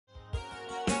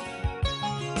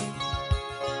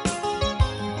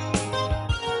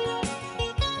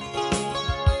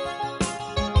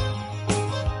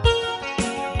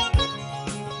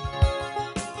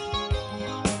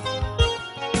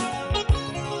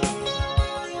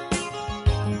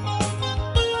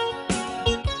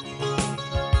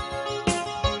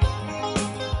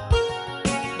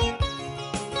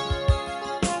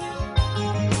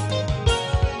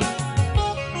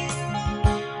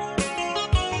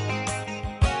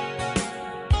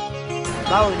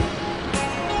Báwo ni?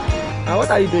 And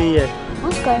what are you doing here?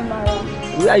 I'm carrying my around.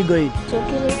 Where are you going? To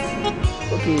kill it.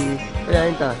 Okay, hey,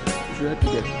 enter. You should help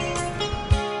you there.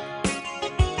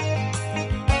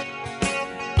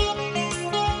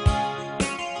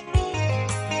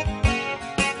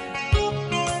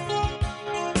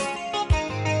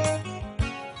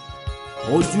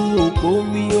 Ojú òpó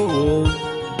wí o,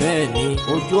 bẹ́ẹ̀ ni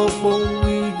ojú òpó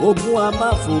wí. Ogun a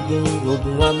máa fògùn,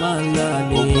 ogun a máa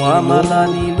lani. Ogun a máa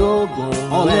lani lóògùn.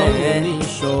 Ọlọ́run ní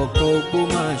ìṣọ̀kan òpó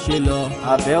máa ṣe lọ.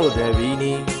 Abẹ́ òde rí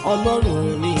ni. Ọlọ́run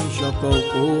ní ìṣọ̀kan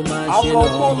òpó máa ṣe lọ.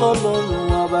 Àkọ́kọ́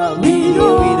lọ́lọ́run ọba mi. Wídò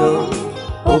wídò,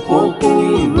 òpó kú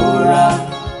ìrora.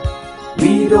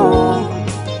 Wídò,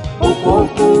 òpó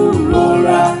kú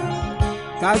ìrora.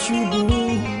 Káṣubú.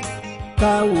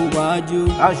 Káwo wájú,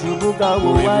 aṣubú káwo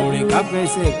wájú, òrìn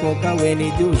káfẹsẹ̀ kan káwọ ẹni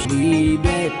tó ṣe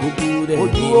bẹ́ẹ̀ kúkú rẹ̀ ní.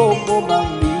 ojú òpó máa ń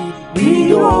wí.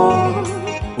 Wídò,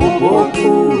 òpó kú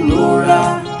lóra.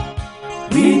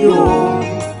 Wídò,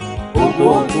 òpó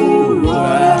kú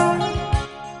lóra.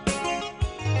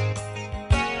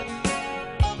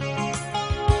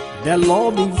 The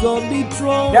Lord is on the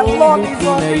throne. The Lord is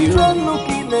on the you. throne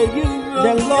looking at you.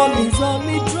 The Lord is on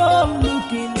the throne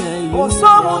looking at you. Kò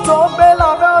sóhun tó ń bẹ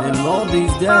lábẹ́. The Lord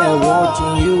is there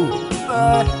watching you.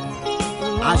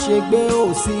 Àṣegbé ò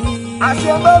sí.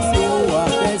 Àṣegbé ò sí.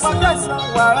 Àfẹsàn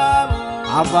wàrà.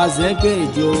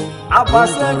 Àfàṣẹ́gbèjò.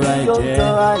 Àfàṣẹ́gbèjò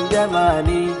tọ́ra ẹ̀jẹ̀ máa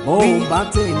ní. Bó o bá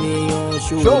tènìyàn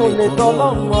ṣó lè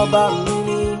tọ́lọ́run ọba mi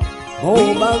ní. Bó o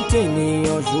bá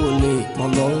tènìyàn ṣó lè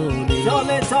tọ́lọ́run ní. Ṣó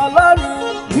lè tọ́lọ́run.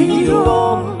 Wíyọ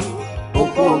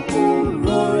òkòkò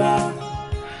rọra.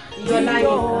 Yọlá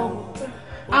yìí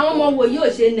àwọn ọmọ wo yóò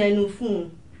ṣe nẹnu fún un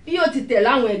bí yóò ti tẹ̀lé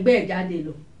àwọn ẹgbẹ́ ẹ̀ jáde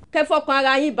lọ. Kẹ́ fọkàn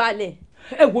ara yín balẹ̀.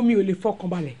 Ẹ wo mi ò lè fọkàn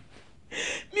balẹ̀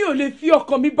mi ò lè fi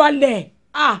ọkàn mi balẹ̀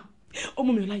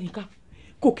ọmọ mi Ọláyínká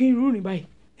kò kí n rú rìn báyìí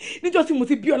níjọ́ tí mo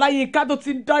ti bí Ọláyínká tó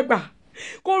ti ń dàgbà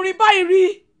kò rìn báyìí rí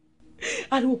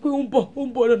ariwo pé ó ń bọ̀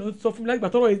lọ́nà sọ fún mi lágbà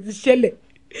tọ́rọ̀ yìí ti ṣẹlẹ̀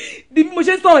di bí mo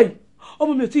ṣe sọ yìí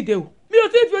ọmọ mi ò tí ì dé o mi ò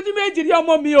tí ì fi ojú méjì rí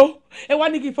ọmọ mi o ẹ wá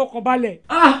ní kí n fọkàn balẹ̀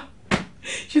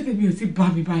ṣé tèmi ò ti bá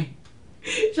mi báyìí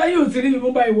ṣáyé ò ti rí mi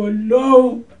mú báyìí wọ̀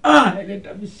lọ́wọ́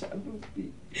ẹlẹ́dàá mi ṣàánú mi.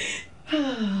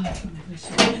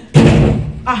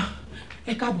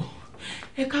 ẹ káàbọ̀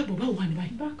báwo wà ní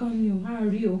báyìí. bákan ni ò máa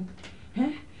rí o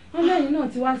wọn lẹ́yìn náà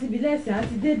ti wá síbi lẹ́sìn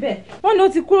àti débẹ̀ wọ́n ní ó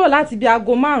ti kúrò láti bí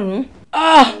aago 5.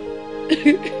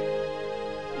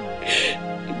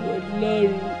 ìwọ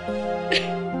lọ́rùn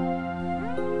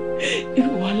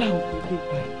irú wàhálà ò ní lè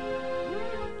bá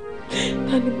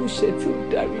ta ni mo ṣe tí ó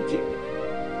dárí jì mí.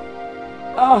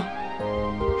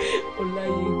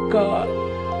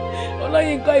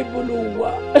 Ọláyínká ibo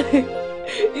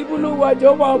ló wà jọ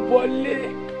máa bọ̀ lé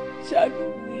ṣàánú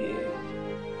mi.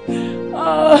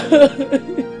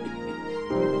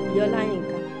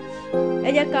 Ọláyínká ẹ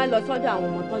jẹ́ ká lọ sọ́dọ̀ àwọn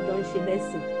ọmọ tó jọ ń ṣe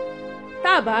lẹ́sìn tá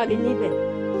a bá rí níbẹ̀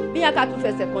bí yá ká tún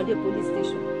fẹsẹ̀ kan dé police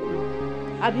station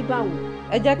àbí báwo.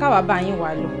 ẹ jẹ́ káwa bá yín wà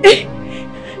lọ.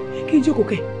 kí n jókòó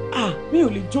kẹ́ mi ò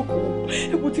lè jókòó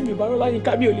epo tí mi bá rán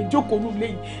Láyínká mi ò lè jókòó nù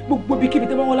lẹ́yìn gbogbo bí kíbi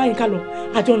tẹ́ bá wọn Láyínká lọ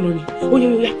àjọ ń lọ ni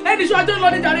oya ẹni sọ àjọ ń lọ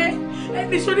ní jàre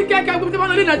ẹni sọ ní kíákíá gbogbo tẹ́ bá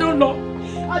lọ lẹ́yìn àjọ ń lọ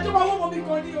àjọ máa wọ́n mọ́ mi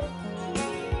kan ní o.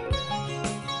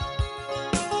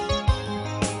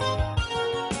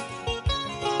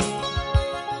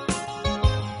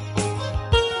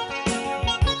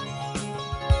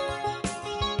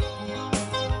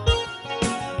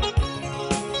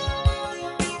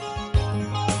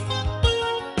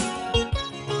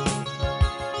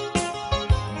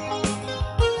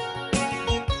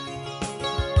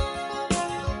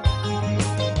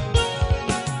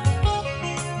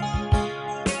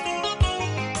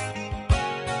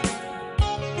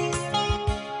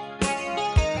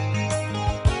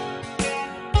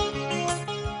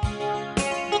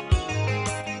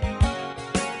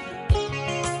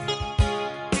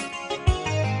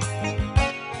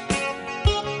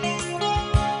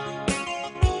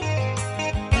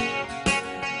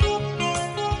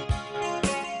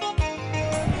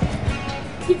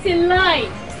 It's a lie.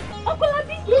 Uncle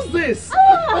Abi. Who's this?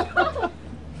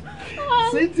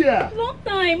 Cynthia. Long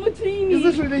time. What do you Is mean?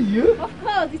 this really you? Of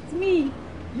course, it's me.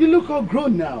 You look all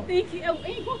grown now. Thank you.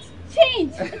 You got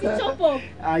change. It's a chop up.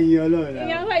 You're alone now.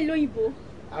 Yeah, hello, Ibo.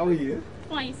 How are you?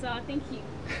 Fine, sir. Thank you.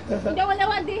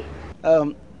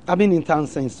 I've been in town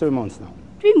since 3 months now.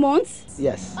 3 months?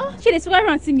 Yes. She is right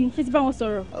around to me. She's about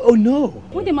sorrow. Oh no.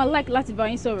 What am I like láti bá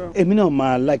yín sọ̀rọ̀? Èmi náà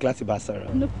máa like láti bá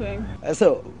sọ̀rọ̀. No problem.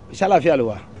 So, ṣàlàáfíà ló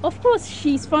wà? Of course,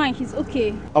 she's fine. She's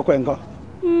okay. Ọkọ ẹ̀ ńkọ́?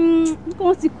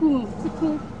 Wọ́n ti kú.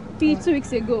 Be 2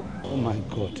 weeks ago. Oh my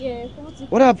God. Yeah.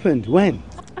 What happened? When?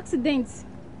 Accident.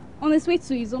 On his way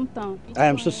to his hometown. I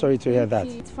am so sorry to hear that.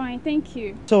 It's fine, thank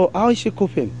you. So, how is she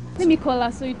coping? Let me call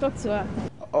her so you talk to her.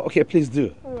 Okay, please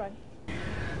do. All right.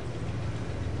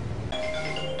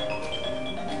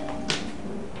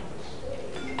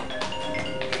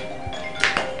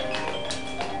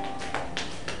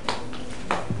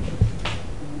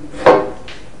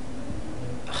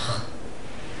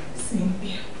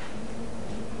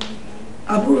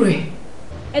 Àbúrò ẹ̀.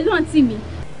 Hello, auntie mi.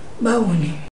 Báwo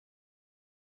ni?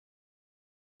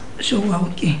 Ṣó wà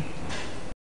okay?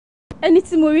 Ẹni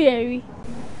tí mo rí ẹ rí.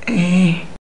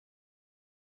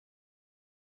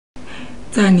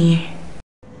 Ta ni ẹ?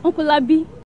 Uncle Labi.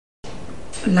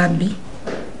 Labi?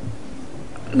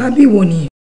 Labi wo ni?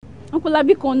 Uncle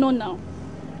Labi kan náà now.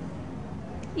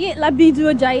 Yeah, Labi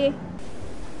dúró jayé.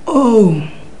 Oh,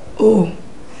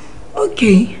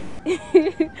 okay.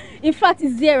 In fact,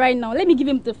 he's there right now. Let me give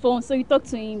him the phone so you talk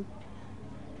to him.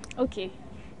 Okay.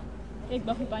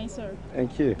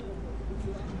 Thank you.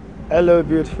 Hello,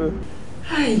 beautiful.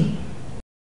 Hi.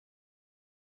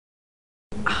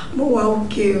 Mo wà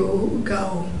okay o, ga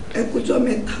o. Ẹ kújọ́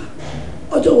mẹ́ta.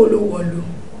 Ọjọ́ wo ló wọ̀lú?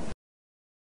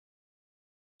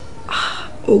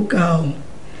 Ó ga o.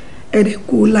 Ẹ dẹ̀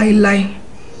kú láíláí.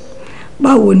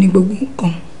 Báwo ni gbogbo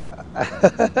nǹkan?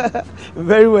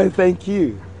 Very well, thank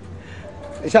you.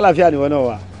 Ṣàlàáfíà ni wọ́n náà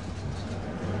wà.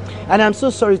 And I'm so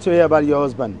sorry to hear about your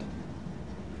husband.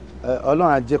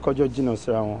 Ọlọ́run á jẹ́ kọjọ́ jìnnà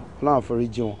síra wọn. Ọlọ́run á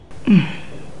foríjì wọn.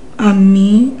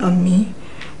 Àmín.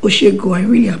 Oshego, I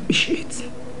really appreciate.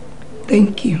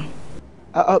 Thank you.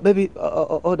 Baby,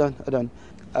 hold on.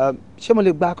 Ṣé mo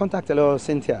lè gba contact ẹ lọ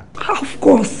Cynthia? Of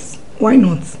course. Why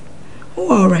not?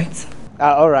 Oh, all right.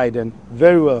 All right then.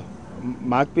 Very well.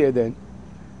 Mark pay then.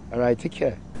 All right, take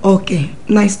care. Okay.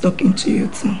 Nice talking to you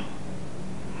too.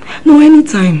 No,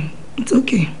 anytime. It's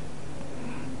okay.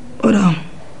 Hold on.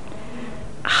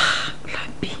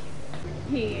 Labi.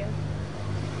 Here.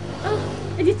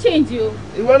 Did you change you?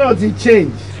 Ìwọ náà ti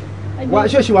change. Why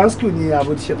she wants school ni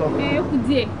abo ti ṣe tán? Ó kù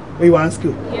díẹ̀. Oh, you want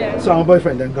school? Yeah. So I'm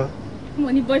boyfriend then go. Mo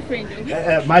ní boyfriend.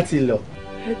 Martin lọ.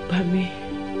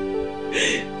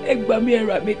 Ẹ gbà mí ẹ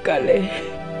rà mí kalẹ̀.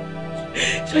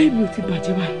 Ṣé mi ò ti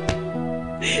bàjẹ́ báyìí?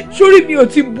 Sórí mi ò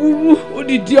ti burú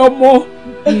odidi ọmọ.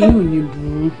 Iyún ò ní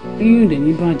burú, iyún dẹ̀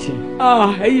ní bàjẹ́.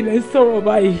 Ẹ̀yin lẹ ń sọ̀rọ̀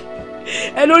báyìí.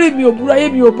 Ẹ lórí mi ò burú, ayé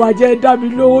mi ò bàjẹ́, ẹ dá mi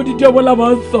lóhùn, odidi ọmọ la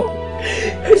máa ń sọ.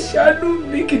 Ẹ ṣàánú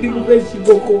mi, kí ni mo fẹ́ ṣe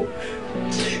gbogbo?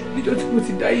 Níjọ́ tí mo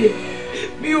ti dáyé,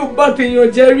 mi ò bá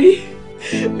tèèyàn jẹ́ rí.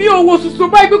 Mi ò wo sùsù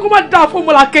báyìí pé kó má dáa fún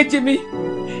ọmọlàkejì mi.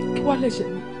 Kí wá lẹ̀ṣẹ̀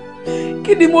mi?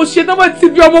 Kí ni mo ṣe tó bá ti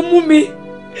bí ọmọ mú mi?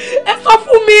 Ẹ sọ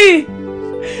fún mi.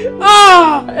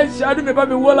 Ẹ ṣàánú mi, bá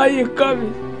mi wọ́ láyé nǹkan mi.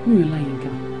 Mi ò láyé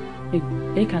nǹkan.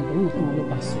 Ẹ ká gbọ́n fún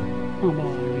ọlọ́pàá sọ, wọ́n bá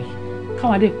wà rí.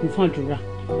 Káwa dé kún fún àdúrà.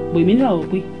 Bò èmi nílò àwọn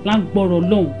pé lágbọ́rọ̀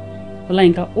lọ́hùn.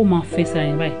 Ọláyínká ó máa fẹ́ sára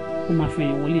yẹn báyìí, ó máa fi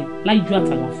ẹ̀yìn wọlé láìjú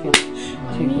àtàlàfíà.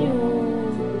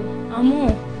 Àmọ́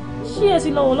ṣé ẹ ti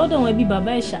lọ́wọ́ lọ́dọ̀ àwọn ẹbí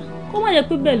bàbá ẹ̀ṣà? Kó má jẹ́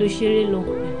pé bẹ́ẹ̀ ló ṣeré lọ.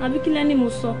 Àbí kí lẹ́ni mo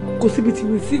sọ? Kò síbi tí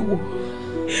mi sí wò.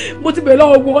 Mo ti bẹ̀rẹ̀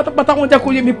lọ́wọ́ gbogbo pátápátá wọn jẹ́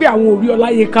kó yé mi pé àwọn ò rí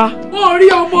Ọláyínká. Wọ́n ò rí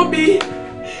ọmọ mi.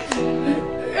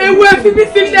 Ewu ẹ fi mí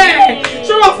sílẹ̀.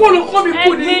 Ṣọ́ra fóònù kọ́ mi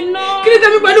kú ni. Kí ni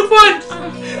tẹ́mi pẹ̀lú fóònù?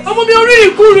 Ọmọ mi orí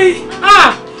ìkúri.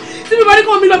 Tí mi bá ní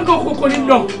kọ́ mi lọ bí kò ní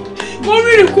lọ. Mo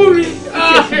rí ìkúri.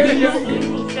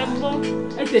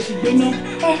 Ẹ tẹ̀sí gbéná.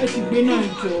 Ẹ ti gbéná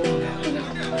ìjọ.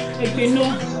 Ẹ gbéná.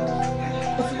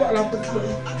 Ó ti wà lápò tí lọ.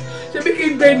 Ṣé bí kí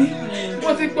n gbé ni? Mo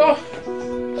ti gbọ́.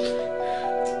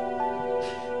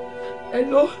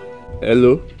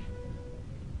 Hello.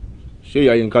 Ṣé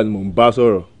ìyá Yínká ni mò ń bá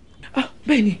sọ̀rọ̀?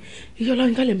 Bẹ́ẹ̀ni, ìyá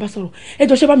Ọláyínká lè ń bá sọ̀rọ̀. Ẹ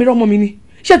jọ̀ọ́ ṣé bá mi rí ọmọ mi ni?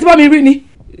 Ṣé ti bá mi rí ni?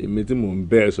 Èmi tí mò ń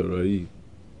bẹ́ẹ̀ sọ̀rọ̀ yìí.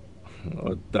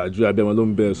 Ọ̀dájú abẹ́mọ ló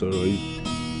ń bẹ́ẹ̀ sọ̀rọ̀ yìí.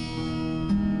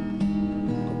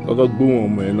 Kọ́kọ́ gbóhùn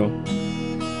ọmọ ẹ náà.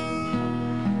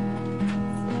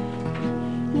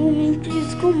 Mommy,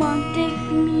 please come and take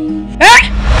me.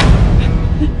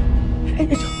 Ẹ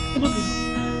jọ̀ọ́, ẹ má bínú.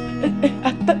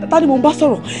 Ta ni mò ń bá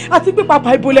sọ̀rọ̀? Àti pé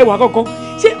pàápàá ibo lẹ wà gangan.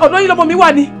 Ṣé ọ̀dọ̀ yín lọmọ mi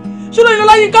wà ni? Ṣé lóyún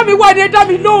Ọláyínká mi wà ni? Ẹ dá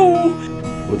mi lóhùn.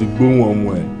 O ti gbóhùn ọmọ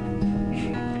ẹ.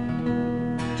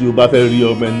 Tí o bá fẹ́ rí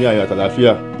ọmọ ẹ ní ayọ̀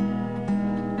àtàlàfíà,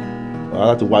 wàá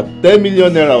láti wá 10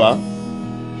 million naira wá.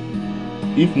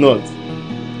 If not,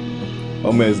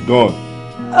 ọmọ ẹ is gone.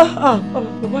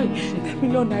 Bàbá yìí 10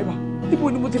 million naira.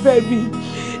 Ibo ni mo ti fẹ́ rí?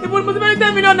 Ibo ni mo ti fẹ́ rí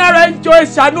 10 million naira? Ẹ jọ̀ọ́ ẹ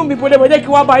ṣàánú mi, bọ́dẹ̀ bọ́dẹ̀ kí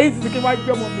wọ́n bá yín sì kí wọ́n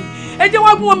gbé ọmọ mi. Ẹ jẹ́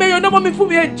wá gún ọmọ ẹyọ náà mọ́ mi fún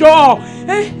mi, ẹ jọ̀ọ́.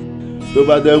 Tó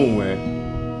bá dẹ́hùn ẹ,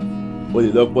 o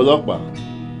lè lọ pọlọ́pàá.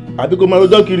 Àbí kó máa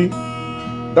lọ́jọ́ kiri.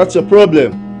 That's your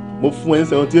problem. Mo fún ẹ ní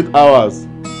 78 hours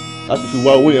láti fi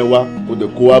wá owó yẹn wá, kó dẹ̀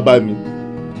kó wá bá mi.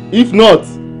 If not,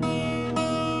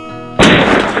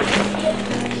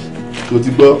 tó ti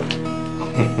gbọ́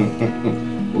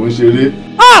ò ń ṣeré.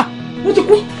 Mo ti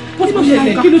kú. Kí ló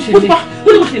ṣẹlẹ̀? Kí ló ṣẹlẹ̀?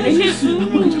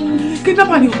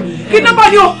 Kidnapper ni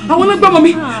o. Àwọn náà gbọ́mọ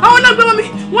mi.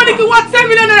 Wọ́n ní kí wọ́n 10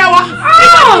 million naira wá.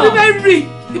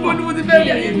 Ibo ni mo ti fẹ́ rí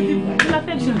ayé mi.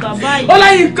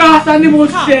 Ọláyínká ta ni mo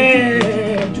ṣe?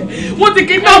 Wọ́n ti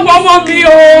kidnap ọmọ mi o.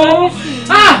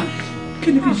 Kí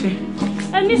ni kí n ṣe?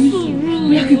 Ẹni sùúrù.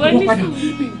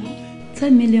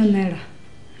 10 million naira.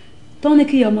 Tó ní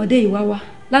kí ọmọdé yìí wá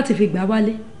láti fi gbà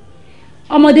wálé.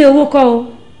 Ọmọdé owó kọ́ o.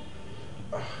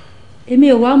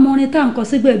 Èmi ò wá mọ orin tá à ń kọ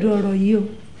sígbẹ̀dù ọ̀rọ̀ yìí o.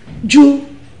 Ju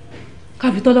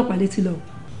ká fi tọ́lọ́pàá létí lọ.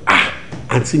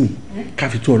 Àǹtí mi ká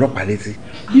fi tó ọlọ́pàá létí.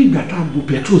 Bí ìgbà tá à ń bu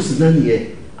petrol sí náà nìyẹn.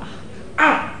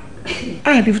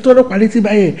 Lè fi tó ọlọ́pàá létí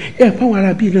báyẹn. Fáwọn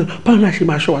ará bíi náà báwọn náà ṣe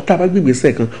máa ṣọ́ wa tá a bá gbègbè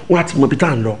sẹ́ẹ̀kan wọ́n á ti mọ ibi tá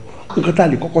à ń lọ. Nǹkan tá a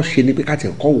lè kọ́kọ́ ṣe ni pé ká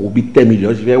tiẹ̀ kọ́ wo bí 10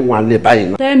 million ṣe fẹ́ wà lẹ̀ báyìí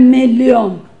náà. 10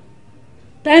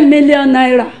 million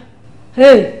naira.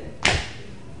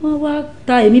 Wọ́n wá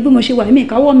ta èmi bí mo ṣe wà èmi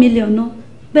ìkáwọ́ mílíọ̀nù náà.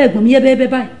 Bẹ́ẹ̀ gbọ́n mi yẹ́ bẹ́ẹ̀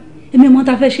báyìí èmi mọ́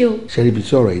ta fẹ́ ṣe o. Ṣé ibi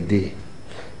tí ọ̀rọ̀ èdè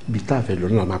ibi tá a fẹ́ lọ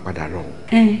náà máa padà lọ.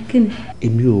 Kí ni.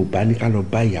 Èmi ò bá ní ká lọ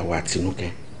bá ìyàwó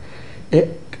Àtinúkẹ́.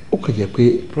 Ó kàn jẹ́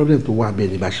pé problem tó wà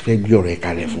bẹ́ẹ̀ ni bá ṣe fẹ́ gbé ọ̀rọ̀ ẹ̀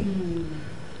kalẹ̀ fún.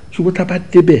 Ṣùgbọ́n tá a bá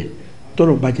débẹ̀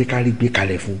tọ́rọ̀ bá jẹ́ ká rí gbé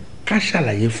kalẹ̀ fún ká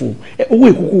ṣàlàyé fún owó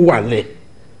ìkúkú wà lẹ̀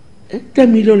 10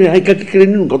 million naira nǹkan kékeré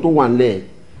nínú nǹkan tó wà lẹ̀.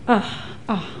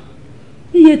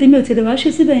 Iye tèmi ò tẹ̀lé wá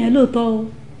ṣe síbẹ̀ yẹn lóòótọ́ o.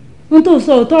 Ohun tó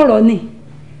sọ òótọ́ ọ̀rọ̀ ni.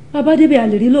 Bàbá débẹ̀ a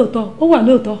lè rí lóòótọ́ ó wà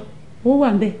lóòótọ́ ó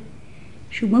wà ń bẹ̀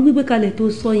ṣùgbọ́n gbígbé kalẹ̀ tó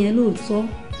sọ yẹn lóòótọ́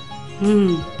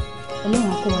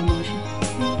Ọlọ́run á kọ́ wa mọ̀ ṣe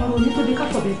ọ̀rọ̀ òní tóbi ká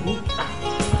fọ̀bẹ̀ bò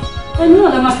ẹnu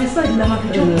náà la máa fi sáàdì la máa fi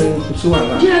jókòó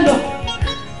jẹ́ lọ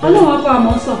Ọlọ́run á kọ́ wa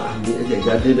mọ̀ sọ jẹ́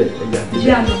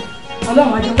lọ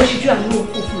Ọlọ́run á jẹ́ kó ṣíjú àánú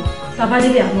òkú fún wa tàbá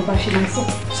débẹ̀ àwọn bá ṣe máa sọ.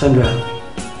 Sandra,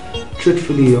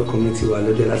 truthfully ọkọ mi ti wà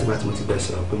lọ́jọ́ láti bá tí mo ti bẹ̀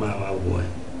sọ̀rọ̀ pé máa wá wọ ẹ̀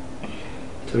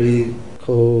torí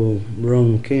kò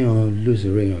wrong kéèyàn lose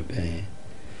èèyàn bẹ́ẹ̀.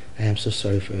 I am so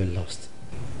sorry for your loss.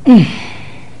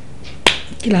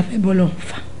 Kí la fẹ́ bọ́ lọ́hùn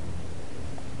fà?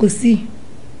 Kò sí.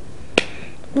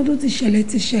 Wọ́n tó ti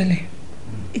ṣẹlẹ̀.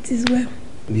 It is well.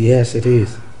 Yes, it is.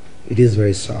 It is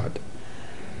very sad.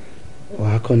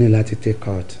 Wàá kọ́ ní láti take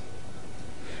out.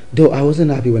 Though I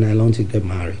wasn't happy when I learned to get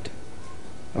married.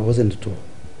 I wasn't at all.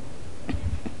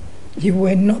 You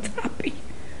were not happy.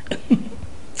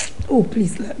 Oh,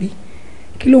 please, Labi.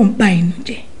 Kí ló ń bà inú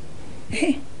jẹ́?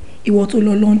 Ìwọ tó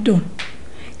lọ London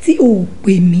tí o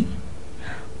pè mí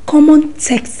common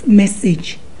text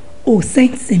message o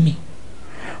send sí mi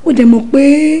ó dẹ̀ mọ̀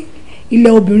pé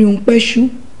ilẹ̀ obìnrin òun pẹ́ ṣú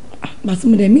àgbàtí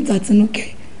mo dẹ̀ meet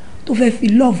Àtinúkẹ́ tó fẹ́ fi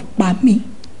love pa mí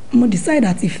mo decide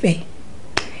àti fẹ́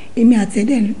èmi àti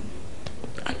ẹ̀dẹ̀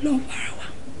I love ara wa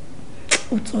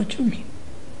ó tọ́jú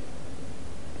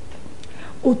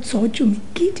mi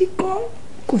gidi gan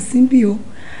kò sí bí o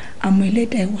àmọ́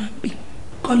ẹlẹ́dàá wà ń bí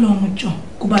kọ́lọ́run jọ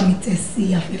kó bá mi tẹ̀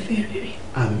sí afẹ́fẹ́ rere.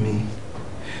 Àmín.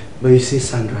 But you see,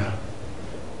 Sandra,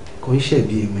 kò ń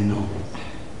ṣẹ̀bi èmi náà.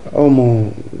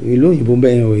 Ọmọ ìlú òyìnbó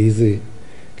bẹ́ẹ̀ ò easy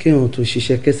kéèyàn tó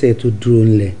ṣiṣẹ́ kẹ́sẹ̀ tó dúró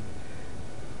ńlẹ̀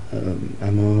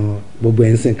àmọ́ gbogbo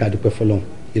ẹ̀ ń sìn ká dúpẹ́ fọlọ́run.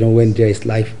 You know, when there is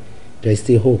life there is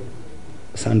still hope.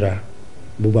 Sandra,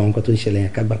 gbogbo àwọn nǹkan tó ń ṣẹlẹ̀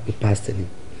yẹn ká gbà pé past ni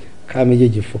ká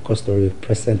méjèèjì focus lórí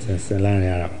present ẹ̀ sìn láàrin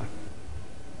ara wa.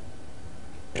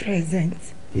 Present.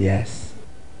 Yes.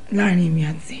 Láàrin mi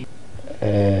àti.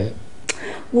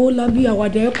 Wo Labi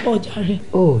àwàdà ẹ pọ̀ jàre.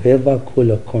 Oh, ever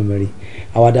cool ọkàn mi rí.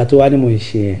 Àwàdà tó wá ní mo ń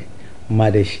ṣe yẹn, má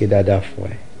dé ṣe dáadáa fún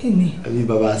ẹ. Kíni? Ẹbí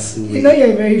bàbá sí mi. You know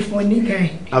you're a very funny guy.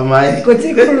 Am I? Kò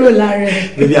tí kúrò lára ẹ.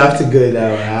 Maybe I have to go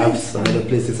now. I have some other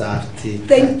places I have to.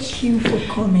 Thank you for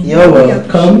coming. You're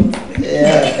welcome.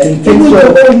 Yeah, and thanks for.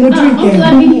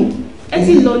 Labi, ẹ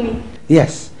ti lọ ni.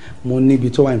 Yes, mo ní ibi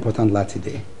tó wà important láti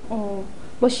dé. Oh,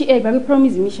 but she gbàgbé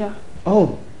promise mi ṣá.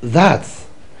 Oh, that.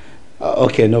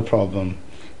 Okay, no problem.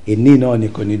 Èní náà ni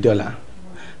kò ní dọ́là.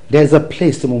 There's a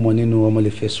place tí mo mọ̀ nínú Omole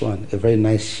Phase 1, a very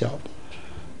nice shop.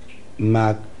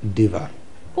 Mac Diva.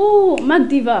 Oh, Mac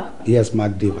Diva. Yes,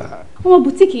 Mac Diva. Ọmọ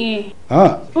boutique yẹn.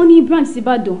 Ó ní branch sí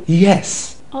Ìbàdàn.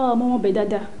 Yes. Mo mọ̀ bẹ́ẹ̀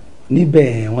dáadáa.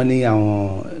 Níbẹ̀ wọ́n ní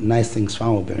àwọn nice things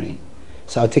fáwọn obìnrin.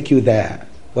 So I'll take you there.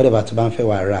 Whatever to ban fair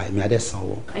wara, me ade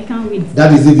sanwó. I can't wait.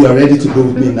 That is if you are ready to go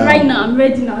with me now. Right now, I'm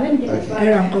ready now. Let me get the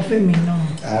Ara coffee me now.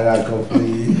 Ara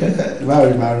coffee. Why are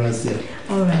you marrying here?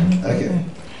 All right. Okay.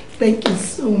 Thank you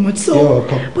so much. So, you're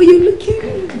welcome. But you're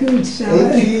looking good,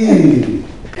 Charlotte. Thank you.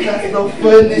 That's not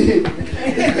funny.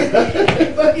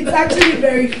 But it's actually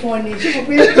very funny.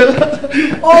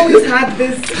 You've always had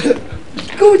this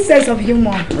good sense of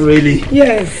humor. Really?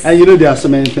 Yes. And you know there are so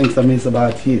many things that means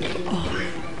about you.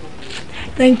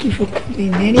 Thank you for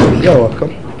coming anyway. You're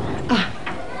welcome.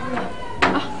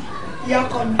 ìyá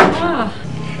ọkọ mi.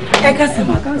 Ẹ káàsán.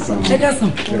 Ẹ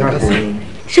káàsán.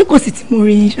 Ṣé kò sì ti mú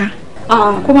rí yín ṣá?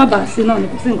 Kó má bàa sí náà ni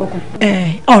kò sí nǹkan kan.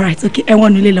 All right, okay. Ẹ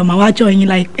wọnú ilé lọ, màá wá jọ yín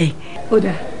láìpẹ́. Ó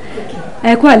dáa.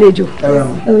 Ẹ kú àlejò.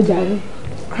 Ó jàre.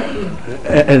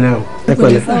 Ẹ lẹ́ o. Ẹ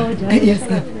pẹ̀lẹ́. Yes,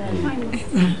 sir.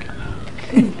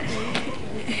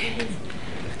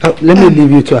 Let me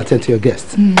leave you to attend to your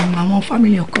guests. Our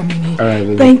family are coming in. All right,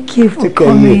 baby. Thank you for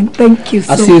coming. Thank you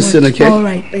so much. I'll see you soon, okay? All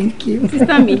right, thank you.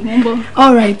 Sister mi, mo ń bọ̀.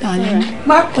 All right, darling.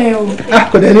 Má pẹ́ o.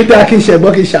 Kò dẹ̀ ní dáa kí n ṣe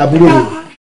ẹ̀gbọ́n kí n ṣe àbúrò mi.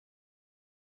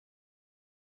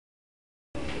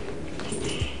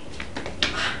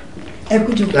 Ẹ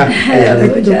kú jókòó. Ẹ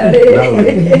kú jókòó.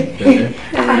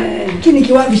 Kí ni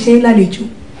kí wá fi ṣe ń lálejò?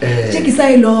 Ṣé kí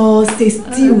sáré lọ ṣe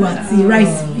stew àti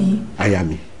rice mi? Aya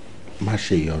mi, má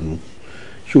ṣe ìyọnu.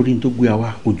 Sórí tó gbé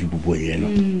wa ojú gbogbo yẹn lọ.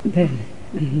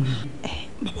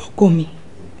 Bàbá ọkọ mi,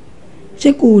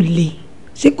 ṣé kò le?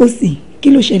 Ṣé kò sí? Kí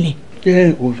ló ṣẹlẹ̀?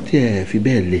 Jẹ́ o tí ẹ fi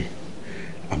bẹ́ẹ̀ le.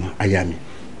 Àmọ́ aya mi,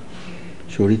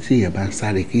 sórí tí èèyàn bá ń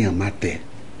sáré kéèyàn má tẹ̀.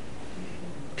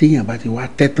 Tí èèyàn bá ti wá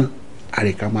tẹ́ tán,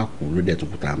 àríkà má kú ló dẹ̀ tó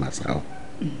kú tá a máa sá o.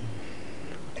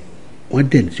 Wọ́n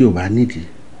dẹ̀ tí ò bá nídìí,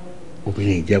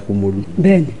 obìnrin ìjẹ́ kó mólú.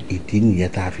 Bẹ́ẹ̀ni. Ìdí nìyẹn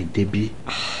tá a fi débí.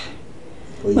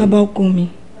 Bàbá ọkọ mi,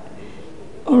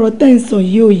 ọ̀rọ̀ tẹ́ ń sọ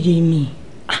yìí ò yé mi.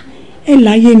 Ẹ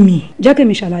láyé mi. Jẹ́ kí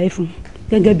mi ṣàlàyé fún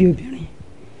gẹ́gẹ́ bí obìnrin.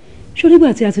 Ṣórí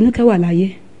ìgbà tí Àtinúkẹ́ wà láyé,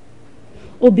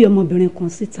 ó bí ọmọbìnrin kan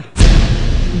síta.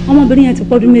 Ọmọbìnrin yẹn ti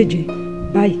pọ́dún 7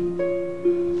 báyìí.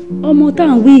 Ọmọ tá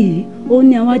à ń wí yìí, ó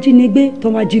ní àwọn ajínigbé tó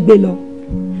wá jí gbé lọ.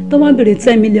 Tó wá béèrè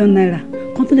 10 million naira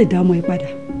kan tó lè dá ọmọ yìí padà.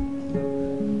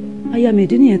 Aya mi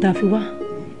ìdí nìyẹn tá a fi wá.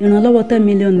 Ìrànlọ́wọ́ 10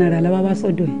 million naira la wá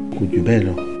sọ́dọ̀ ẹ̀. Kò jù bẹ́ẹ̀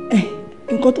lọ.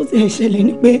 Nǹkan tó ti ẹ̀ ṣẹlẹ̀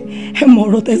ni pé ẹ mọ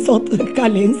ọ̀rọ̀ tẹ́ sọ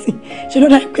kalẹ̀ ń sìn. Ṣé ló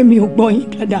dáa pé mi ò gbọ́ yín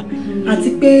dáadáa? Àti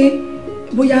pé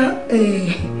bóyá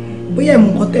ẹ mọ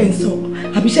nǹkan tẹ́ ń sọ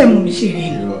àbí ṣe mú mi ṣe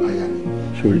rẹ̀ ni.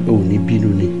 Sórí ò ní bínú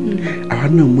ni. Àwa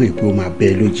náà mọ̀ pé ó máa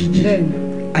bẹ́ẹ̀ lójijì.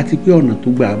 Àti pé ọ̀nà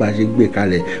tó gbà bá ṣe gbé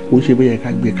kalẹ̀ kò ń ṣe bóyá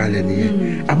ká gbé kalẹ̀ nìyẹn.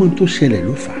 Àmọ́ tó ṣẹlẹ̀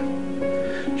ló fà á.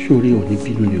 Sórí ò ní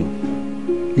bínú ni o.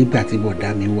 Nígbà tí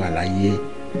bọ̀dá mi wà láyé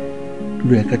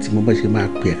ló ẹ̀ka tí mo bá ṣe máa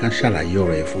pè é ká ṣàlàyé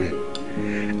ọ̀rọ̀ ẹ̀ fún ẹ.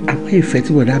 Àmọ́ ìfẹ́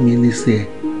tí bọ̀dá mi ní sí ẹ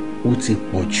ó ti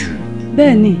pọ̀ jù.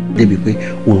 Bẹ́ẹ̀ni. Débi pé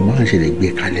wọn máa ń ṣẹlẹ̀ gbé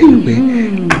kalẹ̀ wípé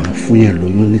àwọn fún yẹn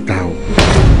lóyún níta o.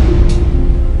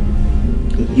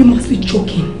 You must be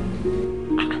joking.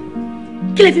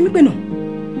 Kí lẹ fi mí pè náà?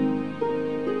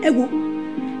 Ẹ wo,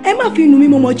 ẹ má fi inú mi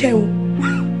mọ́mọ́ jẹ́ o.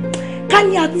 Ká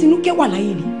ní Àtinúkẹ́ wà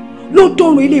láyé ni ló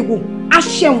dọ̀rùn ilé ìwò á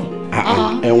ṣẹ̀wọ̀n.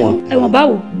 Ẹ̀wọ̀n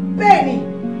báwo? Bẹ́ẹ̀ni,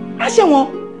 á ṣẹ̀wọ̀n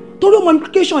torí ọmọ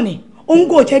implication ẹ̀ òun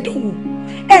kò jẹ́ dánwò.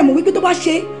 Ẹ mọ̀ wípé tó bá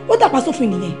ṣe ó tàpá sófin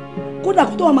nìyẹn. Kódà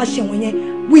kó tó wà máa ṣẹ̀wọ̀n yẹn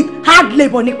with hard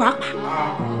labour ní pàápàá.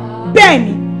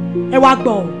 Bẹ́ẹ̀ni, ẹ wá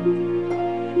gbọ́ ọ.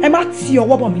 Ẹ má ti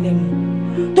ọwọ́ bọ̀ mí lẹ́nu.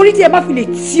 Torí tí ẹ bá fi lè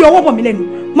ti ọwọ́ bọ̀ mí lẹ́nu,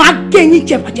 máa gé yín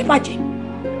jẹ bàjẹ́bàjẹ́.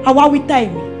 Àwa wí tá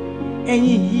èmi,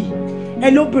 ẹ̀yin yìí, ẹ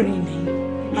lóbìnrin lẹ́yìn,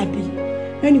 àbí?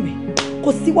 Anyway,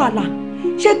 kò sí wàhálà.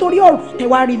 Ṣé torí ọ̀rọ̀ tẹ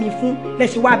wá rí mi fún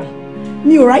lẹ́ṣẹ̀ wá bí?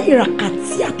 Mi ò ráyè ràkà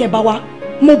tí àtẹ̀bá wa,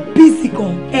 mo busy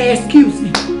gan. Excuse me.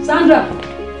 Sandra.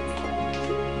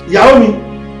 Ìyàwó mi.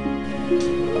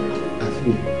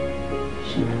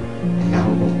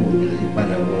 Ìyàwó kan kò lè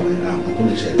padà lọ àwọn tó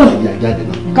lè ṣẹlẹ̀ ní àjáde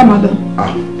náà. Ká máa lọ.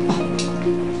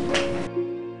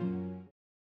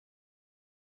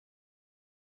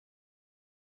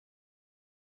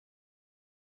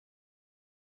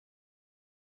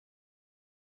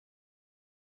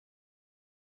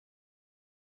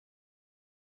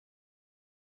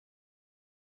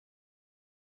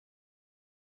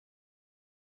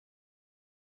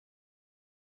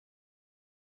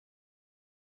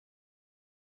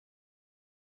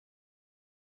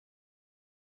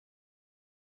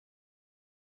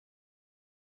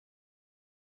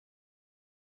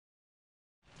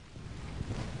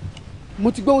 Mo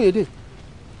ti gbóhùn yédè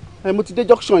mo ti dé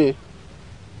junction yẹn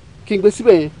kí n gbé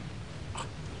síbẹ̀ yẹn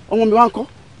ọmọ mi wá ń kọ́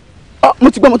mo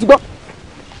ti gbọ́.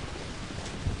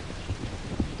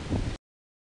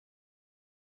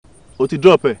 O ti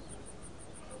drop ẹ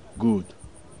good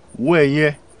wo ẹ̀yìn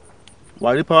ẹ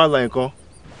wà rí power line kan.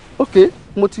 ok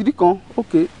mo ti rí kan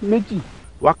ok méjì.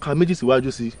 wá ka méjì síwájú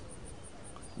sí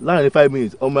láàrin 5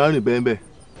 minutes ọmọ ẹ rìn bẹ́ẹ̀ bẹ́ẹ̀.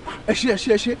 ẹ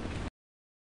ṣe.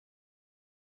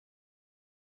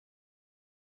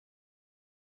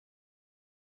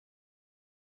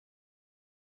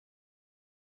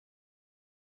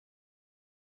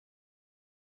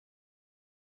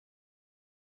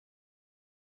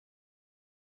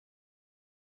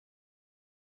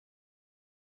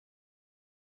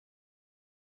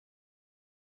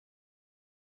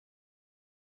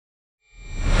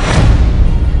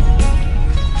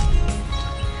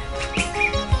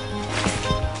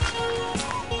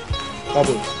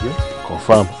 Cowboy. Yeah?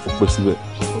 Confirm. Okay.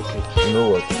 You know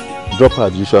what? Drop her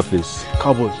at the usual place.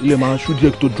 Cowboy, ilé máa ṣú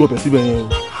díẹ̀ tó drop ẹ̀ síbẹ̀ yẹn.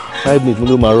 5 minutes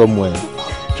ló máa rọ́ mọ́ ẹ.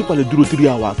 Tí kò lè dúró 3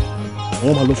 hours,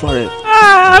 àwọn máa lọ fún ara ẹ̀.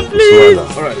 Please.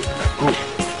 All right, go.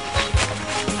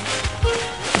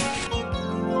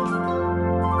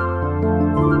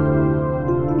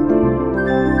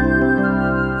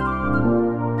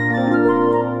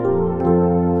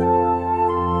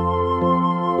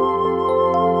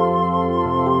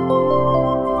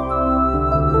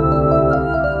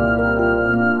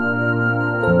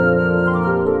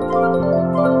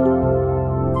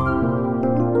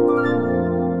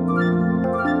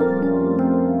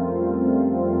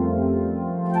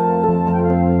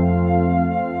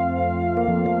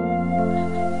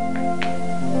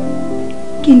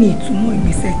 Kí ni ìtumọ̀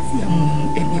ìgbésẹ̀ tí àwọn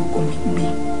ẹbí ọkọ mi gbé?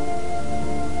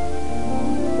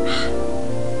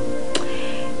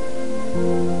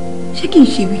 Ṣé kìí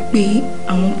ṣe wípé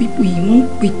àwọn pípọ̀ yìí wọ́n ń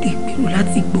pètè pèrò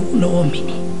láti gbowó lọ́wọ́ mi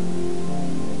ni?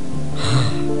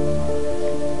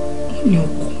 Wọ́n ní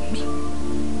ọkọ mi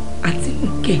àti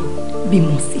Nùkẹ́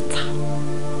bímọ síta.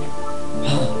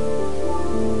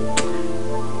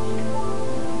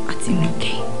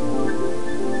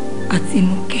 Àti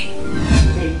Nùkẹ́.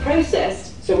 Processed,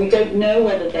 so we don't know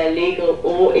whether they're legal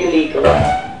or illegal.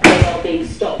 They are being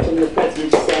stopped, and the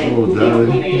president is saying, oh,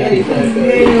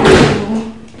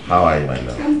 how are you, my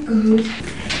love? I'm good.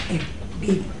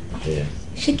 Babe. Yeah.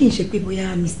 Ṣé kí n ṣe pé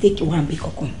bóyá mistake wà níbí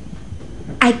kankan?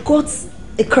 I got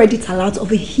a credit alert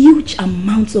of a huge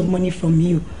amount of money from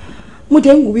you. Mo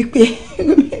dẹ̀ ń wò wípé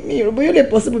mi ò bóyá lè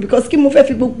possible because kí mo fẹ́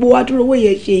fi gbogbo adúrò owó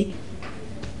yẹn ṣe.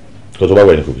 Because what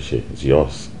we're going to say, it's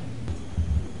yours.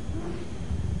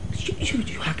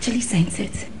 You actually sent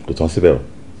it. Kò tán síbẹ̀ o.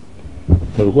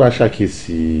 Mo rò pé wàá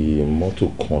ṣàkíyèsí mọ́tò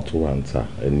kan tó wà ń ta,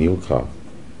 a new car,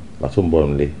 látó ń bọ̀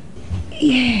nílé.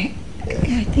 Yeah,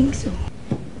 I think so.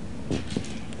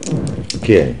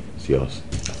 Okay, it's yours.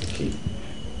 Okay.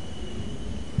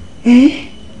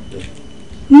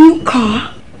 New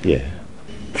car? Yeah.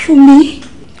 For me?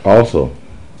 Also,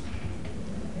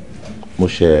 mo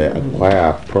ṣe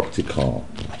acquire property car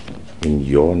in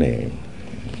your name.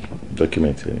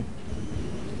 Documented.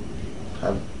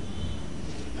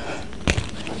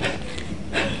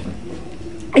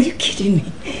 Are you kidding me?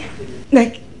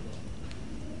 Like,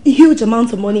 a huge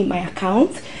amount of money in my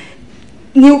account,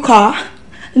 new car,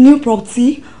 new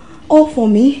property, all for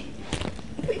me.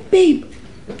 Babe,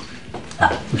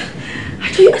 I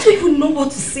don't even know what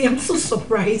to say. I'm so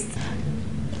surprised.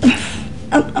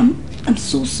 I'm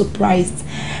so surprised.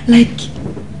 Like,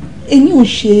 èmi ò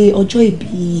ṣe ọjọ́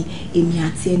ìbí èmi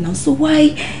àti ẹ now. So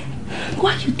why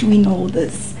are you doing all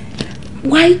this?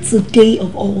 Why today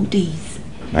of all days?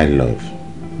 My love,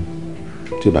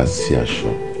 tí o bá sí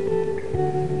aṣọ,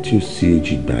 tí o sí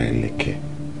èjìgbà ẹlẹ́kẹ̀,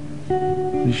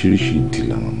 oríṣiríṣi ìdí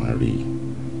làwọn máa rí.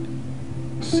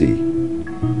 See,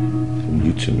 from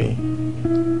you to me,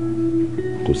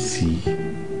 kò sí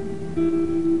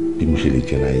bí mo ṣe lè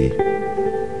jẹ láyé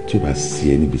tí o bá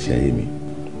sí ẹ níbi tí ayé mi.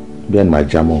 Bí ẹni máa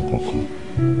jámọ́ nǹkan kan,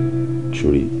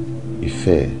 sórí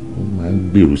ìfẹ́ máa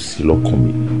ń gbèrú sí lọ́kàn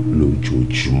mi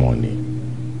lójoojúmọ́ ni.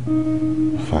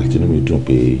 Fact, inú mi dùn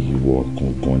pé ìwọ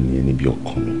gangan ni ẹni bí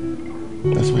ọkàn mi.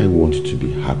 That's why I want you to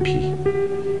be happy.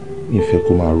 Mi fẹ́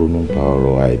kó máa ronú pa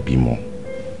ọ̀rọ̀ àìbímọ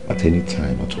at any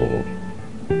time at all.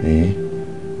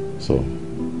 So,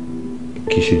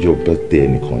 kì í ṣe jọ birthday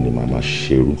ẹnìkan ni màá máa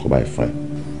ṣe irú nǹkan báyìí fún ẹ.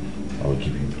 I will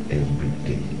give you every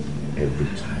day, every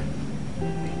time.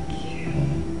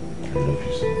 I love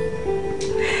you so much.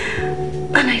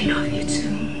 And I love you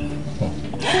too.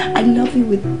 I love you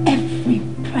with every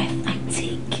breath I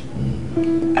take.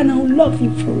 And I'll love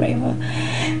you forever.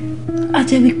 A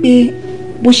jẹ́ wípé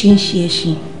bó ṣe ń ṣe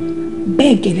ẹṣin,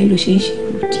 bẹ́ẹ̀ gẹ́lẹ́ ló ṣe ń ṣe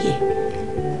ìrùdí.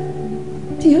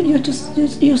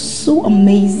 You're so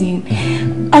amazing.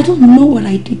 I don't know what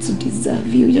I did to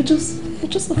deserve you. You're just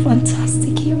a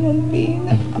fantastic human being.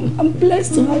 I'm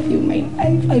blessed to have you in my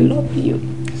life. I love you.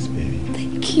 Yes, baby.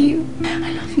 Thank you.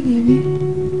 I love you, baby.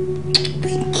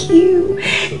 Thank you.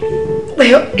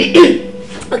 Well,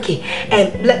 okay.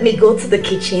 Let me go to the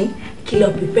kitchen.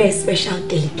 Kilo, prepare a special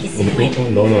delicacy.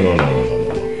 No.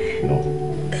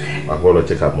 I'm going to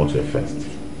take out motor first.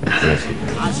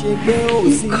 Àṣegbé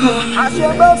òsì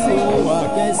àṣegbé òsì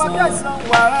wàkẹ́sàn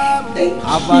wàrà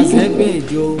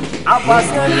àfàṣẹ́gbèjò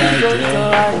àfàṣẹ́gbèjò tán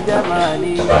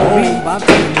àjẹmàní òun bá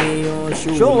tènìyàn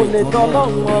ṣó lè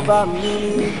tọ́lọ́run ọba mi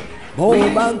ní òun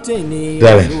bá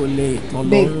tènìyàn ṣó lè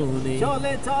tọ́lọ́run ní.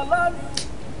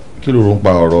 Kí ló ń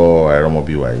pa ọ̀rọ̀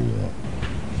àìrọ́mọbí wa yìí náà?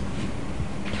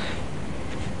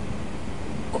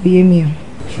 Kò yé mi o.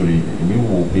 Sori èmi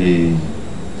wò pé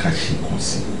ká ṣe kàn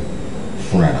sí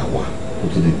fúnra wa kó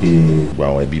tó di pé gbogbo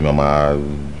àwọn ẹbí máa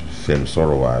fẹ́mi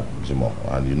sọ̀rọ̀ wa jùmọ̀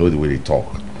and you know the way they talk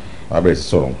wọ́n á bẹ̀rẹ̀ sí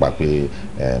sọ̀rọ̀ nípa pé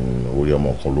orí ọmọ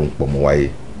kan ló ń pọ̀ mọ́ wáyé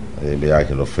bí a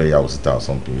kì í lọ fẹ́ yàwó síta or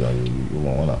something you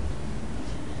mọ̀ wọ́n náà.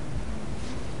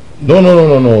 No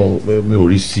mi ò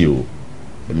rí sí o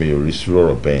mi ò rí sí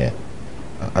ọ̀rọ̀ bẹ́ẹ̀ yẹn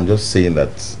I'm just saying that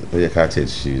oye kate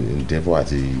she endeavour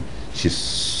àti she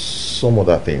some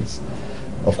other things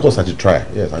of course I had to try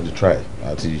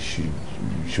àti ṣe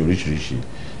oríṣiríṣi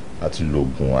àti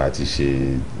lògùn àti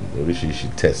ṣe oríṣiríṣi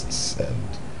tests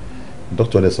and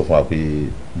doctor dey sọ fún wa pé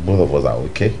both of us are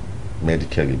okay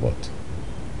medically but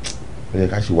oye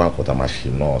ká ṣe wá nǹkan tá a máa ṣe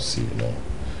náà sí i náà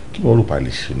kí wọ́n rò pa lè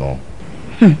ṣe náà.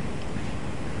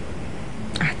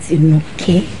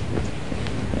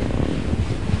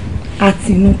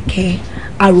 Àtinúkẹ́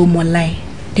aromọláì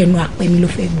tẹnu àpẹ mi ló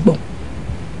fẹ́ gbọ́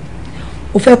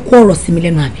o fẹ́ kó ọ̀rọ̀ sí mi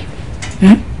lẹ́nu àbí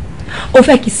o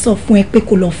fẹ́ kí sọ fún ẹ pé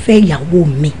kó lọ fẹ́ ìyàwó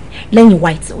mi lẹ́yìn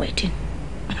white wedding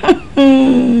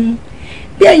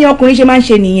bí ẹ̀yin ọkùnrin ṣe máa ń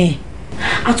ṣe nìyẹn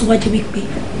a tún wá jẹ́ wípé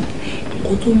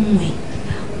nǹkan tó mú ẹ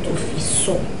tó fi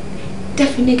sọ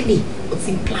definitely o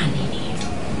ti ń plan ẹ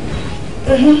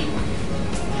nìyẹn.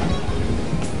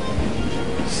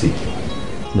 See,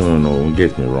 no, don't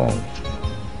get me wrong.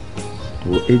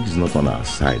 Well, age is not on our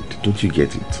side, don't you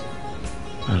get it?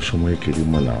 And show me a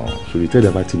now. So you tell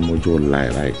about him mojo lie,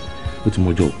 right? But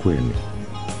mojo kweni.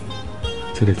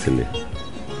 Tell.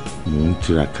 Mo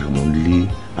tiraka mo le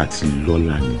àti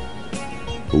lọ́lá ni.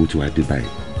 Owó tí wá dé báyìí.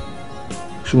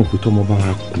 Ṣé mo pé tọ́mọ bá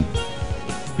wá kú.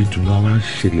 Ìdùnnú wa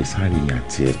ṣẹlẹ̀ sáré mi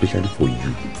àti especially for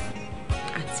you.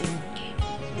 Àti okay.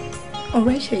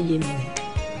 Ọ̀rẹ́ ṣe yé mi.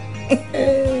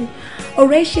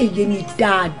 Ọ̀rẹ́ ṣe yé mi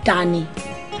dáadáa ni.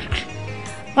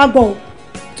 Wá gbọ́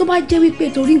tó bá jẹ́ wípé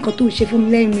torí nǹkan tó ṣe fún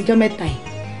mi lẹ́yìn ọjọ́ mẹ́ta yìí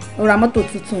ó ra mọ́tò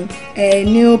tuntun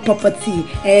new property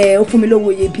ó fún mi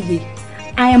lówó iyebíye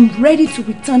I am ready to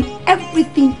return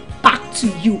everything back to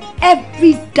you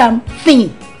every damn thing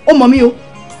ó mọ̀ mí o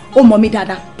ó mọ̀ mí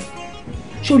dáadáa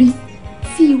sórí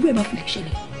tí irú ẹ̀ bá fi lè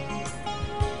ṣẹlẹ̀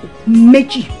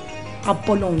méjì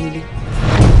abọ́lọ́run nílé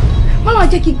wọ́n wá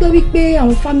jẹ́ kí gbọ́ wípé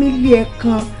àwọn fámílì ẹ̀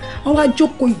kan wọ́n wá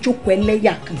jókòó ìjókòó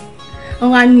ẹlẹ́yà kan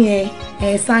wọ́n wá ní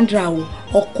Sandra o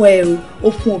ọkọ ẹ o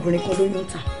fún obìnrin kan lóyún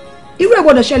ta irú ẹ̀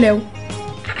gbọ́dọ̀ ṣẹlẹ̀ o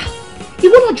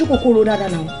ìwọ náà jókòó kóró dáadáa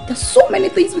náà there's so many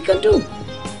things we can do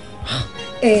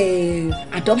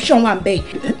adoption wà ńbẹ̀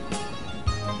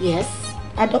yes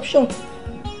adoption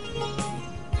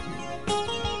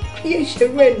ayé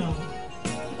ìṣerú ẹ̀ náà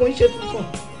kò ń ṣe tuntun.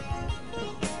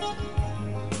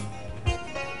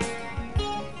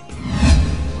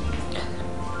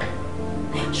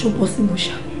 ṣùgbọ́n sí mo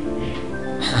ṣá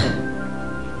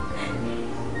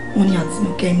wọ́n ní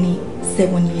Àtinúkẹ́ ní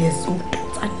 7 years old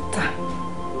daughter níta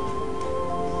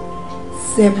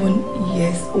 7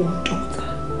 years old daughter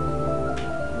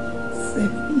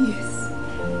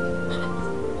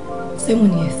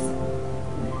 7 years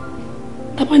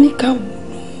tábánikà wò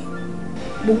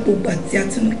gbogbo ìgbà tí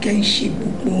Àtinúkẹ́ ń ṣe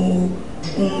gbogbo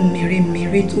ohun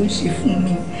mèremère tó ń ṣe fún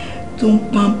mi tó ń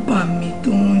pàmpà mi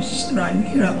tó ń ra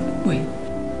níra gbogbo ẹ̀.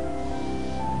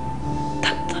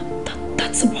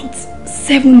 That's about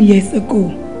 7 years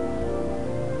ago.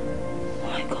 Oh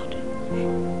my God.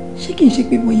 Ṣé kìí ṣe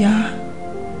pé bóyá.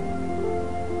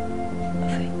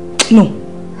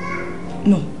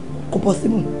 No, kò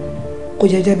possible. Kò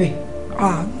jẹ́jẹ́ bẹ́ẹ̀.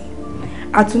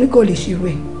 Àtúnikẹ́ ò lè ṣe irú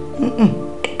ẹ̀.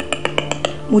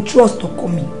 Mo trust ọkọ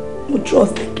mi. Mo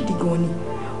trust ẹ̀ gidi gan ni.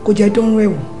 Kò jẹ́ dánrú ẹ̀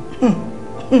wò.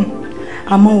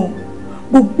 Àmọ́ o,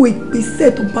 gbogbo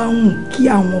ìgbésẹ̀ tó bá wù kí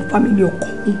àwọn fámìlì ọkọ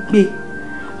mi gbé.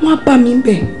 Wọ́n bá mi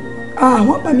bẹ̀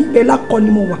wọ́n bá mi bẹ̀ lákọ ni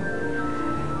mo wà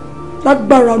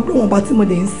lágbára ọdún wọn bá tí mo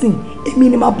dẹ̀ ń sìn èmi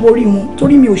ni máa borí wọn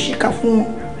torí mi ò ṣìkà fún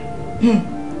wọn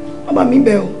wọ́n bá mi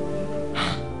bẹ̀ o.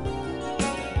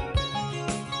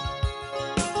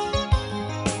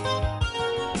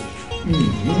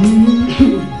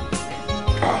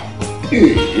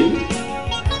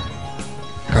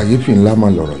 kàyéfì ńlá mà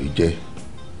lọ̀rọ̀ yìí jẹ́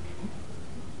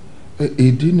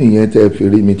ìdí nìyẹn tẹ́ fi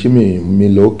rí mi tí mi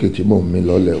lọ òkè tí mò ń mi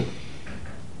lọ́lẹ̀ o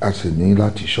a sì ní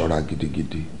láti ṣọ́ra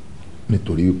gidigidi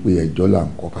nítorí pé ẹjọ́ là ń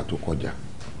kọ́ ká tó kọjá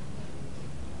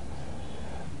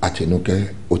Àtinúkẹ́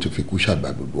ó ti fi kú ṣàgbà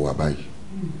gbogbo wa báyìí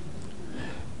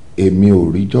èmi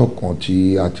ò ríjọ́ kan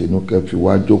tí Àtinúkẹ́ fi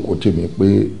wá jókòó tì mí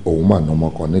pé òun mà ná ọmọ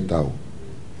kan níta o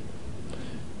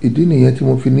ìdí nìyẹn tí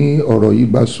mo fi ní ọ̀rọ̀ yìí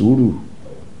bá sùúrù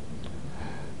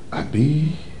àbí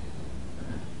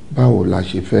báwo la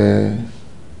ṣe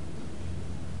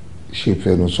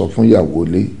fẹnu sọ fún ìyàwó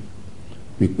lé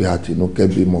wípé Àtinúkẹ́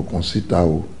bímọ kan síta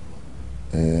o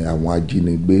àwọn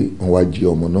ajínigbé wọ́n wá jí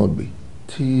ọmọ náà gbé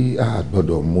tí a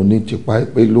gbọ́dọ̀ mú ní tipa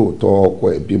pé lóòótọ́ ọkọ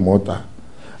ẹ̀ bímọ ta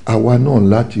àwa náà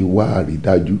láti wá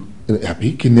àrídájú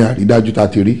àbí kí ni àrídájú tá a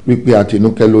ti rí wípé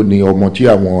Àtinúkẹ́ ló ní ọmọ tí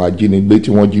àwọn ajínigbé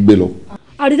tí wọ́n jí gbé lọ.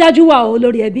 àrídájú wà ó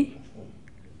lórí ẹbí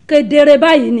kedere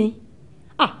báyìí ni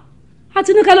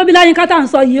Àtinúkẹ́ ló bí Láyínká tá à ń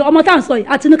sọ yìí ọmọ tá à ń sọ yìí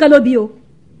Àtinúkẹ́ ló bí o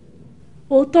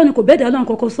òótọ́ ni kò bẹ́ẹ̀ dáná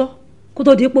kọ́kọ́ sọ kó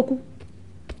tó di pokú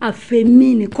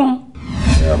àfẹ́mí nìkan.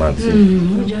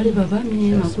 mo jàre bàbá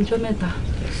mi àkójọ mẹ́ta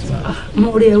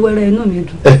mo rí ẹwẹ́rẹ́ inú mi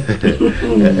dùn.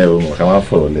 ẹ ò mọ̀ ká má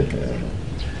fọ̀rọ̀ lẹ̀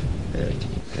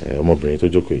ọmọbìnrin tó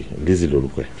jókòó yìí Lizzy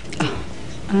lórúkọ ẹ̀.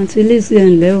 àǹtí Lizzy ẹ̀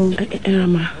ǹlẹ́ o. ẹ rà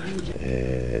máa.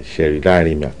 ṣẹ̀rí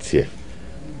láàrin mi àti ẹ̀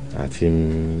àti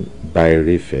bá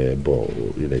eré ìfẹ́ bọ̀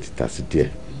ilẹ̀ títà sí díẹ̀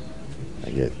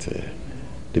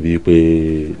débi pé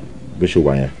bó ṣe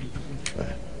wà yẹn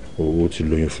owó ti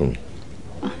lóyún fún mi.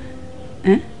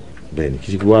 bẹ́ẹ̀ ni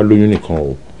kì í ṣe pé wàá lóyún nìkan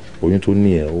o oyún tó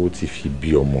ní ẹ̀ ó ti fi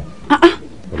bí ọmọ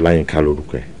Ọláyínká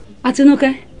lórúkọ ẹ̀.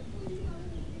 Àtinúkẹ́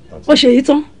ó ṣe yìí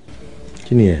tán.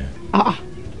 kí ni ẹ̀.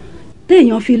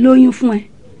 téèyàn fi lóyún fún ẹ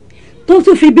tó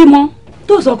tún fi bímọ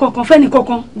tó sọ kankan fẹ́ni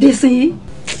kankan dé sí i.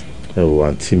 ẹ wo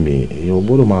àǹtí mi èèyàn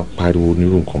gbọ́dọ̀ máa pariwo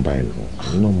nírú nǹkan báyìí lọ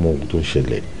èyí náà mọ ohun tó ń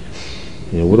ṣẹlẹ̀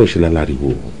èèyàn gbọ́dọ̀ ṣe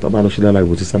lálàriwo tó bá lọ ṣe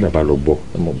lálàriwo tí sádà bá lọ gbọ́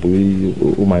ẹ mọ̀ bóyá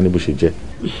ó máa ní bó ṣe jẹ́.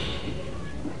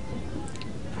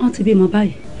 wọ́n ti bímọ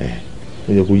báyìí.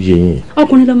 ó yẹ kó yé yín.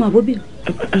 ọkùnrin lọ́mọ àbóbí.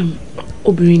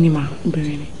 obìnrin ni mà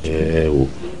obìnrin ni. ẹ wò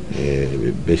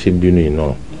bẹ́ẹ̀ ṣe ń bínú yìí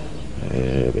náà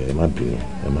ẹ má bínú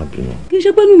ẹ má bínú. kì í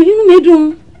ṣe pé inú mi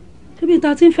dùn tóbi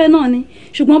ta ti ń fẹ́ náà ni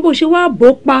ṣùgbọ́n bó ṣe wá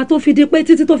bò pa tó fi di pé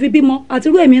títí tó fi bímọ àti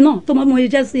irú èmi náà tó mọ́ mo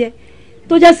jẹ́ sí ẹ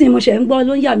tó jẹ́ sí ìmọ̀ṣẹ̀ ń gbọ́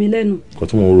ló ń yà mí lẹ́nu. nǹkan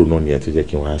tí mo ń rò náà nìyẹn tó jẹ́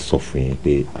kí n wá sọ fún yín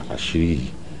pé àṣírí yìí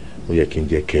ó yẹ kí n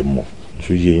jẹ́ kẹ́ mọ̀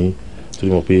tó yé yín tó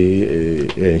mọ̀ pé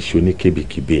ẹ ń ṣe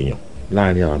oníkébìkébì èèyàn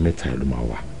láàrin àwa mẹ́ta ìlú máa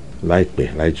wà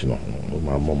láìpẹ́ láì jìnnà ó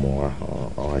máa mọ́ ọmọ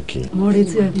wa kì í. mo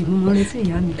retí ẹ bí mo retí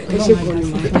ìyá mi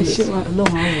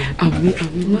ọlọ́run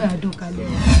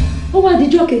ó wá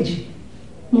díjọ́ kejì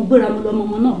mo gbéra mo lọ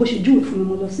ọmọ náà bó ṣe júwèé fún mi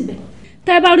mo lọ síbẹ̀.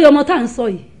 tẹ́ ẹ bá rí ọmọ tá à ń sọ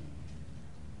yìí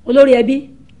olórí ẹbí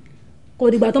kò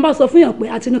dìgbà tó ń bá sọ fún yàn pé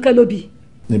Àtinúkẹ́ ló bí.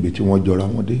 níbi tí wọ́n jọra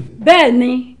wọn dé. bẹ́ẹ̀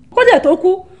ni kó dẹ̀ tó kú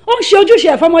ó ń ṣe ojúṣe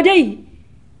ẹ̀fọ́mọdé yìí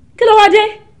kí ló wá dé.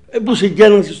 bó ṣe jẹ́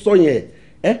náà ti sọ yẹn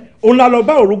òun la lọ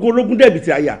bá òrógó ológun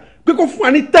dẹ̀bìtì àyà pé kó fún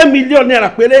wa ní 10 million naira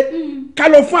péré ká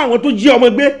lọ fún àwọn tó jí ọmọ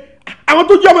gbé àwọn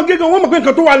tó jí ọmọ gbé gan wọ́n mọ̀ pé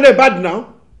nǹkan tó wà lẹ́ẹ̀ bá dùn náà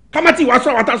ká má ti wá sọ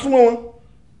àwọn àtàsúnmọ́ wọn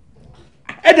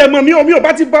ẹ̀dẹ̀ mọ̀ mi ò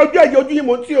bá ti ba ojú ẹ̀jẹ̀ ojú yìí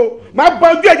mo tí o máa ba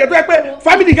ojú ẹ̀jẹ̀ tó yẹ pé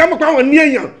fámìlì kan mọ̀ pé àwọn ní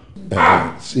èèyàn.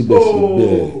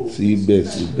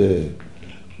 síbẹ̀síbẹ̀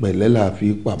pẹ̀lẹ́ la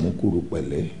fi pàmùkùrù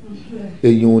pẹ̀lẹ́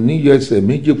èèyàn ò ní yẹ ẹsẹ̀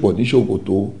méjì pọ̀ ní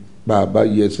ṣòkòtò bá a bá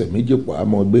yẹ ẹsẹ̀ méjì pọ̀ á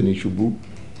mọ gbé ní ṣubú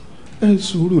ẹ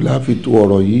sùúrù la fi tó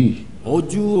ọ̀rọ̀ yìí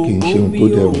kì í ṣe ohun tó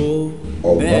dẹrùn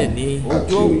ọgbọ́n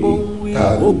àti òye tá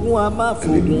a lò ogun a máa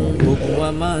fogun ogun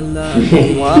a máa la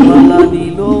ogun a máa la ní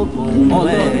lóògùn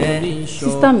ọlọ́run.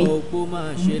 sísítà mi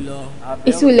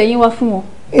èsì olè yín wá fún wọn.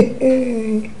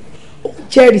 ó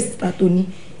jẹ́rìí sísá tó ní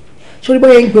sórí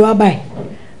bóyá ń gbé wá báyìí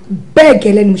bẹ́ẹ̀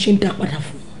gẹ́lẹ́ ni mo ṣe ń dá padà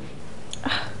fún un.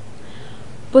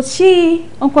 but ṣé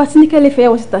ọkọ Àtinúkẹ́ lè fẹ́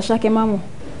ẹwọ síta ṣáké má mọ̀.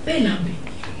 bẹ́ẹ̀ náà bẹ́ẹ̀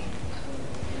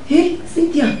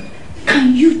Cynthia,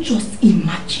 can you just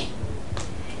imagine?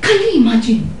 Can you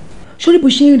imagine? Sórí bó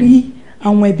ṣe ń rí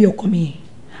àwọn ẹbí ọkọ mi yẹn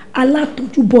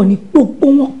alátojúbọ̀ ní gbogbo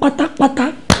wọn pátápátá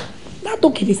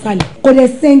látòkèdè sálẹ̀ kò dẹ̀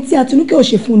sẹ́ńtì Àtinúkẹ́ ò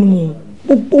ṣe fún wọn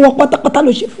gbogbo wọn pátápátá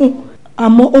ló ṣe fún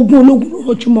àmọ́ ogún ológun ló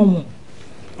rọ́jú mọ́ wọn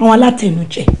àwọn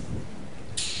alátẹnujẹ.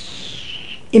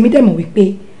 èmi dẹ̀ mọ̀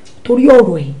wípé torí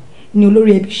ọ̀rọ̀ ẹ̀ ni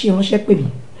olórí ẹbí ṣe ránṣẹ́ pè mí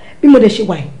bí mo dẹ̀ ṣe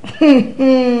wà yìí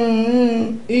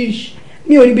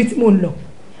mi ò níbi tí mo ń lọ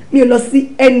mi ò lọ sí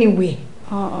anywhere.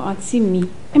 àǹtí mi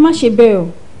ẹ má ṣe bẹ́ẹ̀ o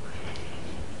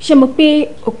ṣe mọ̀ pé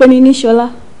ọ̀pẹ́ni ní Ṣọlá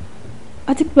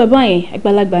àti pé bàbá yẹn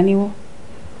àgbàlagbà ni wọ́n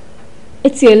ẹ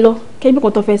tiẹ̀ lọ kẹ́bí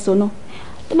kan tó fẹ́ sọ náà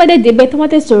tó bá dé débẹ̀ tó bá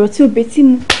tẹ̀ sọ̀rọ̀ tí ò bẹ́ tí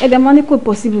mu ẹ̀dá máa ní kò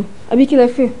possible àbí kí lẹ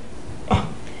fẹ́.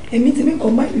 èmi ti mi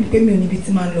kàn bá ìlú pé mi ò níbi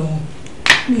tí máa lọ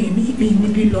mi ò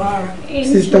níbi lọ ara.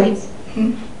 sista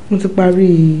mo ti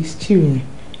parí stew yẹn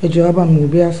ẹjọ wa bá mi wò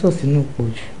bí sọ́ọ̀sì náà pọ̀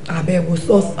jù. abẹ́wò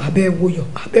sọ́ọ̀sì abẹ́wò yọ̀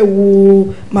abẹ́wò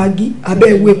magi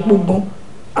abẹ́wò epo gan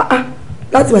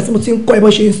láti ìgbà tí mo ti ń kọ́ ẹ bó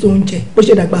ṣe ń so oúnjẹ bó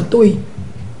ṣe dàgbà tó yìí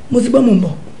mo ti gbọ́ mò ń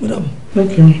bọ̀ mo dàbọ̀.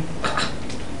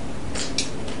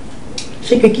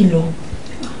 ṣé pé kí n lọ.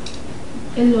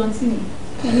 ẹ lọ àǹtí mi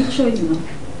ẹ ní choice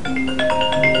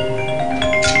náà.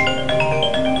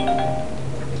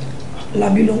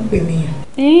 Labi ló ń pè mí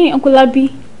yẹn. Uncle Labi.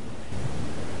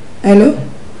 Hello.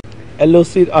 Hello,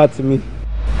 sweetheart mi.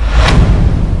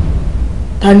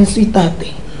 Ta ni sweetheart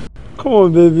ẹ? Come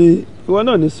on, baby. Ìwọ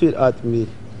náà ni sweetheart mi.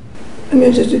 Èmi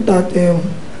ò ṣe sweetheart ẹ o.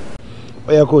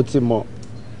 Ó yẹ kó o ti mọ̀.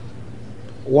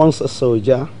 once a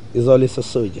soldier is always a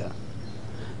soldier.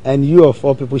 And you of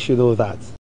all people should know that.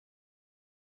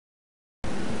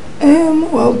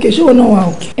 Well, okay, sure, no,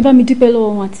 okay. Ẹ bá mi dúpẹ́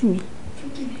lọ́wọ́ wọn àti mi.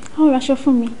 Àwọn raṣọ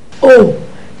fún mi. Oh,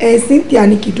 Cynthia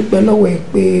ní kí dúpẹ́ lọ́wọ́ ẹ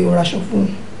pé ó raṣọ fún.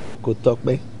 Kò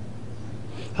tọ́pẹ́.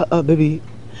 Baby,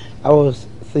 I was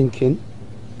thinking,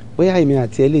 bóyá èmi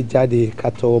àti ẹ lè jáde ká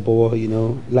tọwọ́ bọ̀wọ̀, you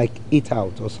know, like eat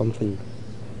out or something.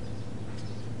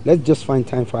 Let's just find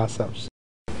time for ourselves.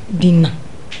 Dinner.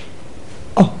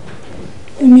 Oh,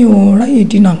 èmi ò ráyè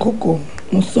dinner kọ́kọ́.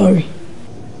 I'm sorry.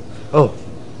 Oh,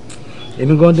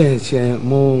 èmi gan dẹ̀ ṣe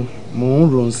mo ń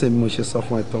rò ń ṣe bí mo ṣe sọ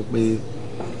fún ẹ tán pé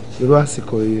irú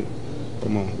àsìkò yìí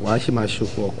ọmọ wàá ṣì máa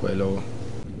ṣòpọ̀ ọkọ ẹ lọ́wọ́.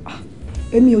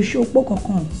 Èmi ò ṣòpọ̀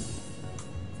kankan.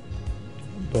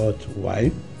 But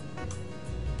why?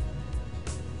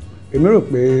 Èmi rò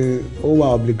pé ó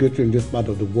wà obligatory in this part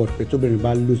of the world pé tóbìnrin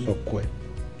bá lose ọkọ ẹ̀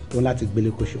wọn láti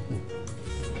gbélé kó ṣòpọ̀.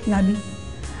 Labi,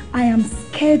 I am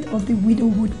scared of the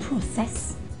widowhood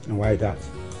process. And why that?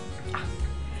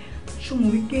 Ṣó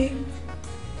mọ̀ wípé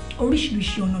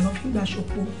oríṣiríṣi ọ̀nà ló fi gbà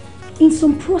ṣòpọ̀. In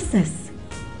some process,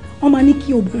 wọ́n máa ní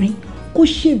kí obìnrin kó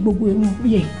ṣe gbogbo irun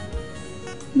orí ẹ̀.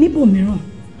 Níbòmíràn,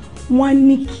 wọ́n á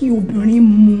ní kí obìnrin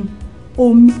mu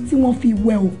omi tí wọ́n fi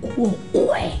wẹ òkú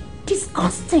ọkọ ẹ̀.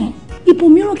 Disgusting.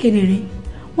 Ibòmíràn kedere,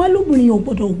 wọ́n á lóbìnrin ò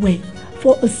gbọ́dọ̀ wẹ̀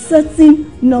for a certain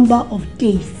number of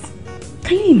days.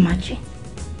 Can you imagine?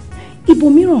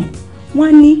 Ibòmíràn, wọ́n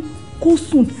á ní kó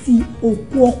sùn ti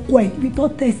òkú ọkọ ẹ̀ níbi tó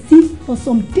tẹ̀ sí for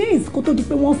some days kó tó di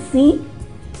pé wọ́n sin.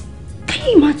 Can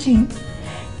you imagine?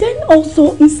 Then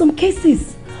also in some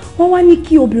cases, wọ́n wá ní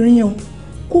kí obìnrin yẹn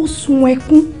kó sun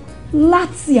ẹkún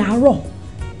láti àárọ̀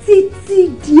títí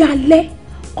di alẹ́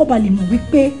kó ba lè mọ̀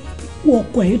wípé ikú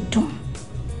ọkọ ẹ̀ dùn.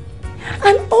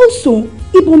 And also,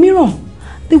 ibòmíràn,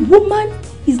 the woman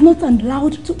is not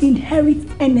allowed to inherit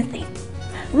anything.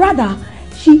 Rather,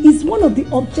 she is one of the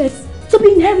objects to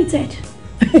be inherited.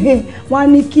 Wọ́n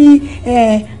ní kí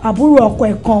àbúrò ọkọ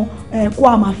ẹ̀ kan kó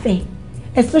a máa fẹ́,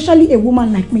 especially a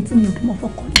woman like me tí mi ò bímọ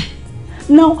fọ́kọ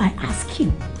ni. Now I ask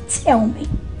you, tell me,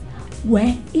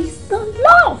 where is the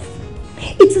love?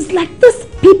 It is like these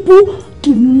people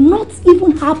do not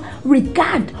even have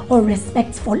regard or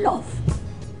respect for love.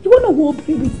 You wanna wo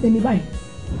obìnrin bíi ti tèmi báyìí?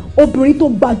 Obìnrin tó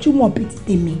gbajúmọ̀ bíi ti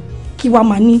tèmi kí wàá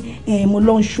máa ní mo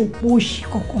lọ ń ṣopó òṣì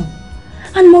kankan.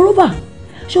 And moreover,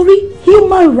 sorry,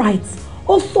 human rights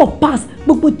also pass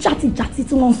gbogbo játijàti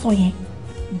tí wọ́n ń sọ yẹn.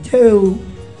 Though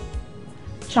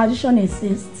tradition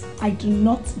exists, I do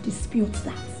not dispute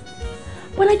that.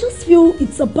 But I just feel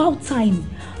it's about time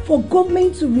for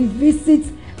government to revisit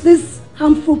these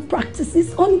harmful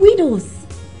practices on widows.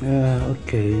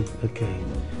 Okay.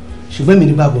 Ṣùgbọ́n mi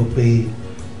nígbàgbọ́ pé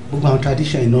gbogbo àwọn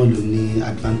tradition náà ló ní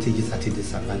advantages àti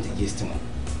disadvantages tiwọn.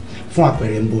 Fún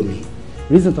àpẹẹrẹ ń bọ̀ mi.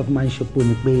 Reason of my ṣopó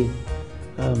ni pé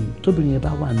tóbìnrin yẹn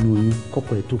bá wà nínú oyún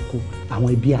kọ́kọ́ ẹ̀ tó kú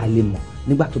àwọn ẹbí á lè mọ̀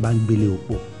nígbà tó bá ń gbélé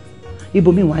òpó.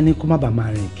 Ibòmíì wá ní kó má bàa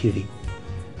máa rìn kiri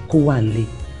kó wà nílé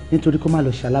nítorí kó má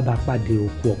lọ ṣe alábàápàdé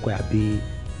òkú ọkọ ẹ̀ àbí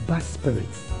bad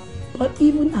spirits. But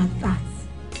even at that,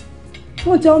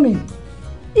 don't tell me,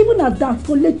 even at that,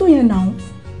 kò lè tó yẹn náà,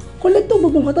 kò lè tó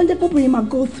gbogbo nǹkan tó ń jẹ́ kóbìnrin máa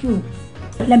go through.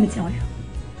 Let me tell you,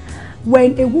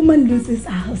 when a woman loses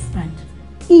her husband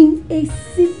in a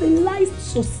civilized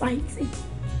society,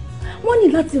 wọ́n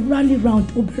ní láti rally round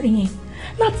obìnrin yẹn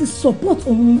láti support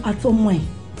òun àtọmọ ẹ̀.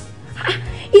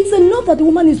 It's enough that the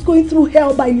woman is going through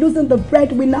hell by losing the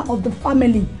breadwinner of the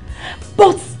family.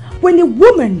 But when a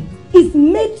woman is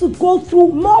made to go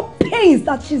through more pains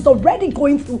that she's already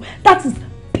going through, that is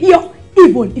pure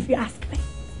evil, if you ask me.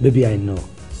 Baby, I know.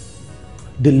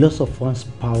 The loss of one's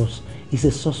spouse is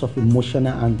a source of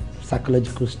emotional and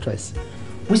psychological stress,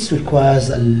 which requires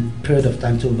a period of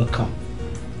time to overcome.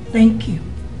 Thank you.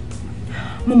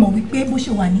 Mo mọ̀ wípé bó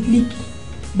ṣe wà ní líkì,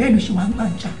 bẹ́ẹ̀ ló ṣe wà ń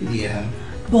gbàǹjà. Yeah.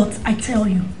 But I tell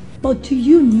you, but do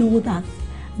you know that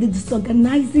the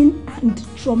disorganizing and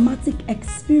traumatic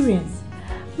experience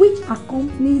which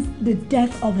accompanies the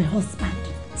death of a husband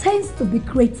tends to be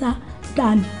greater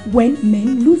than when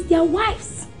men lose their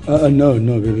wives?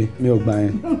 No, baby. Me ò gbà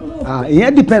yẹn.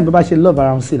 It depends bó bá ṣe love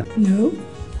around sí. No.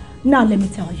 Now let me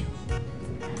tell you.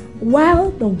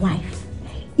 While the wife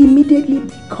immediately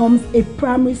becomes a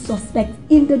primary suspect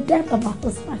in the death of her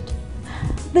husband,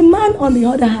 the man, on the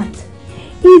other hand,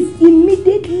 is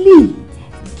immediately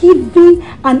giving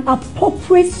an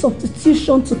appropriate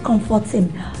substitution to comfort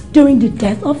him during the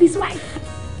death of his wife.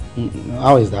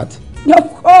 How is that?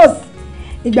 Of course.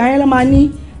 Ìgbà yẹn ló máa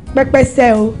ní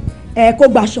pẹ́pẹ́sẹ́ o, kó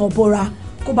gbaṣọ bora,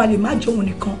 kó ba lè má jóun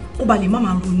nìkan, kó ba lè má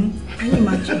máa ronú. Can you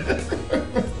imagine?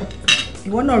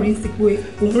 Ìwọ náà rí sí pé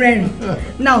òun rẹ́rìn.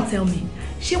 Now tell me,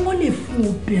 ṣé wọ́n lè fún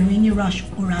obìnrin ní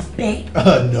raṣọkọra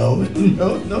bẹ́ẹ̀? No,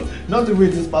 not the way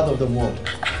this part of the world.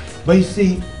 But you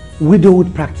see,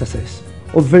 widowhood practices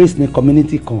of various in the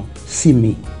community kan sí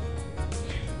mi.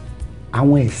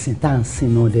 Àwọn ẹ̀sìn tá à ń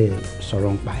sìn náà dẹ̀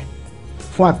sọ̀rọ̀ ń pa ẹ̀.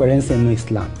 Fún àpẹẹrẹ ń sìn ní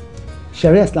Islam,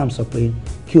 Sharia Islam sọ pé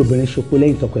kí obìnrin ṣopó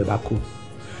lẹ́yìn tọkọ ẹ̀ bá kú.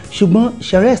 Ṣùgbọ́n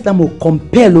Sharia Islam ò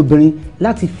compel obìnrin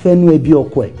láti fẹ́nu ẹbí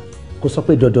ọkọ ẹ̀, kò sọ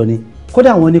pé dandan ni.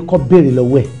 Kódà wọ́n ní kó béèrè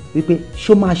lọ́wọ́ ẹ̀ wípé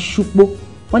ṣó máa ṣúpó.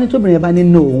 Wọ́n ní tóbìnrin yẹn bá ní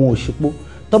no òun ò ṣúpó.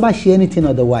 Tó bá ṣe anything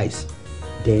otherwise,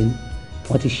 then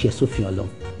wọ́n ti ṣe sófin Ọlọ́run.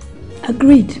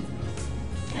 Agreed.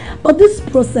 But these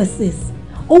processes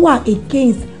are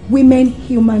against women's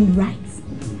human rights.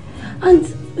 And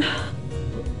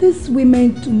these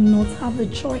women do not have a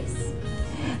choice.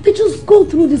 They just go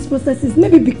through these processes,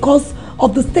 maybe because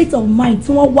of the state of mind,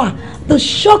 the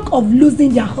shock of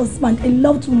losing their husband, a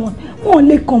loved one. Wọ́n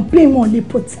lè complain, wọ́n lè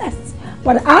protest.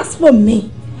 But as for me,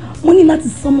 mo ní láti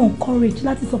summon courage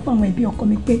láti sọ fún àwọn ẹbí ọkọ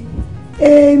mi pé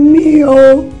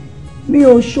mi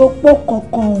ò ṣopó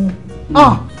kankan.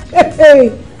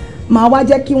 Màá wá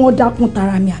jẹ́ kí wọ́n dákun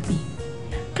tara mi àbí.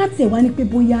 Ká tiẹ̀ wá ní pé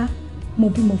bóyá mo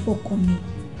bímọ fọ́kọ mi.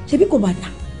 Ṣebí kò bá dà?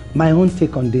 My own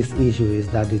take on this issue is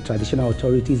that the traditional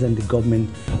authorities and the government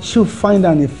should find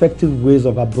an effective ways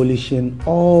of abolishing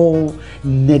all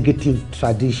negative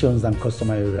traditions and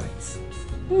customary rights.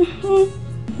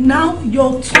 Now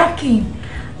you're talking.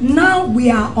 Now we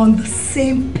are on the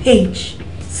same page.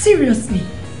 Seriously,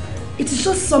 it is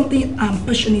just something I'm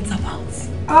passionate about.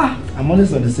 I'm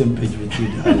always on the same page with you,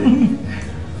 darling.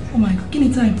 Oh my God, give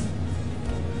me time.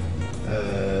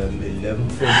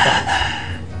 11:45.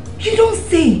 You don't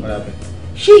say. What happened?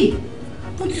 She,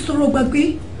 wọ́n ti sọ̀rọ̀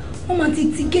gbàgbé. Wọ́n máa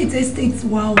ti gate estate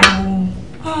wa o.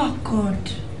 Oh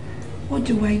God, what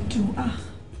do I do?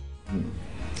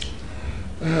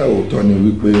 Òótọ́ ni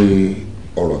wípé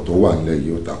ọ̀rọ̀ tó wà nílẹ̀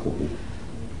yìí ó ta kókó.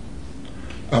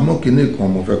 Àmọ́ kinní kan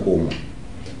mo fẹ́ kó mọ̀.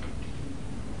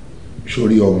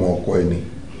 Sórí ọmọ ọkọ ẹni.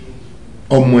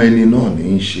 Ọmọ ẹni náà ní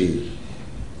í ṣe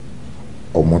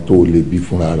ọmọ tó lè bí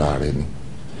fúnra rẹ̀ ni.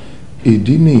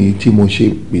 Ìdí nìyí tí mo ṣe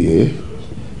pè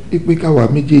é pé káwa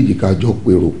méjèèjì ká jọ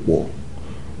pèrò pọ̀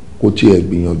kó tiẹ̀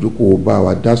gbìyànjú kó bá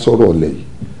wa dá sọ̀rọ̀ lẹ̀ yìí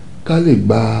ká lè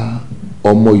gba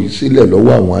ọmọ yìí sílẹ̀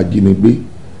lọ́wọ́ àwọn ajínigbé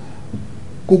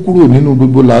kó kúrò nínú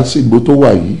gbogbo làásìgbò tó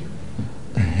wà yìí.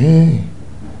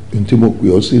 Ohun tí mo pè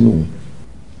ọ́ sínú.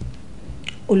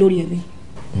 Olórí ẹbí.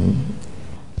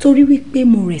 Torí wípé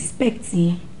mo respect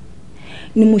yín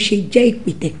ni mo ṣe jẹ́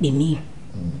ìpètèpè mi.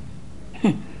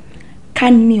 Ká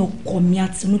ní ọkọ mi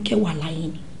Àtinúkẹ́ wà láyé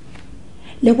ni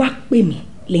lẹ wá pè mí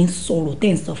lẹ ń sọ̀rọ̀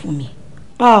tẹ́ ń sọ fún mi.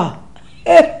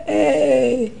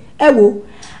 Ẹ wo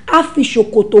a fi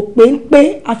ṣòkòtò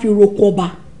péńpé a fi roko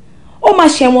ọba ó máa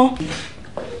ṣẹ̀wọ̀n.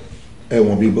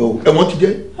 Ẹ̀wọ̀n bí bọ́ ẹ̀wọ̀n ti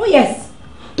jẹ́. Oh yes,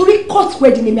 torí court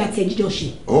wedding ni mi àti ẹ̀jíjọ́ ṣe.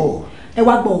 Ẹ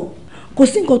wá gbọ́ kò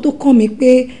sí nǹkan tó kàn mí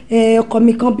pé ọkọ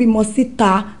mi kan bímọ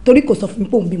síta torí kò sọ fún mi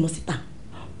pé òun bímọ síta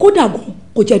kódà gan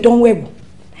kò jẹ́ dánwò ẹ̀wọ̀.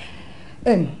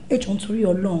 Ẹjọ́ nítorí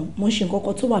Ọlọ́run mo ń ṣe nǹkan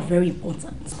kan tó wà very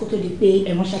important kó tó di pé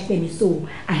ẹ̀wọ̀n ṣàpẹ́ mi so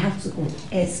I have to go.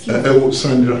 Excuse me. Ẹ wo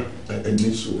Sandra ẹ ní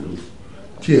sùúrù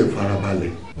tí ẹ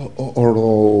farabalẹ̀.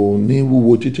 Ọ̀rọ̀ ní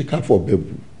wúwo títí ká fọ̀bẹ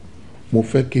bù mo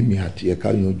fẹ́ kémi àti ẹ̀ka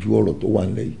yanjú ọ̀rọ̀ tó wà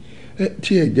nílẹ̀ yìí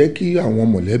tí ẹ jẹ́ kí àwọn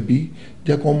mọ̀lẹ́bí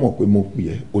jẹ́ kó mọ̀ pé mo pè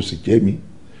ẹ́ o sì jẹ́ mi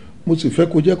mo sì fẹ́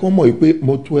kó jẹ́ kó mọ̀ pé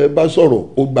mo tún ẹ bá sọ̀rọ̀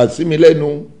o gbà sí mi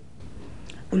lẹ́nu.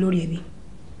 Olórí ẹbí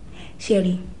ṣe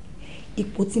rí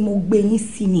ipò tí mo gbé yín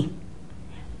sí ni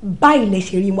báyìí lẹ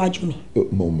ṣe rí iwájú mi.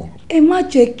 Mo mọ̀. Ẹ má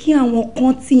jẹ́ kí àwọn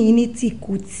kan tí yín ní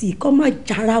tìkùtì kó má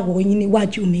jára wọ̀ yín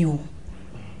níwájú mi o.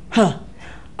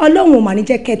 Ọlọ́run ò mà ní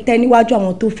jẹ́ kẹ́ tẹ́ níwájú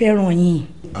àwọn tó fẹ́ràn yín.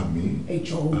 Àmín. Ẹ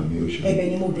jọ̀ọ́ ẹ̀bẹ̀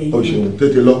ni mo bẹ̀ yín. O ṣeun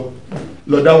tètè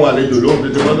lọ dáhùn àlejò lóhùn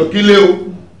tètè lọ kílé o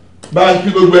bá a kí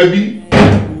gbogbo ẹbí.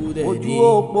 Ojú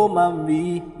òpó máa ń rí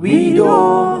wíńdò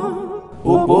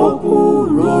òpó kú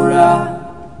rọra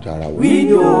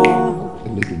wíńdò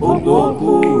òpó kú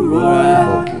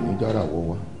rọra.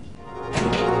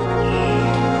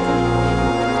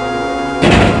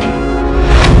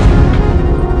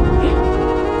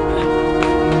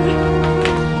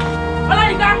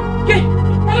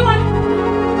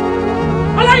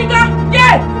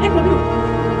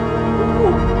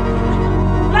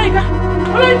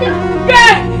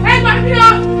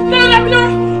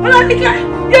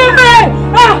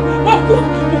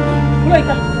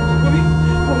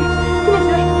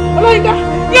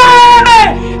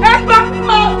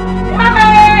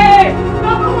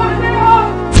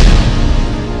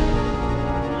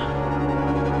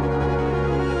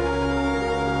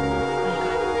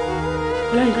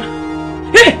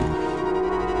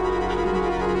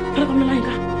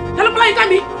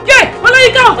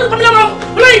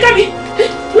 Ọláyínká mi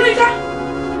Ọláyínká.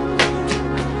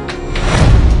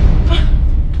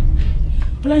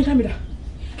 Ọláyínká mi dà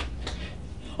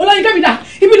Ọláyínká mi dà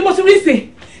ibi ni mo ti rí sí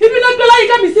ibi náà gbé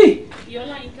Ọláyínká mi sí.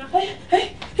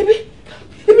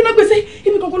 Ibi náà gbé sí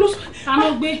ibi kankan ló sọ. Ta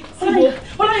ló gbé síbo?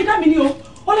 Ọláyínká mi ni o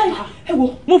Ọláyínká ẹ wo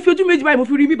mo fi ojú méjì báyìí mo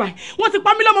fi rí mi báyìí wọ́n ti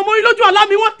pa mí lọ́mọ mo rí lójú àlá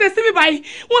mi wọ́n tẹ̀ sí mi báyìí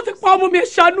wọ́n ti pa ọmọ mi ẹ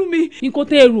ṣàánú mi. nǹkan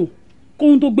tẹ́ ẹ rò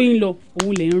kóhun tó gbé yín lọ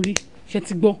òun lè ń rí ṣe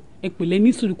ti gbọ́ ẹ pẹ̀lẹ́ ní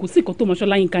sùúrù kò sí nǹkan tó mọṣọ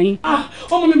Ọláyínká yín.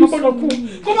 ọmọ mi máa gbọ́dọ̀ kú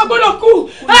kó máa gbọ́dọ̀ kú.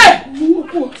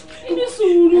 ní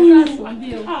sùúrù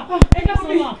ẹ ká sọ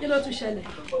wọn kí ló tún ṣẹlẹ̀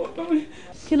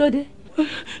kí ló dé.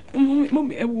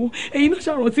 mọ́mí ẹ wo ẹ̀yin náà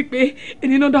ṣàrántí pé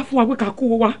ẹni náà dá fún wa pé ká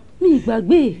kówó wa. mi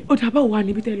ìgbàgbé. ó dà báwo wà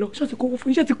níbi tẹ́ lọ ṣé ti kówó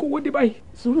fún iṣẹ́ ti kówó dé báyìí.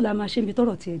 sùúrù la máa ṣe ibi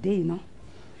tọ́rọ̀ tiẹ̀ dé yìí ná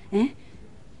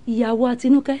ìyàwó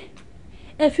Àtinúkẹ́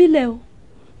ẹ filẹ̀ o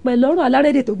pẹ̀lú ọ̀rọ̀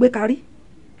alárédè tó gbé kárí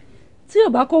tí ò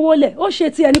bá kówó lẹ̀ ó ṣe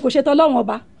tiẹ̀ ni kò ṣe tọ́lọ́run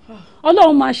ọba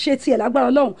ọlọ́run máa ṣe tiẹ̀ lágbára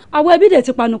ọlọ́run àwọn ẹbí dẹ̀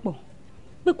ti panupọ̀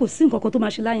pé kò sí nǹkan kan tó máa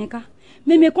ṣe Láyínká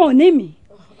mímí kan ò ní mí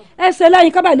ẹsẹ̀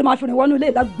Láyínká báyìí ló máa fi rìn wọnú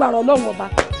ilé lágbára ọlọ́run ọba.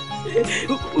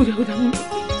 ó dà mú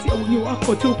tí àwọn yẹn wá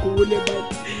kọ tí ò kówó lẹ̀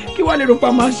báyìí kí wàá lè rò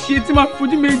pa máa ṣe tí máa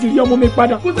fojú méjì rí ọmọ mi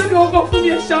padà. kò sẹ́ni ọkọ fún mi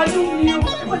ẹ ṣàánú mi o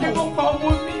ẹ má jẹ́ kó pa ọmọ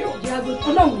mi o.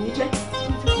 ọlọ́run ní jẹ́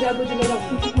ìyá agbójú lọ́wọ́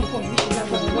fún kíkún fún mi ṣe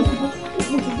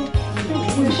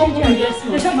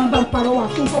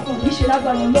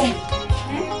lágbára ọlọ́run.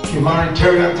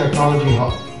 Humanitarian Technology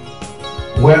Hub,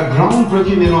 where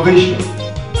groundbreaking innovation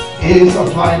is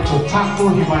applied to tackle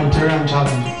humanitarian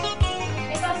challenges.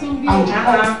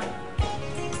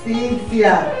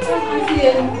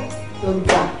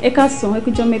 Ẹ káàsán, ẹ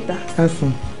kújọ́ mẹ́ta.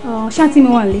 Káàsán. Ṣáàtì mi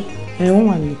wà lé. Wọ́n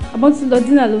wà lé. Àbọ̀ ti lọ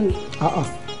dínà lónìí.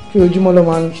 Kí ojúmọ́ ló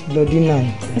máa ń lọ dínà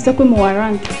ni. Ẹ sọ pé mo wà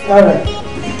round.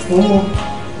 Wọ́n mọ̀.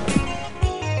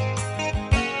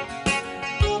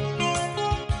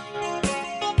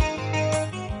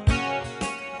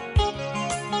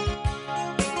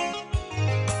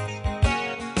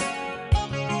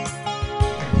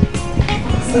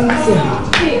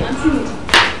 Hey, aunty mi.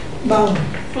 Báwo?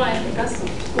 Fine, ẹ káàsán.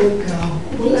 Ó ga ọ́,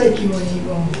 ó láìkí wọ́n yìí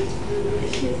gan.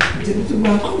 Tèmi tó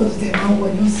gba kọ́lọ̀ tó tẹ̀ máa ń wọ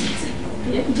ní ọ̀sẹ̀.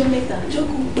 Ẹ kújọ́ mẹ́ta.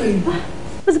 Jókòó pẹ̀lú.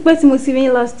 Ó ti pẹ́ tí mo ti rí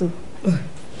yín last o.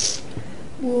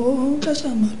 Wo káṣá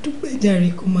máa dúpẹ́ jàre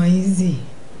kó máa easy.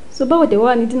 So báwo dẹ̀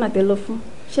wá ní dínà tẹ́ lọ fún?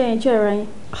 Ṣé ẹ enjoy ara yín?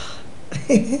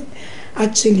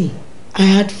 Actually, I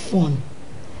had fun.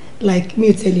 Like mi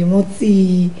ò tẹ̀lé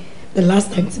rántí the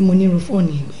last time tí mo ní irú fun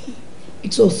yẹn gbẹ̀yìn.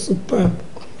 It was superb.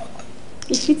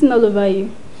 It's fitting all over you.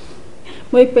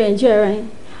 Mo rí pé enjoy ara yín.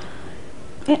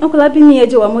 Uncle Abi ní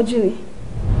ẹjọ́ wa mọ́jú ni.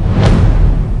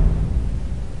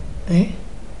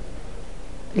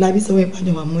 Lábí sọ wípé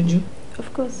àjọ wà mọ́jú. Of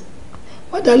course.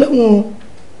 Wọ́n dá lóhùn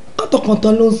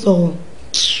kọ́tọ̀kọ̀tọ̀ ló ń sọ ọ́.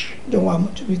 Jọ wà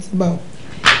mọ́jú bíi ti bá ọ.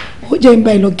 Ó jẹ́ ń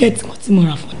bá ìlọ gẹ́ẹ̀tì kan tí mo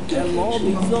rà fún. The Lord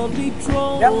is on the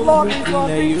throne. The Lord is on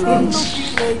the throne.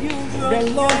 The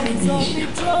Lord is on the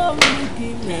throne.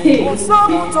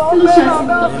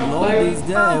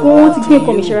 Wọ́n ti gbé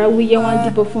nǹkan mi ṣara wúyẹ́ wọn á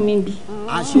dìbò fún mi bí. Ó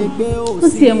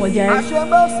ti ẹ̀ mọ̀ járe.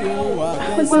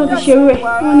 Ó gbọ́dọ̀ fi ṣerú ẹ̀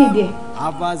wọ́n nìdí ẹ̀.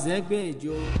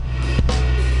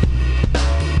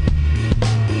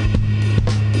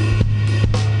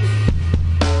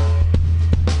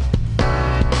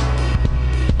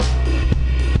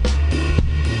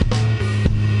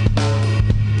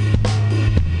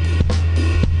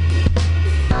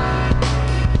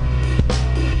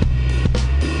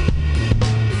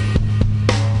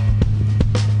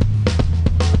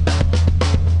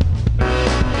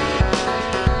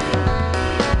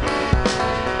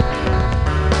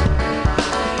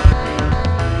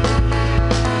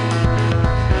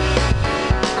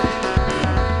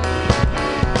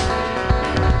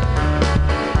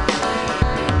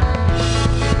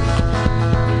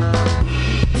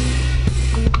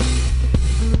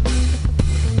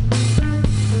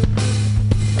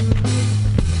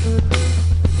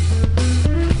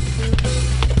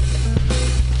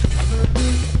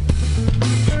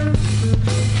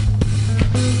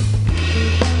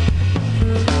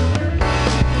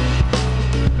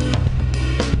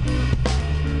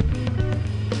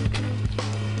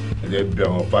 Bí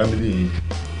àwọn fámìlì yìí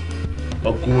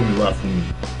ọkọ mi wá fún mi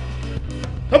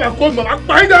tọ́ba kó mi máa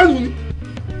pa yín dànù ni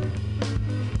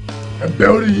ẹ̀bẹ̀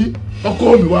orí yín ọkọ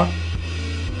mi wá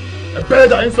ẹ̀bẹ̀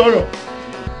ẹ̀dá yín sọ̀rọ̀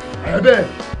ẹ̀bẹ̀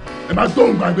ẹ̀ máa tó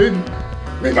gbàgbé ni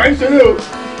mi máa ń ṣeré o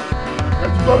ẹ̀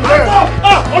ti gbọ́ mi bẹ́ẹ̀.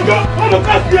 ọjọ́ ọmọ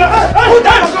káàsì ẹ̀ ó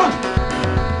dá ìyọ̀kan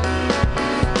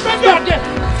bẹ́ẹ̀ bí ọ̀dẹ̀.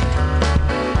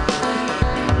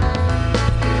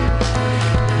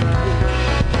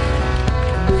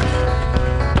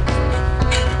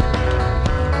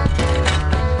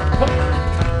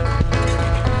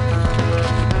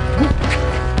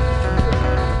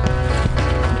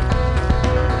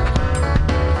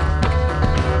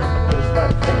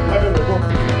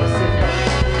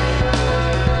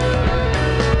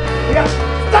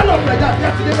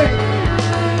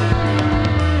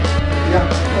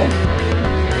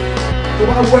 tó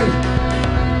bá wẹ̀yìn.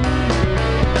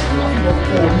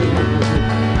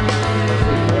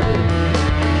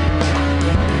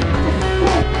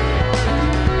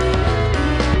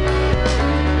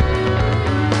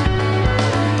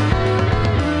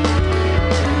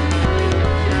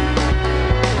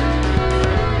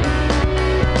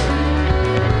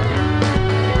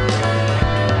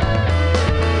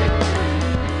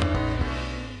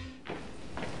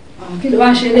 Kí ló wá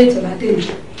ń ṣe léètò látẹ̀lé?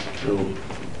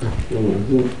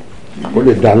 Ó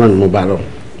lè dáná ni mo bá lọ,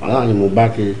 aláà ni mo bá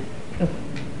kiri.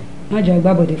 Má jọ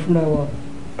gbàbọ̀dé fúnra wa.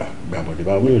 Gbàbọ̀dé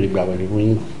báwo mi ò lè gbàbọ̀dé fún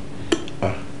yín.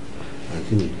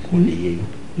 Àǹtí mi kò lè yé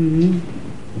yín.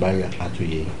 Báyà á tún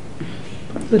yé yín.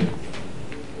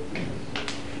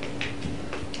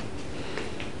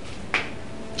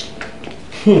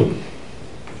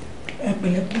 Ẹ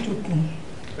pẹ̀lẹ́ kó tó kù.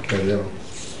 Pẹ̀lẹ́ o.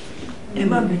 Ẹ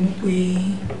má bínú pé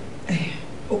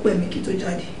ó pẹ́ mi kí tó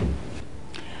jáde.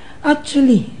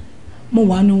 Actually, mo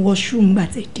wà ní washroom gbà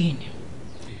tẹ̀ dé ni.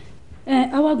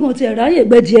 Awágùn ti ẹ̀rọ ayé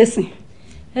ìgbẹ́jì ẹ̀sìn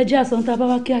ẹ jẹ́ àsọ̀ tá a bá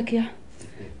wá kíákíá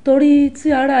torí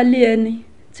tí ara lé ẹni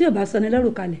tí ò bá sọ ni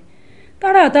lẹ́rù kalẹ̀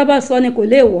tára àtà bá sọ ni kò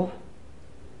lè wọ̀.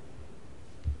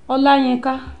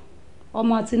 Ọláyínká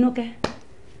ọmọ Àtinúkẹ́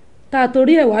tá a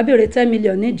torí ẹ̀ wá béèrè 10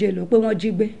 million níje lò pé wọ́n jí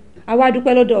gbé àwa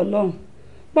dúpẹ́ lọ́dọ̀ Ọlọ́run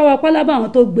pàwọ́ pálábà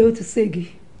àwọn tó gbé ó ti ségi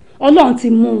Ọlọ́run ti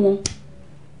mú wọn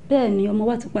bẹ́ẹ̀ ni ọmọ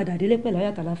wa ti padà délé pẹ̀lú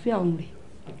ayàtọ̀ àlàáfíà òun rè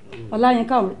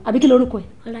Ọláyínká òun àbí kí lorúkọ ẹ̀.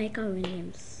 Ọláyínká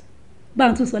Williams. bá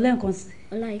a tún sọ lẹ́ẹ̀kan sí.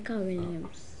 Ọláyínká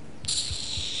Williams.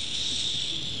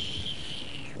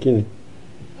 Kí ni?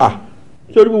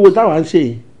 Sórí gbogbo táwa ń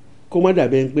ṣe kó má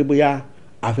dàbí ẹni pé bóyá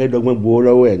àfẹ́dọ́gbọ́n gbowó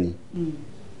lọ́wọ́ ẹ̀ ni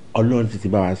Ọlọ́run ti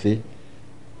bá wa ṣe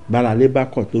bára lé bá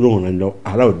kọ̀ tó lóun rẹ̀ lọ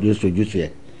àrà òde sojú sí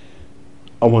ẹ̀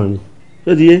ọmọ ni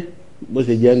tó ti yé bó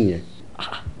ṣe jẹ́ nìyẹn.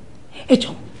 Ẹ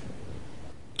jọ̀ọ́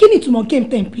kí ni ìtumọ̀ game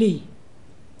ten play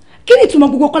kí ni ìtumọ̀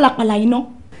gbogbo kọ́lápàlà yìí náà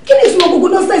kí ni ìtumọ̀ gbogbo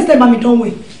nonsense tẹ́ bá mi dánwò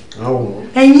ẹ̀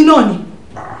ẹ̀yin náà ni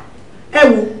ẹ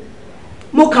wo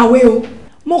mo kàwé o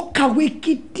mo kàwé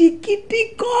gidigidi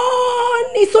gan-an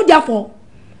ní sójà fọ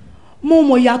mo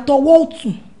mọ̀ ìyàtọ̀ ọwọ́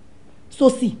ọ̀tún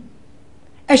sósì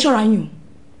ẹ ṣọ́ra yín o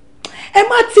ẹ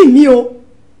má tì mí o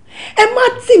ẹ má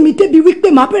tì mí débi wípé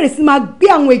màá bẹ̀rẹ̀ sí máa gbé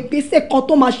àwọn ìgbésẹ̀ kan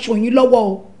tó máa ṣòyìn lọ́wọ́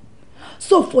o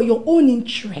so for your own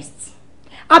interest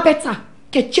abẹ́ta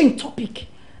kẹ́ change topic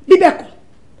bíbẹ̀ kọ́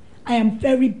I am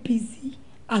very busy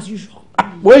as usual.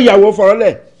 Bó ìyàwó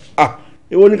fọ̀rọ̀lẹ̀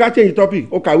èwo ni ká change topic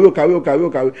ó kàwé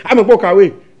àmọ́ pé ó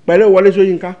kàwé pẹ̀lú Wọlé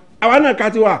Ṣóyínká àwa náà ká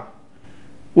ti wà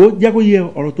ó jẹ́ kó yẹ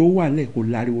ọ̀rọ̀ tó wà lẹ̀ kó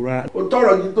láriwo rárá. ó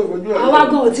tọrọ yìí tó fojú ẹ̀. àwa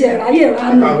gan ò tiẹ̀ ráyè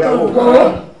ránù tó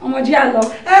ọmọdé àlọ́.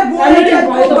 ẹ bu ọmọdé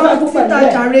tó bá síta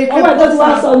jàre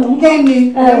kẹ́kọ̀ọ́ kí ni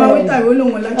ẹ máa wí tàwé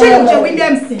olóhùn ọ̀la ṣé ìṣe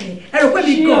Williams ni ẹ rò pé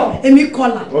mi kọ èmi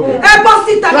kọlà ẹ bọ́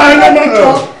síta kẹ́kọ̀ọ́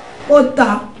jọ ó ta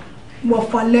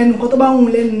wọ̀fà lẹ́nu nǹkan tó bá ń hun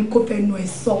lẹ́nu ni kò fẹ́ nu ẹ̀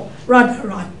sọ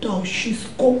rádaràdà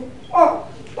òṣìṣkó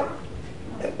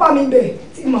ẹ pa mi bẹ́ẹ̀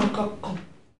tí màá kankan.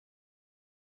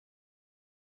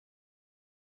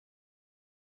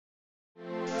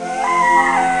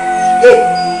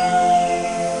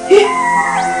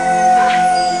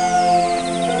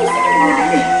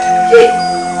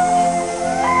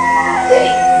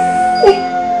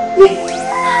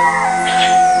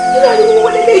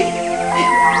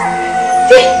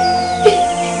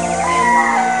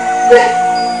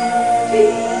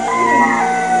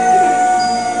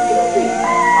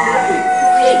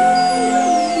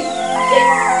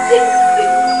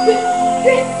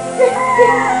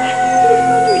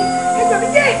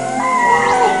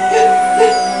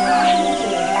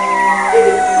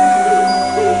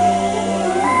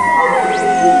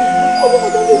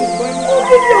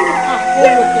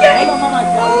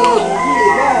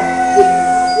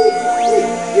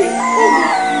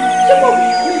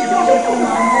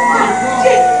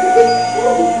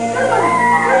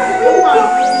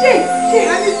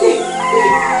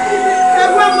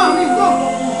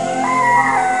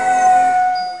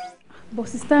 Bọ̀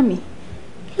sísá mi,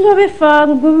 kí ló fẹ́ fa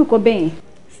gbogbo orúkọ bẹ́ẹ̀ yẹn?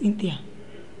 Cynthia,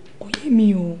 kò yé mi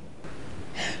o.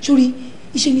 Sórí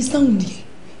iṣẹ́ ni sound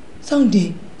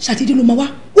ẹ̀ ṣàtidé ló máa wá.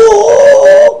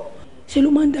 Ṣé ló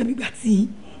máa ń dàbí ìgbà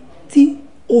tí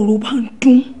ọ̀rọ̀ bá ń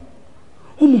dún?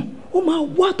 Ó máa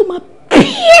wá tó máa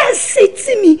píẹ́sì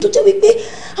tí mi tó jẹ́ wípé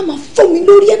a máa fọ́ mi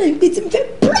lórí ẹ̀nà ìgbé tí mi fẹ́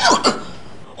block.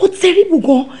 Ó terrible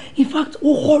gan, in fact ó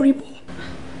horrible.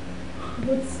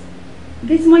 But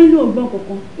bí tí wọ́n nílò ọgbọ́n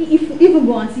kankan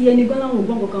ìfúnbọn àti ẹni gan láwọn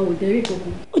ọgbọ́n kankan ò tẹ̀rí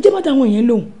kankan. Ó jẹ́ bá dáwọn èèyàn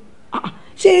lòun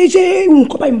ṣé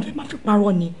nǹkan báyìí mo fẹ́ máa fi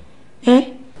parọ́ ni.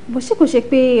 Bó ṣe kò ṣe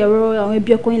pé ọ̀rọ̀ àwọn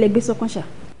ẹbí ọkọ yín lẹ gbé sọ́kàn ṣá.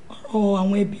 Ọ̀rọ̀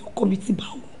àwọn ẹbí ọkọ mi ti bá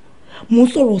wò mo ń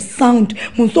sọ̀rọ̀ sound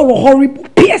mo ń sọ̀rọ̀ horrible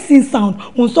piercing sound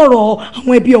mo ń sọ̀rọ̀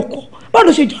àwọn ẹbí ọkọ báwo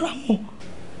ló ṣe jọra wọn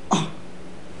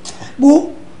bó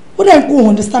ó dẹ̀ kó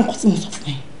understand kó tí mo sọ fún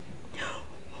ẹ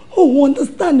ó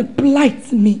understand the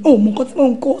plight mi ó mọ nǹkan tí mo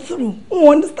ń go through ó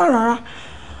understand rárá.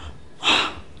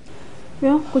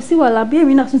 yọ kò sí wàhálà bí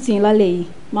èmi náà tún ti yín lálẹ́ yìí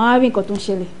màá rí nǹkan tó ń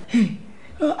ṣẹlẹ̀.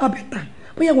 abẹ́ta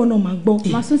bóyá wọn náà máa gbọ́.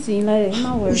 màá tún ti yín lálẹ́ yìí má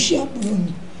wọ̀rẹ́. ó ṣe àbúrò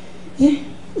mi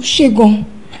ó ṣe gan.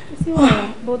 kò sí wàhálà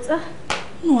but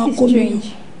no it's strange.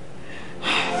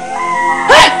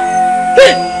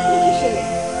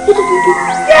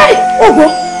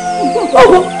 ọgbọ́n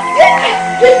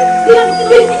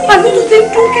àbí tó ti ń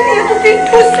dún kí ni tó ti ń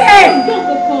dún sẹ́ẹ̀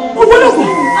ọgbọ́n lọ́gbọ́n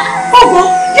ọgbọ́n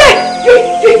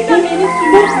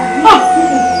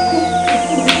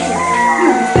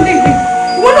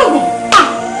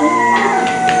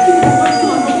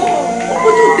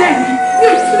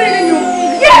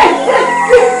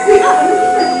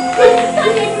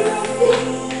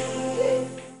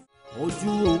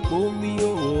ojú òpó wí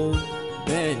o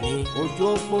bẹ́ẹ̀ ni ojú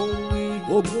òpó wí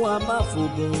ogun a máa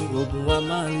fogun ogun a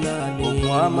máa la ni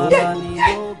ogun a máa la ni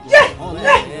lóògùn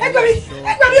ẹgbẹ́ mi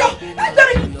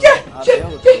jẹ́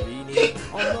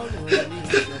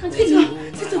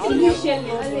títọ́ kí ni ó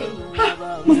ṣẹlẹ̀ lálẹ́ yìí.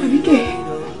 mo bàbí kẹ́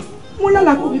mo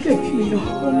lálàá kò bí fẹ́ bí mi lọ.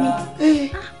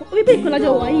 orí bẹ́ẹ̀ kọ́lájọ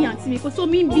wà yìí àǹtí mi kò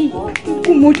sómi ń bì.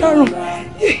 kú mo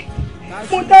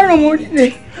dáràn mo rí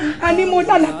rẹ̀ a ní mo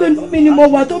lálàá pé mi ni mo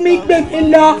wà tó mi gbé mi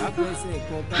lọ.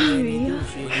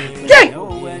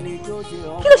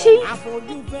 kí ló ṣe yín?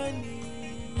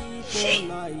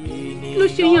 kí ló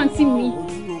ṣe yín àǹtí mi?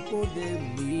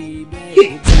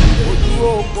 ojú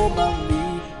òpó máa ń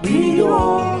rí wíyọ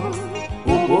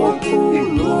òpó kú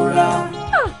lóra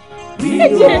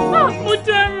ẹ̀jẹ̀ mo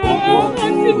dáràn àǹtí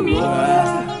mi.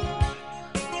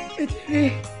 kí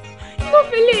ló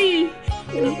fi léyìí?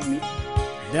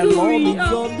 The Lord is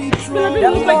on the throne.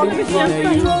 The Lord is on the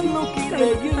throne.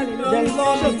 Looking at you. The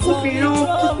Lord is on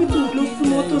the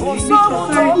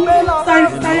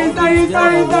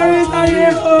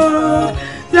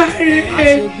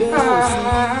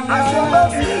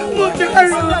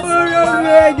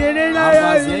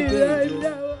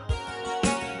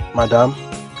Madam,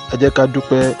 ẹ jẹ́ ká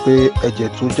dúpẹ́ pé ẹ̀jẹ̀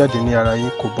tó jáde ní ara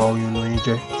yín kò bà oyún inú yín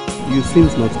jẹ́. You seem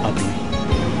not happy.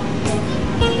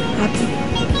 Happy.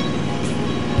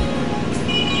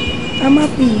 I'm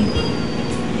happy.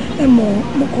 Ẹ mọ̀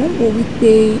mo kàn ń wò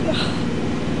wípé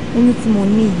oyún tí mo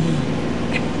ní yìí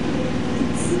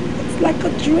it's like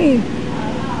a dream.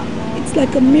 It's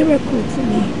like a miracle to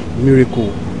me. Miracle?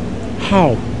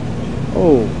 How?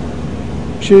 Oh,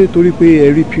 ṣé torí pé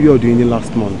ẹ rí period yín ní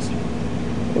last month?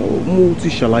 Mo ti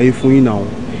ṣàlàyé fún yín náà.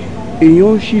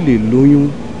 Èèyàn sì lè lóyún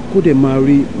kó dẹ̀ máa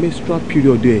rí menstrual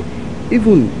period ẹ̀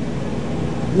even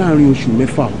láàrin oṣù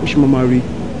mẹ́fà ó ṣe máa rí.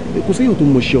 Kò séyàn tó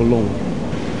mọ̀ ṣe Ọlọ́run.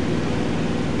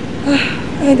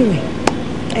 Anyway,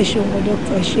 ẹ ṣe ọmọ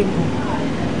dọ́kítà ẹ ṣe gan.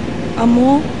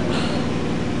 Àmọ́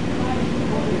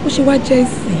ó ṣe wá jẹ́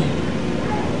ìsìn.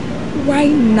 Why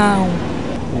now?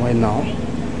 Why now?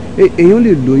 Èèyàn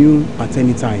lè lóyún at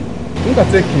any time. Nígbà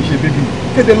tẹ́ kì í ṣe bébì,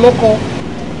 kéde lọ́kọ.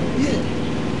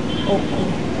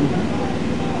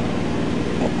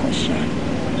 Ọkọ ṣá.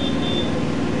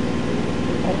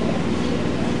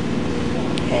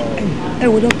 Ẹ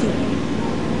wo dọ́kítà,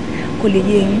 kò lè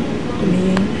yé yín,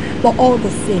 but all the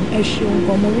same, ẹ ṣeun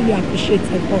gan, mo really appreciate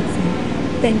effort yín.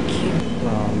 Thank you.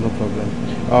 No problem.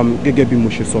 Gẹ́gẹ́ bí mo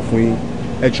ṣe sọ fún yín,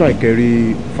 ẹ try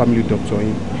kẹ́rí family doctor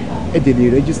yín. Ẹ dẹ̀ lè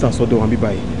register sọ́dọ̀ wọn bí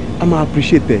báyìí. I ma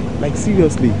appreciate it, like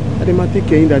seriously. I dey ma take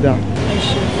care of dada.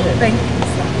 Thank you,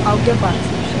 sir. I'll get back to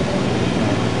you.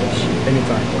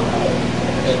 Anytime.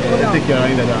 Take care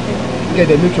of dada. Get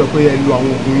them, make sure pé ẹ lo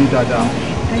àwọn oògùn yín dada.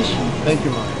 Thank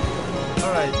you, ma.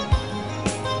 All right.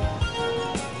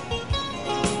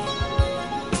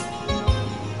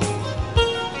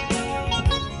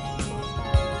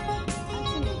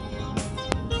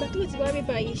 Bàtúrò ti wá rí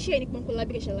báyìí, ṣé ẹni pọ́npọ́n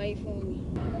lábẹ́ ṣàlàyé fún mi?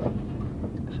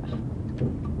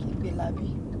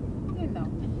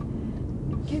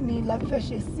 Kí ni Lábí fẹ́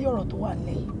ṣe sí ọ̀rọ̀ tó wà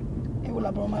nílẹ̀ yìí? Èwo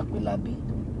làbọ̀ máa pe Lábí?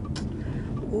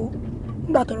 Ó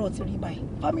nígbà tọ́rọ̀ ti rí báyìí,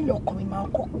 fámìlì ọkọ mi máa ń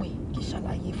kọ́ pé kí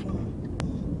ṣàlàyé fún un.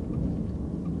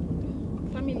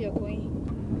 Fámìlì ọkọ yín?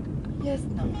 Yes,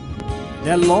 now.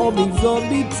 The Lord is on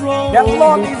the throne. The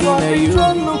Lord is on the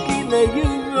throne looking at you.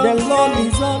 The Lord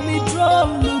is on the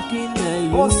throne looking at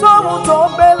you.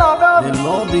 The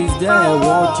Lord is there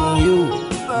watching you.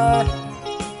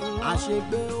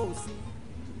 Àṣegbé òsì.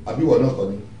 Àbí ìwọ náà kọ́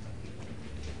ni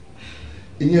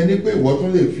ìyẹn ni pé ìwọ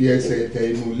tún lè fi ẹsẹ̀ tẹ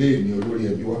inú ilé mi olórí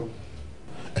ẹbí wa.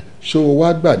 ṣé o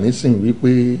wá gbà nísìnyí wípé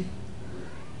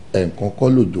ẹ̀ǹkan kọ́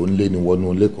lòjò ń lé ní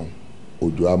wọnú ilé kan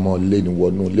òjò a máa lé ní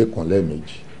wọnú ilé kan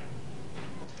lẹ́ẹ̀mejì.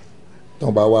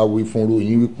 tán bá wá wí fúnrú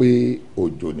yín wípé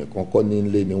òjò nìkan kọ́ ní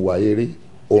lé ní wa eré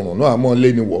òrùn náà mọ́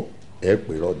lé ní wọ̀ ẹ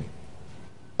pè rọ ni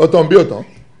ó tán bí ó tán.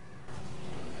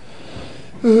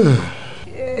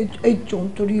 ẹ jọ̀ọ́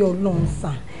nítorí Ọlọ́run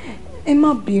sà ẹ má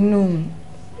bínú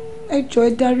ẹ jọ̀ọ́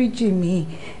ẹ dáríjì mí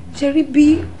ṣe rí bí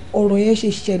ọ̀rọ̀ yẹn ṣe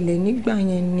ṣẹlẹ̀ nígbà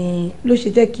yẹn ni ló ṣe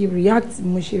jẹ́ kí react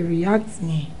mo ṣe react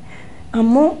yẹn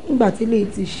àmọ́ nígbà tí lè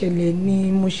ti ṣẹlẹ̀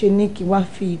ni mo ṣe ní kí wá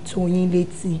fi tó yín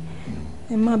létí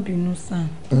ẹ má bínú sà.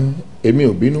 èmi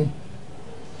ò bínú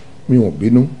mi ò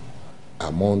bínú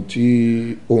àmọ́ ohun tí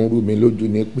ó ń rú mi lójú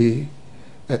ni pé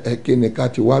kí ni ká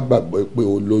ti wá gbàgbọ́ pé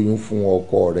o lóyún fún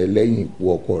ọkọ rẹ lẹ́yìn ikú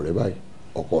ọkọ rẹ báyìí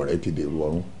ọkọ rẹ ti dèrò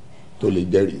ọ̀run tó lè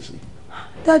jẹ́rìí sí.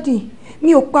 dádì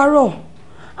mi ò parọ́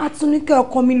Àtúnikẹ́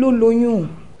ọkọ mi ló lóyún.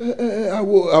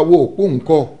 àwo òpó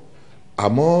nǹkan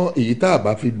àmọ́ èyí tá a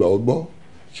bá fi gbà ọ́ gbọ́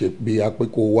ṣe bí a pé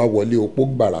kó wá wọlé opó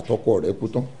gbàrà tọkọ rẹ kú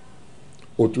tán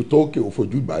òtútọ́ òkè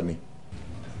òfojú gbà ni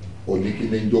òní kí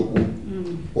ni ń jókòó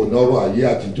òní ọ̀rọ̀ ayé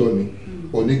àtijọ́ ni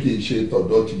òní kì í ṣe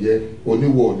tọ̀dọ̀ tìyẹ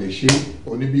oníwọ̀ ò lè ṣe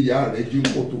òní bí ìyá rẹ jí ń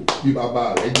kòtò bí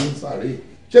bàbá rẹ jí ń sáré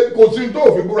ṣé kò sí tó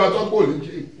fi búra tọ́kọ̀ ò lè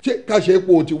ṣe. ṣé káṣe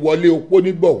epo ti wọlé opó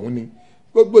nígbà òun ni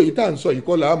gbogbo èyí tá à ń sọ yìí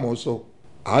kọ́ là á mọ̀ sọ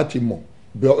àá ti mọ̀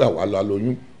bí àwa la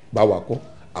lóyún bá wa kọ́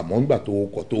àmọ́ ńgbà tó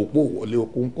kọ̀ tó pò wọlé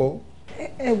opó ń kọ́.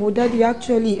 ẹ wò dádì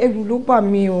actually ẹrù ló bà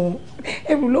mí o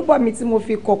ẹrù ló bà mí tí mo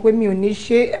fi kọ̀ pé mi ò ní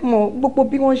ṣe é mọ̀ gbogbo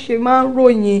bí wọ́n ṣe máa ń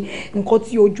ròyìn nǹkan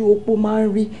tí ojú opó máa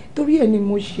ń rí torí ẹ̀ ni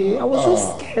mo ṣe I was so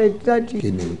scared dádì.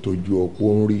 kí ni tójú opó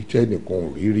ń rí tẹ́nìkan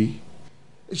ò rí rí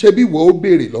ṣé bí wo ó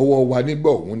béèrè lọ́wọ́ wa nígbà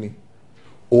òun ni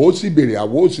ó sì béèrè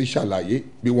àwo ó sì ṣàlàyé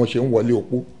bí wọ́n ṣe ń wọlé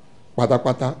opó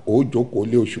pátápátá ó jókòó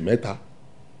lé oṣù mẹ́ta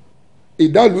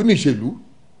ìdálù níṣèlú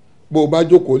bó o bá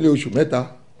jókòó lé oṣù mẹ́ta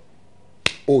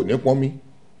o ò ní pọnmi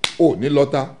o ò ní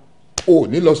lọ́ta o ò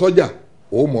ní lọ sọ́jà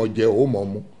o mọ̀ jẹ o mọ̀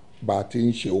mu bá a ti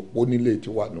ń ṣe opó nílé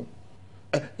tiwa nù.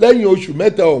 lẹ́yìn oṣù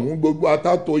mẹ́ta ọ̀hún gbogbo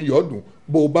atátó yọ̀dùn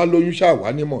bó o bá lóyún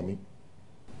ṣàwá nímọ̀ ni.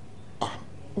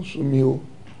 ó sún mi o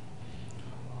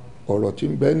ọ̀rọ̀ tí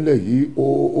ń bẹ ńlẹ̀ yìí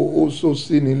ó sọ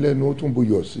sí ni lẹ́nu ó tún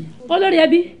buyọ̀ sí. olórí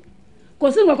ẹbí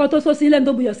kò sí nǹkan kan tó sọ sí lẹ́nu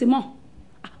tó buyọ̀ sí mọ́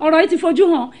ọ̀rọ̀ yìí ti fojú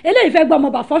hàn eléyìí fẹ́ gbọ́ ọmọ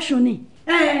bà fọ́ṣùn ni.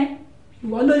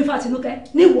 ìwọ lóyún fàtinúkẹ́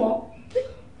níwọ̀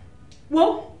wo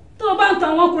tó o bá ń tan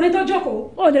àwọn ọkùnrin tó jókòó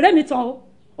o lè rẹ́mi tán o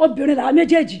obìnrin làwọn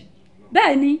méjèèjì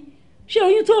bẹ́ẹ̀ ni ṣé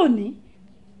oyún tó ò ní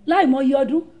láì mọ iye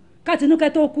ọdún kàtinúkẹ́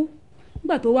tó kú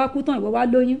nígbà tó wá kú tán ìwọ wá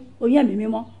lóyún oyún ẹ̀mí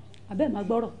mímọ́ abẹ́ máa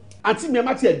gbọ́rọ̀. àǹtí mi ẹ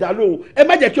má tiẹ̀ dá lóhùn ẹ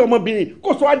má jẹ́ kí ọmọbìnrin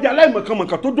kó sọ adé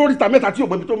aláìmọ̀kànmọ̀kàn tó dóríta mẹ́ta tí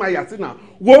òmòbi tó máa yà sí náà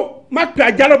wo má pe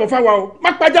ajá lọ́bọ̀ fáwa o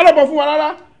má pe ajá lọ́bọ̀ fún wa rárá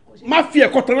má fi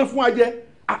ẹ̀kọ́ tẹ̀lé fún wa jẹ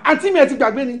àǹtí mi ẹ ti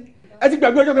gbàgbé ni ẹ ti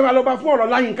gbàgbé ọjọ́ tó máa lọ bá fún ọ̀rọ̀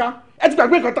láyínká ẹ ti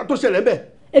gbàgbé nǹkan tó ṣẹlẹ̀ bẹ́ẹ̀.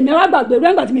 èmi á gbàgbé irú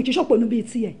ẹ̀ǹgbà tí mi kì í ṣòpònú bíi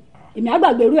tiẹ̀ èmi á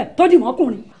gbàgbé irú ẹ̀ tó dì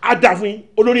mọ́kùnrin. a dà fún yín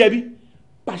olórí ẹbí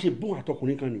bá a ṣe bún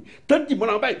àtọkùnrin kan ni tó dì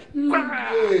mọ́ra báyìí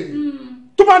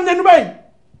tó bá nẹnu báyìí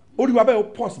orí wa bẹ́ẹ̀ ó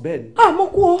pọ̀ sí bẹ́ẹ̀ ni. mo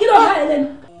kú o. kí ló dá ẹ lẹ́nu.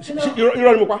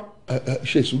 irọ́ ni mo pa.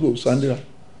 ṣe sùúrù Sandra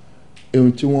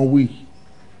ohun tí wọ́n wí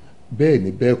bẹ́ẹ̀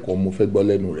ni bẹ́ẹ̀ kọ́ mo fẹ́ gbọ́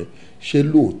lẹ́nu rẹ̀ ṣé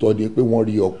lóòótọ́ ni pé wọ́n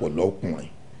rí ọ̀pọ̀lọpọ̀ ọkùnrin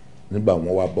nígbà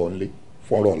wọn wá bọ́ nílé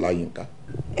fọ́nrọ̀ láyínká.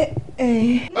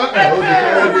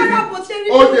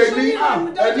 ó lè ní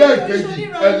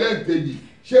ẹlẹ́ẹ̀kejì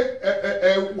ṣé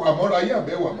ẹ wà mọ́ra yín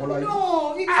àbẹ́ wà mọ́ra yín.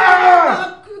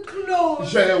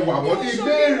 ṣe ẹ wà mọ́ ní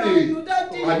ìbéèrè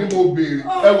àní mo béèrè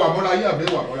ẹ wà mọ́ra yín àbẹ́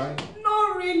wà mọ́ra yín.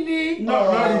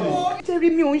 Jẹ́rí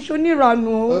mi ò ń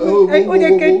ṣoníranù ó yẹ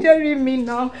kẹ́ jẹ́rí mi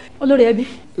náà. olórí ẹbí.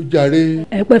 jàre.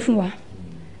 ẹ pẹ́ fún wa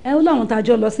ẹ ó láwọn tá a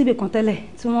jọ lọ síbì kan tẹ́lẹ̀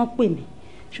tí wọ́n pè mí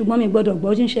ṣùgbọ́n mi gbọ́dọ̀ gbọ́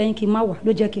ojú ń ṣe yín kí n má wà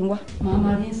ló jẹ́ kí n wá.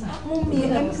 màmá rí sà.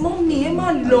 mọ́mì ẹ má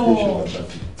lọ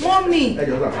mọ́mì. ẹ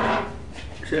jọ sà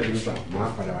ṣé ẹ bí sà máa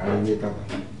padà wá ní kápá.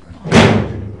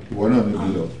 ìwọ náà níbi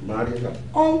lọ. máa rí sà.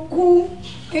 ọ̀nkú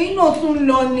ẹ̀yin náà tún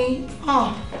lọ ni.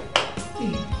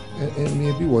 ẹ̀mí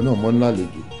ẹbí ìwọ náà mọ́ ńlá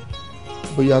àlejò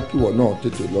bóyá kíwọ náà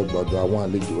tètè lọ gbọ́dọ̀ àwọn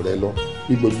àlejò rẹ lọ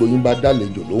bí gbogbo yín bá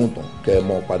dálejò lóhùn tán kẹ́ ẹ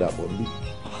mọ́ padà bọ̀ níbí.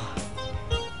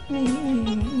 mi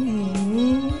ní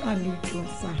àlejò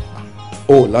sà.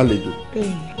 o ò lálejò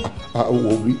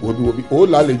wo o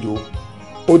lálejò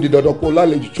ó di dandan kó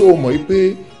lálejò tí o mọ̀ pé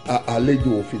àlejò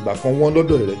ò fìgbà kan wọ́n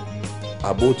lọ́dọ̀ rẹ̀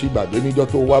àbó ti gbàgbé níjọ́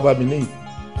tó wá bá mi níyì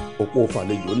òpó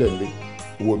òfàlejò lẹ́ńlé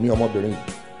wo mi ọmọbìnrin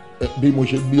bí mo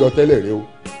ṣe gbé ọ tẹ́lẹ̀ rẹ o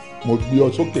mo gbé ọ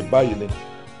sókè báyìí ni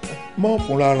mọ́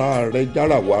fúnra ara rẹ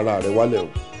járàwọ̀ ara rẹ wálẹ̀ o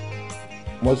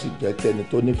mọ́ sì jẹ́ kẹ́ni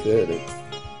tó nífẹ̀ẹ́ rẹ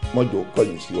mọ́jọ́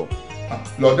kọ̀yìn sí ọ.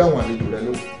 lọ dá àwọn àlejò rẹ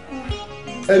lóhùn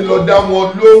ẹ lọ dá wọn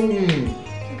lóhùn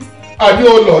àní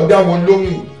ó lọ dá wọn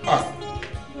lóhùn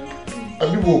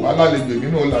àbí wo bá lálejò èmi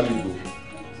náà lálejò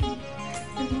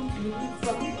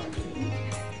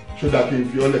ṣó dáa kí n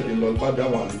fi ọlẹ̀ kí n lọ bá dá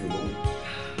àwọn àlejò lóhùn.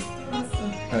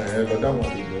 lọ dáwọn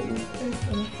àlejò ọdún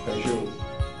ẹ ṣé o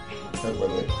ẹ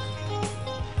pẹ̀lẹ́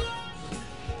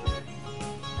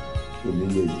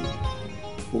onílé yìí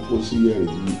ó kó sí ẹ̀rẹ̀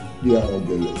yìí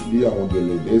bí àwọn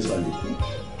gẹ̀lẹ̀ bẹ́ẹ̀ sàlékù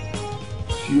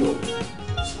sí ọ.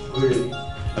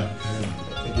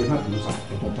 ẹ̀jẹ̀ má bínú sá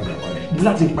ẹ̀kọ́ padà wá rẹ̀ mo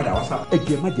láti padà wá sá.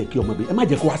 ẹ̀jẹ̀ má jẹ́ kí ọmọ bẹ́ẹ̀ ẹ má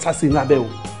jẹ́ kó wá sá sí lábẹ́ o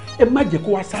ẹ má jẹ́ kó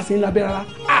wá sá sí lábẹ́ rárá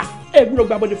ẹ gbọ́dọ̀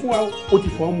gba abọ́dé fún wa o ti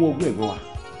fọ́ ọmọ ogún ẹ̀gbọ́n wa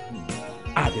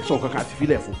àdẹ̀sọ̀ kankan àti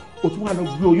filẹ̀ fún o tún wà lọ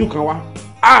gbé oyún kan wá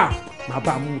má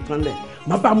bá a mú tán lẹ̀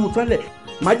má bá a mú tán lẹ̀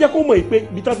má jẹ́ kó mọ̀ yìí pé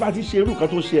ibi tó bá ti ṣe irú kan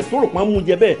tó ṣe ẹ̀ tó rò pọ́n mú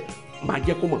jẹ bẹ́ẹ̀ má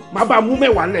jẹ́ kó mọ̀ má bá a mú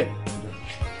mẹ́wàá lẹ̀.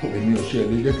 èmi ò ṣe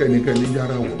ẹni jẹ́ kẹ́nikẹ́ni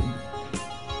yára wọ̀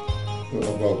mí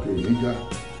ọba òkè ò ní já.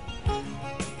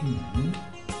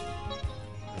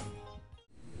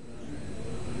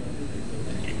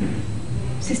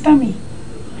 sista mi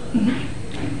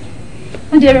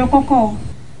wọ́n jẹ́ ẹran kankan o.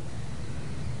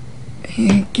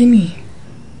 kí ni.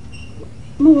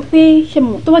 mo rò pé ṣe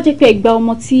mọ̀ tó bá jẹ́ pé ẹ̀gbà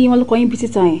ọmọ tí wọ́n lọ́kọ yín bí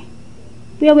síta yẹn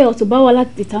bóyá wẹ́ẹ̀ ọ̀tọ̀ bá wà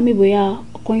láti determine bóyá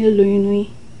ọkọ yín ló lóyún nínú yín.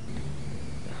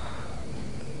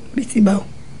 bí ti bá o.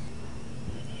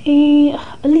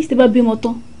 at least tẹ́ bá bímọ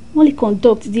tán wọ́n lè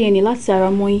conduct DNA láti ara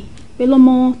ọmọ yín pẹ̀lú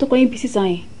ọmọ tọkọ yín bí síta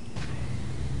yẹn.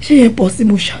 ṣé yẹn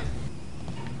possible ṣá.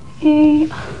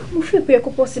 mo fi pé ẹ kó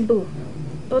possible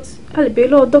but a lè bèèrè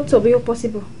lọ́wọ́ doctor bí ó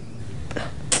possible.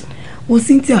 wo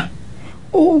Cynthia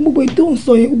ó gbogbo ètò ń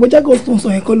sọ yẹn gbogbo jágọ̀ tó ń sọ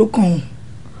yẹn kọ́ ló kàn òun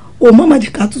o má má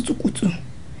jẹ́ ká tútù kùtù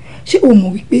ṣé o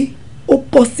mọ̀ wípé ó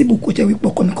possible kó jẹ́ wípé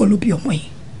ọkọ mi kọ́ ló bí ọmọ yẹn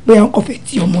bóyá wọn kàn fẹ́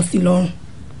ti ọmọ sí lọ́rùn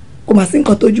kò má sí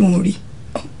nǹkan tójú òun rí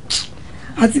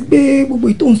àti pé gbogbo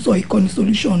ètò ń sọ ìkọ́ni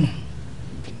solution.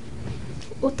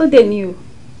 ó tó dẹ̀ ni o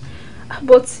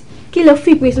but kí lẹ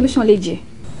fi ìpè solution lè jẹ́.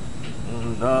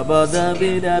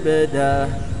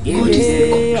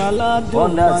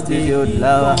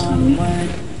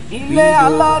 Ilé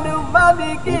aládùn máa ní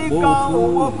kíkan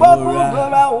òpópó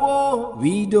rọra wo.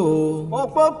 Wido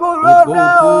òpópó rọra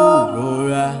o.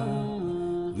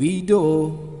 Wido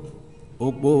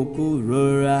òpópó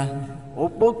rọra.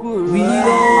 òpópó rọra.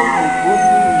 Wido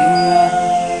òpópó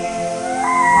rọra.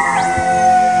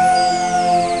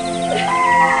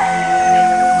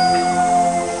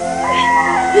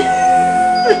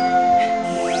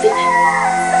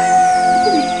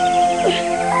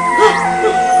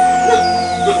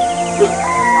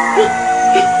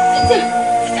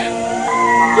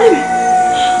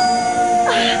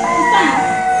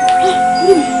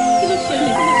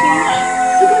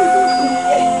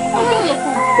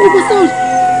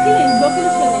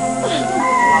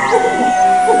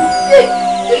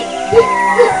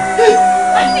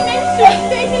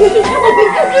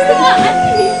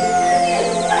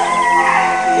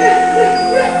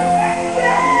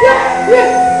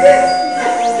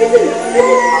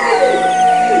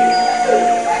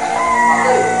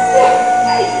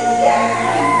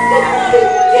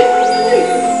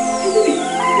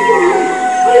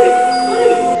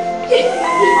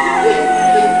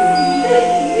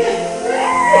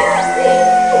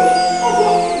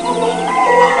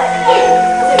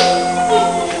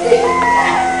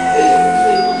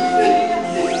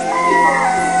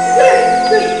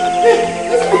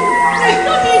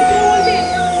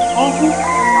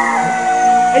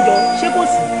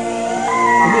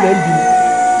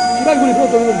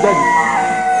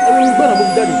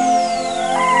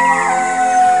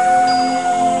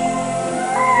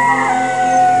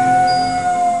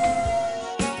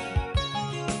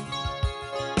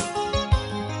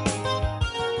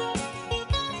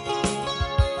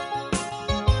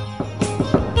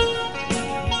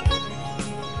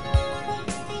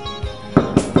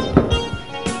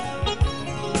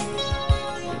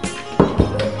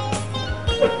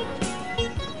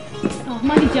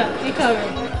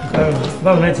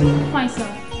 báwo náà ti ní. fine sir.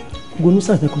 gbogbo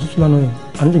sáà ìtẹ̀kọ̀ tuntun lánàá yẹn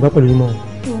àníjì ìgbà pẹ̀lú ìmọ̀.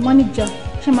 ìwọ manager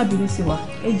ṣé má bínú sí wa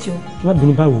ẹ jọ. ṣé má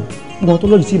bínú báwo gbogbo àwọn tó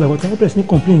lọ́ọ̀dì sí ìbàgbọ́ tí wọ́n bẹ̀rẹ̀ sí ní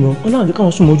complain yan wọn náà jẹ́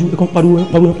káwọn sùn mọ́jú ẹ̀kan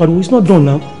pariwo it's not done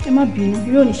now. ẹ má bínú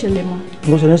irú ò ní ṣẹlẹ̀ mọ́.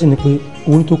 nǹkan ṣẹlẹ̀ sì ni pé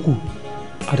owó tó kù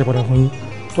àtẹ̀padà fún yín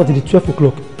tó ti di 12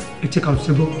 o'clock ẹ check out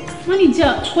ṣe gbọ́.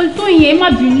 manager kò tó yẹn ẹ má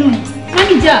bínú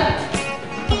manager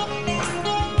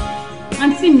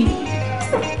àǹtí mi.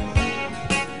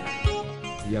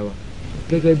 ìyá wa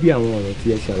gẹ́gẹ́ bí àwọn ọ̀rọ̀ tí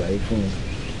ẹ ṣàlàyé fún wọn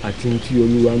àti ohun tí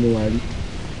olúwa mú wa rí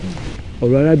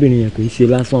ọ̀rọ̀ arábìnrin yẹn kì í ṣe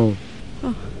lásán o.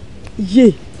 yé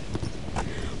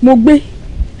mo gbé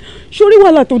sórí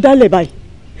wàhálà tó dálẹ̀ báyìí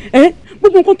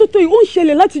gbogbo nǹkan tó tó yìí ó ń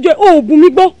ṣẹlẹ̀ látijọ́ oògùn mi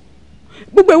gbọ́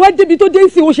gbogbo ìwà débi tó dé ń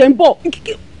sin oṣù ń bọ̀.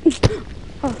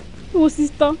 wo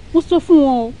sista mo sọ fún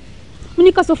wọn o mo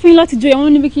ní ká sọ fún yín látijọ́ yẹn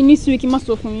wọn níbi kí n ní sùúrù kí n má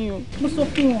sọ fún yín o mo sọ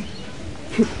fún wọn.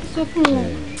 Sọ fún wọn.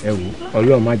 Ẹ wò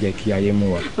Ọlọ́run má jẹ́ kí ayé mú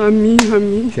wa. Àmín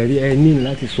àmín. Ṣẹ̀rí ẹ ní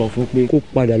láti sọ fún pé kó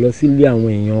padà lọ sílé àwọn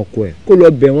èèyàn ọkọ ẹ̀ kó lọ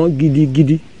bẹ̀ wọ́n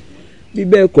gidigidi. Bí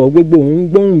bẹ́ẹ̀ kọ́ gbogbo òun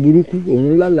gbóhùn burúkú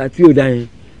òun lálàá tí ò dá yẹn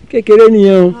kékeré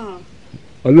nìyẹn o.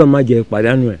 Ọlọ́run má jẹ́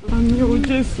pàdánù ẹ̀. Àmín o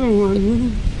Jésù àmín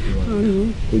àmín.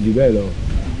 Kò jù bẹ́ẹ̀ lọ.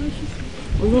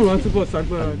 Ọlọ́run á túbọ̀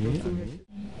ṣàgbára.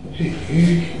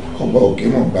 Ọba òkè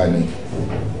mọ̀ gbà ní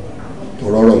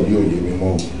tọrọrọ yìí ò yé mi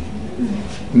mọ́ o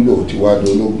nígbà tí wàá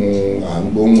dológun à ń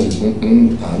gbóhùn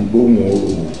ìgúngún à ń gbóhùn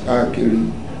orò káàkiri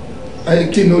ayé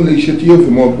kí ni ó lè ṣe tí yóò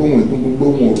fi mọ gbóhùn ìgúngún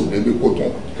gbóhùn orò débi kó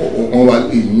tán wọn wá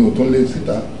èyí ò tún lé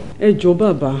síta. Ẹ jọ̀ọ́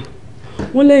bàbá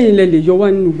wọn lẹ́yìn lẹ lè yọ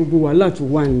wá nínú gbogbo wàhálà tó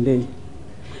wà nílẹ̀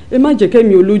ẹ má jẹ́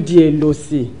kẹ́mi olódì ẹ lọ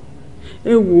sí i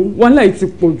ẹ wò wàhálà yìí ti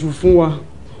pọ̀ jù fún wa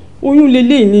oyún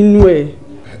lélẹ́yìn nínú ẹ̀.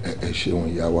 Ẹ ṣeun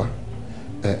ìyá wa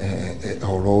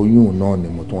ọ̀rọ̀ oyún náà ni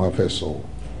mo tún wá fẹ́ sọ o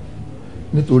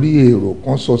nítorí èrò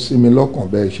kan sọ sí mi lọ́kàn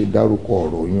bẹ́ẹ̀ ṣe dárúkọ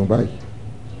ọ̀rọ̀ oyún báyìí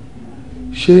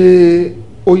ṣé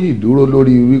ó yìí dúró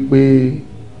lórí wípé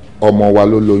ọmọ wa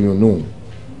ló lóyún nù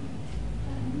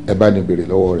ẹ bá ní béèrè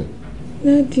lọ́wọ́ rẹ̀.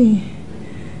 Dádì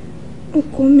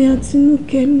ọkọ mi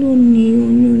Àtinúkẹ́ ló ní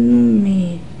oyún inú mi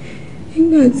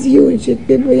nígbà tí ó ṣe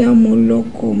pé bóyá mo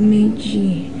lọ́kọ méjì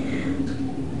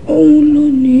òun ló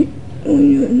ní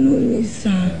oyún inú mi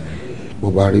sá. Bó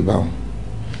bá rí báwọn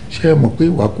ṣé ẹ mọ̀ pé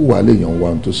ìwàkúwà lèèyàn wà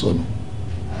tó sọnù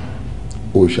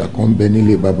òòṣà kan ń bẹ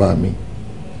nílé bàbá mi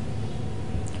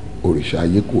òrìṣà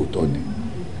ayé kò tọ́ ni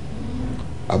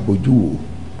abojúwò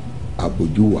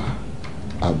abojúwà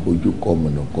abojúkọ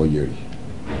mọ̀nàkọ yẹ̀rì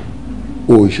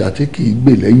òòṣà tí kì í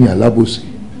gbè lẹ́yìn alábòsí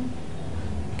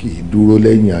kì í dúró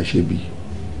lẹ́yìn aṣebi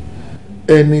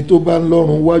ẹni tó bá ń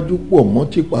lọ́rùn wájú pọ̀ mọ́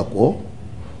tìpàkọ́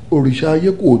òrìṣà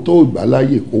ayé kò tọ́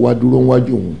ìgbàláyè kó wá dúró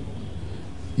wájú òun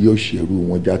yóò ṣerú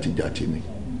wọn játijàti ni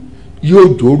yóò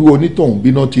dòrú onítọ̀hún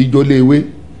bíná tí jólé ewé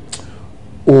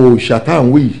òòṣà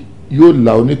táwọn wí yóò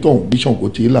la onítọ̀hún bí Ṣàngó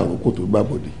tí làrókò tó gbà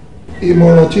bọ̀dé.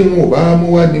 ìmọ̀ràn tí wọn ò bá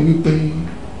mú wá ni wípé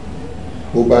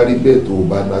bó bá rí bẹ́ẹ̀ tó o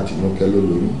bá ná Tinúkẹ́ ló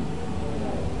lóyún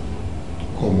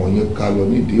kọ́mọ yín ká lọ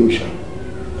nídìí òòṣà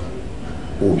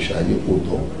òòṣà yìí kò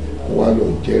tọ́ kó wá lọ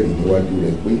jẹ́rìí níwájú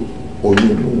rẹ̀ pé oyún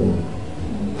inú wọn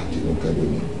Tinúkẹ́ ló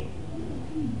ní.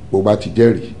 bó bá ti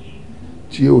jẹ́rìí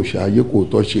tí òòṣà ayé kò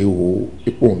tọ́ ṣe wo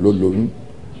ipò òun ló lóyún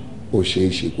ó ṣe é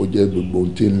ṣe kó jẹ́ gbogbo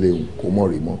ohun tí ń léwu kó mọ̀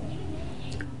rí mọ́.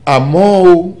 àmọ́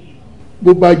o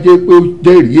bó bá jẹ́ pé ó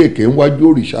jẹ́rìí èké ń wájú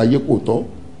òrìṣà ayé kò tọ́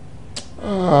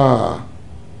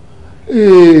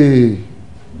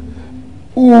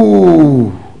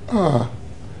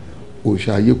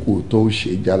òòṣà ayé kò tọ́ ó ṣe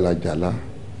jálajàla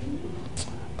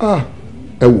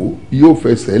ẹ wò yóò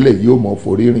fẹsẹ̀ lẹ̀ yóò mọ̀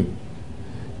forí rìn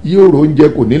yóò ro oúnjẹ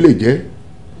kò ní lè jẹ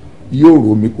yóò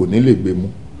ro omi kò ní lè gbé mu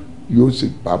yóò sì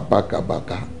bá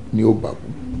bákàbákà ní ó bá kú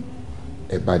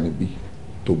ẹ bá níbí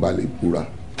tó bá lè búra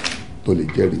tó lè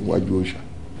jẹ́rìí níwájú òòṣà.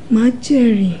 màá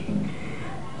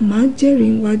jẹ́rìí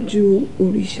níwájú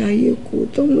òrìṣà ayé kò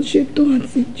tó mo ṣetán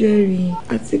àti jẹ́rìí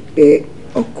àti pé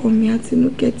ọkọ mi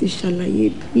Àtinúkẹ́ ti ṣàlàyé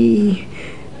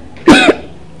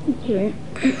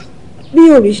bí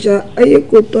òrìṣà ayé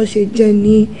kò tó ṣe jẹ́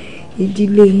ní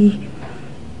ìdílé yín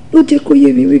ló jẹ́ kó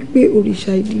yé mi wípé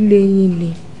òrìṣà ìdílé yín ni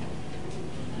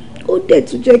ó dẹ̀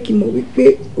tún jẹ́ kí n mọ̀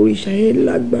wípé òrìṣà yẹn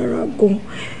lágbára gan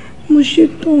mo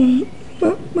ṣetán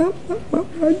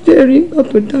pápá jẹ́rìí nígbà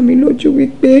tó dá mi lójú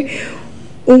wípé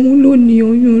òun ló ní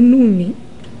oyún inú mi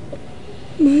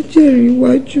má jẹ́rìí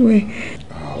iwájú ẹ̀.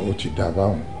 ó ti dà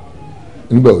báwọn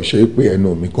nígbà ò ṣe é pé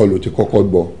ẹnu mi kọ́ ló ti kọ́kọ́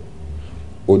gbọ́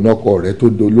onọ́kọ rẹ tó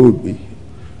dolóògbé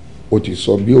ó ti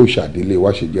sọ bí òṣàdélé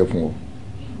wá ṣe jẹ́ fún ọ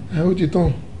ó ti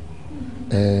tán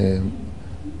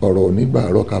ọ̀rọ̀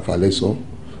onígbàárọ̀ káfalẹ̀ sọ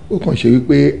ó kàn ṣe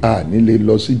wípé a nílé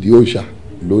lọ sídìí òòṣà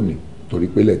lónìí torí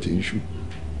pé lẹ̀ ti ń ṣú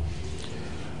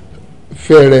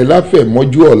fẹ̀rẹ̀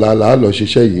láfẹ̀mọ́jú ọ̀la là á lọ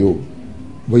ṣiṣẹ́ yìí o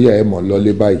bóyá ẹ mọ̀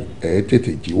lọ́lé báyìí ẹ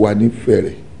tètè jí wá ní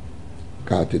fẹ̀rẹ̀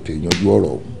ká tètè yanjú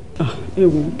ọ̀rọ̀ ọ̀hún. ẹ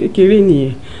wo kékeré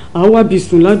nìyẹn àá wá bí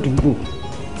sùn ládùúgbò.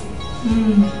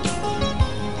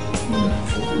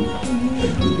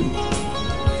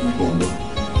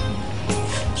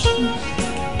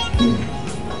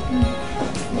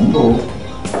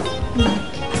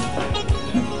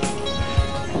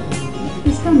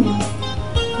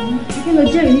 lọ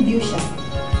jẹ́rìí níbi òòṣà.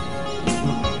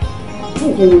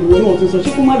 bóòkù olùwọ́ náà tó sọ ṣé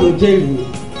kó má lọ jẹ́rìí ni.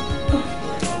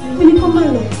 ó ní kó má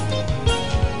lọ.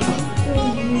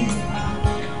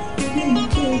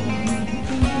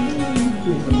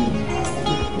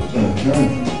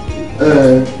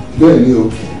 bẹ́ẹ̀ ni o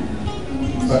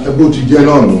bó ti jẹ́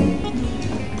náà nù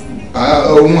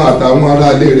òun àtàwọn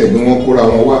aráalé rẹ̀ ni wọ́n kóra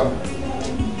wọn wá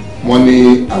wọ́n ní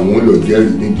àwọn lọ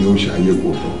jẹ́rìí nídìí òòṣà ayé kò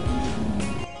tọ́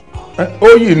ó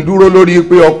yìí ń dúró lórí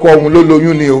pé ọkọ òun ló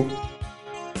lóyún ni o.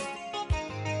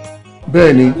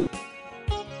 bẹ́ẹ̀ ni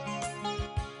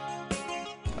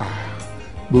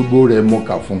gbogbo rẹ̀ mo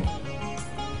kà fún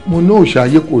mo ní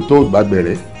òṣàyé kò tó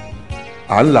gbàgbẹ̀rẹ̀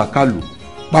à ń là kálù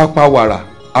pápá wàrà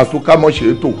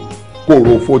àtúkámọ̀ṣe tó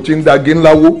kòròfo tí ń dagé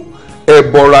ńláwó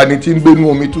ẹ̀bọ̀ra ni tí ń gbénú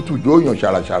omi tútù yóò yàn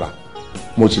ṣàràṣàrà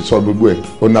mo sì sọ gbogbo ẹ̀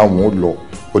ó ní àwọn ò lọ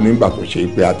ó ní ìgbà tó ṣe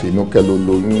pé Àtinúkẹ́ ló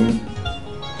lóyún.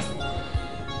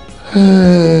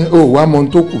 ó wá mọ ohun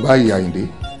tó kù báyìí Àyìndé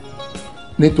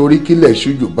nítorí kílẹ̀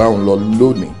ṣújù bá òun lọ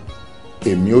lónìí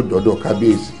èmi ò dọ́dọ̀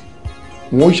kábíyèsí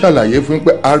wọ́n ṣàlàyé fún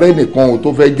pé ààrẹ nìkan ò tó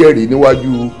fẹ́ jẹ́rìí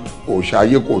níwájú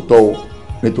òṣàyé kò tọ́ o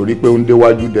nítorí pé ó ń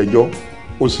déwájú dẹjọ́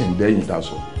ó sì ń dẹ́yìn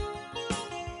dasọ.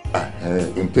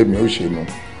 ntẹ́mi ó ṣe nu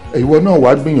ìwọ náà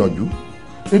wàá gbìyànjú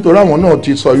nítorí àwọn náà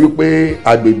ti sọ wípé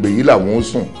agbègbè yìí làwọn ń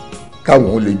sùn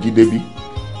káwọn ó lè jí débí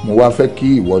mo wá fẹ́ kí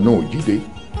ìwọ náà ò jí dé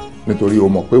nítorí o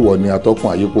mọ̀ pé ìwọ ni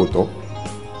atọ́kùn ayé kò tọ́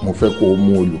mo fẹ́ kó o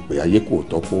mú olùpè ayé kò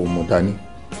tọ́ kó o mú dání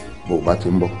bó o bá ti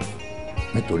ń bọ̀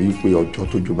nítorí pé ọjọ́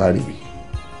tójú bá rí bi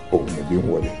òun ni bí ń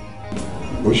wọlé.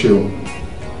 ó ṣeun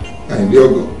Àyìndé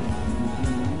ọgọ.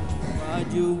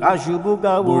 aṣubú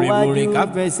ká wo wájú borí ká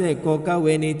fẹsẹ̀ kọ káwé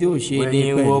ẹni tí ó ṣe ní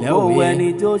pẹ̀lẹ́ òwe ẹni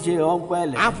tí ó ṣe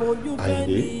ọ̀pẹ̀lẹ̀.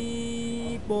 Àyìndé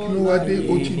kí ló wá dé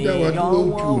ó ti dá wa dúró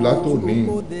jù látòní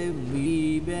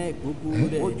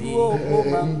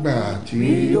ńgbà tí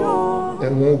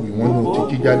ẹ̀wọ̀n wì wọ́n ní ti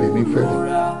jíjáde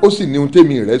nífẹ̀ẹ́ ó sì ní ohun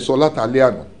tèmi rẹ̀ sọ látàlẹ́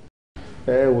àná.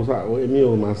 ẹ wò sá èmi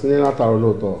ò mà sí ní látàrọ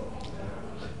lóòótọ́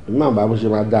èmi máa bá bó ṣe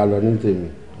máa dá a lọ ní tèmi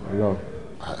Ọlọ́run.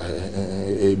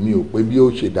 èmi ò pé bí ó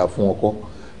ṣe dà fún ọkọ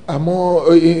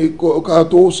àmọ́ ká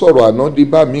tó sọ̀rọ̀ àná di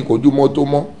bá mi kojú mọ́ tó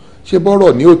mọ́ ṣé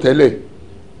bọ́rọ̀ ní òtẹ́lẹ̀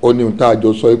ó ní ohun tá a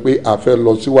jọ sọ pé a fẹ́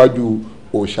lọ síwájú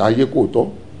òṣàyé kò tọ́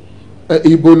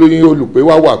ibo lóyún olùpẹ̀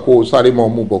wá wà kó o sáré mọ́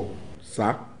mú bọ̀.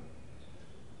 sá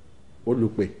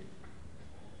olùpẹ̀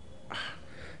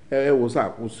ẹ wò sá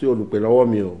kò sí olùpẹ̀ lọ́wọ́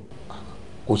mi o.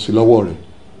 kò sí lọ́wọ́ rẹ̀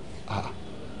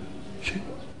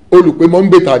olùpẹ̀ mọ́ ń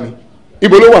gbé ta ni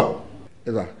ibo ló wà.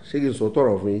 ẹ sà ṣé kí n sọ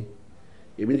tọrọ fún yín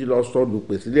èmi ti lọ sọ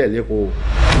olùpẹ̀ sílẹ̀ lẹ́kọ̀ọ́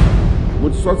mo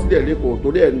ti sọ sílẹ̀ lẹ́kọ̀ọ́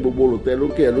torí ẹ̀ ní gbogbo olùtẹ́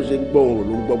lókè ẹ̀ ló ṣe ń gbọ́ òun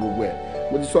ló ń gbọ́ gbogbo ẹ̀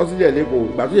mo ti sọ sílẹ̀ lẹ́kọ̀ọ́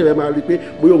ìgbà tó yẹ fẹ́ máa rí i pé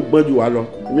bóyá òun gbọ́n jù wá lọ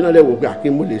èmi náà lè wò pé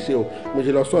àkín mo lè ṣe o mo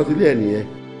ti lọ sọ sílẹ̀ nìyẹn.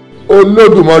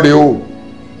 Olódùmarè o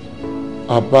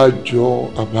àbájọ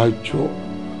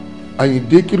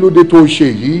Àyìndé kí ló dé tó ṣe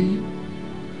yìí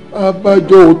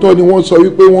àbájọ òótọ́ ni wọ́n sọ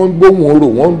wípé wọ́n ń gbóhùn orò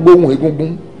wọ́n ń gbóhùn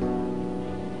egúngún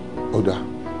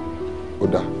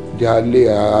ọ̀dà jẹ́ alẹ́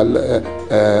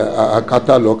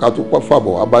akátá lọ ká tó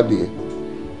fàbọ̀ wá bá dé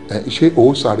ẹ̀ ṣé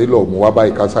o sáré lọ mú wá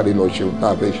báyìí ká sáré lọ ṣeun tá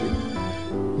a fẹ́ ṣe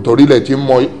nítorí ilẹ̀ tí ń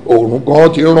mọ òòrùn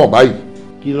gan ti ń ràn báyìí.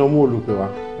 kí ló mú olùpẹ̀ wá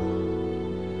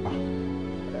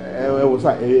ẹ wò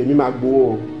sá èmi máa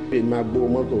gbowó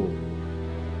mọ́tò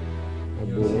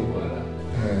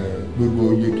gbogbo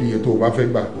iyekíye tó o bá fẹ́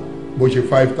gbà bó ṣe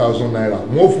 5,000 naira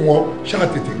wọ́n fún ọ ṣáà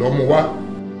tètè lọ mú wá.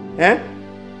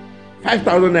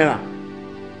 5,000 naira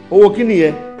owó kí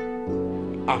nìyẹn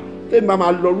tẹ́mi bá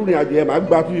máa lọ lórí àjò yẹn máa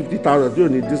gba 250,000 tí ò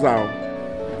ní dísà o.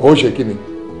 ó ṣe kí ni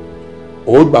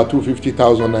ó gba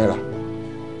 250,000 naira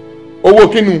owó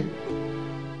kínú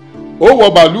ó wọ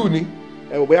bàálù ni.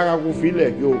 ẹ ò bóyá kakú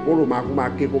fílẹ̀ kí o kó ló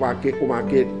máa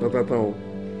ké tán o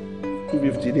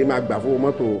 250 ní máa gbà fún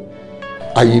mọ́tò o.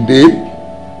 Àyìndé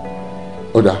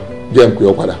ọ̀dà jẹ́ ń pè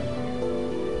ọ́ padà.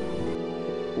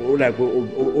 ó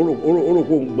rò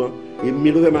kó ń gbọ́n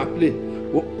èmi ló fẹ́ máa play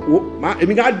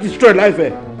èmi ká destroy life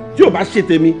ẹ̀ tí ò bá ṣe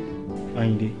tèmi.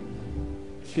 Àyìndé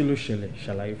kí ló ṣẹlẹ̀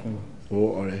ṣàlàyé fún mi.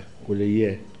 ó ọ̀rẹ́ kò lè yé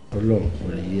ẹ Ọlọ́run kò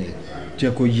lè yé ẹ.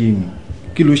 jẹ́ kó yé mi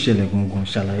kí ló ṣẹlẹ̀ gangan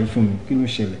ṣàlàyé fún mi kí ló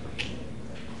ṣẹlẹ̀.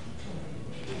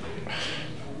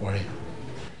 ọ̀rẹ́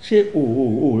ṣé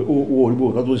o rí bó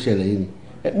nǹkan tó ṣẹlẹ̀ yìí ni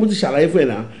mo ti ṣàlàyé fún ẹ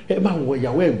náà ẹ máa wọ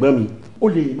ìyàwó ẹ̀gbọ́n mi ó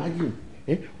lè imagine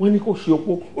wọ́n ní kó ṣe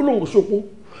opó ó lóun ṣe opó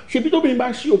ṣebí tóbìnrin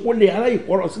bá ṣe opó lè aráyè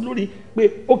kọ́rọ̀ sí lórí pé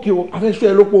ókè o afẹ́ṣọ́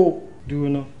ẹ lópo. dúró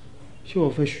náà ṣé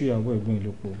wọ́n fẹ́ ṣú ìyàwó ẹ̀gbọ́n ẹ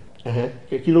lópo.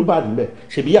 kí ló bá dùn bẹ́ẹ̀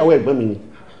ṣebí ìyàwó ẹ̀gbọ́n mi ni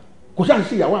kò sáà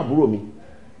ṣe ìyàwó àbúrò mi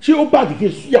ṣé ó bá dùn kí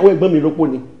ìyàwó ẹ̀gbọ́n mi lópo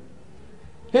ni.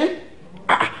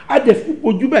 a dẹ̀ fún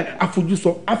ojú bẹ́ẹ̀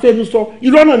àfojúsọ afẹnusọ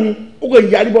irọ́ náà ni ó kò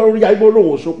yaríbọ́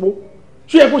lóhùn òṣopó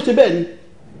ṣé yẹ kó ṣe bẹ́ẹ̀ ni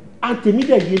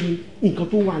àtẹ̀mídẹ̀ yé ni nǹkan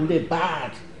tó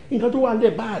wà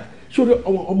nílẹ̀ bad sórí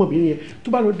ọmọbìnrin yẹn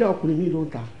tó bá lọ dá ọkùnrin mi ló ń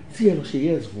ta tí ẹ lọ ṣe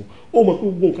yẹ́sì fún ó mọ̀ pé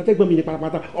gbogbo nǹkan tẹ́gbọ́n mi ní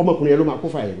pátápátá ọmọkùnrin yẹn ló máa kó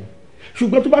fà yẹn ni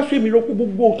ṣùgbọ́n tó bá ṣe mí lóko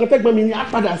gbogbo nǹkan tẹ́gbọ́n mi ní á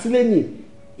padà sílẹ̀ nì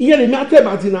ìyẹn lèmi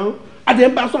àtẹ̀bàtì náà àdé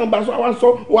ń bá sọ àwa sọ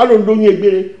wà ló ń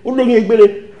lóyún egbére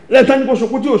lẹ́ẹ̀tàn ní kò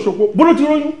ṣoko tí ò ṣoko bóló ti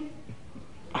róyún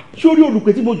sórí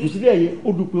olùpẹ̀ tí mo jù sílẹ̀ yẹn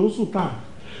olùpẹ̀ ó sùn tà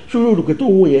sórí olùpẹ̀ tó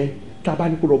wù yẹn tábà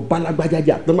ní kó lọ bá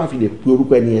lágbájájà tó má fi lè pe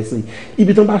orúkọ ẹni yẹn sí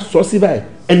ibi tó bá sọ sí báyìí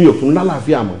ẹni ò fún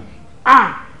lálàáfíà mọ́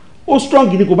ó strong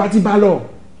ni kò bá ti bá lọ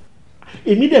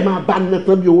èmi dẹ̀ máa bá nínú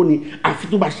tán bí owó ni àfi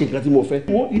tó bá ṣe nǹkan tí mo fẹ́.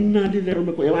 wọ́n iná dé lẹ́rọ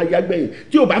mẹ́kọ̀ọ́ yẹn máa yá gbẹ̀yìn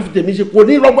tí ò bá fi tèmi ṣe kò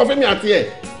ní lọ́gbọ́n fẹ́mi àti ẹ̀.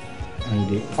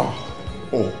 Àyìndé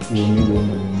wo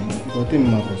mi nǹkan tí mo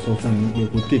máa kọ̀ sọ fún mi pé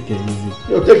kò take it easy.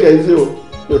 yóò take it easy o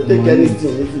yóò take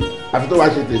anything easy àfi tó bá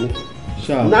ṣe tèmi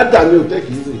nádà mi ò take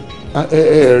it easy.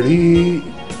 ẹ rí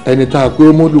ẹni tá a pé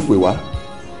ó mọ́lùpẹ̀ wá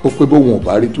ó pé bóun ò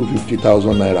bá rí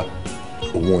 250,000 naira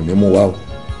òun ò ní mú wá o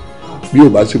bí ò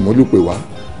bá sì mọ́lùpẹ̀ wá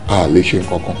a lè ṣe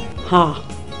nǹkan kan.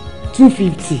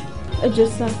 250. ẹ jọ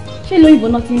sá ṣé lóyìnbó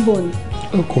náà ti ń bọ̀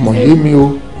ni. kò mọ̀ yé mi o.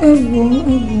 ẹ wò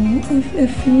ẹ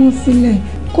fi wọn sílẹ̀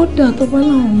kódà tó bá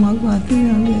láwọn máa gba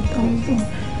 300,000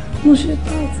 mo ṣe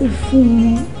tán àti fún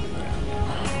wọn.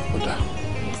 ọ̀dà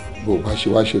bó bá ṣe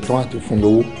wá ṣe tán àti fún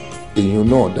lówó èèyàn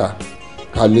náà dà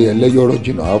ká lé ẹlẹ́yọ̀rọ̀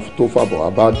jìnnà tó fàbọ̀ wá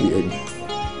bá di ẹni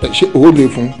ṣé owó lè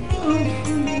fún.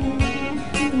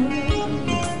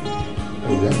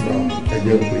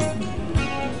 ẹ̀jẹ̀ ń pè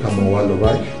àmọ́ wa lọ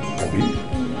báyìí àbí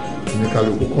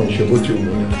oníkálukú kan ṣe bó ti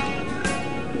wù ní.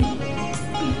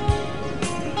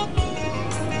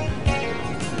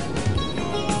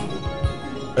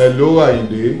 Hello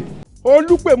Àyìndé.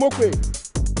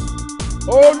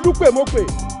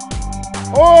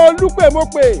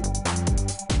 olùpèmọ́pè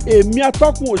èmi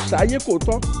atọ́kùn òṣàyé kò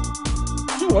tọ́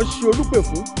tí wọ́n ṣe olùpè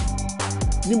fún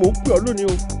ni mò ń pè ọ́ lónìí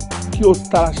o kí o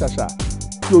tara ṣàṣà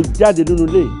kí o jáde nínú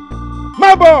ilé má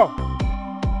bọ̀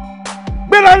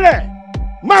gbéra lẹ̀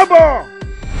má bọ̀.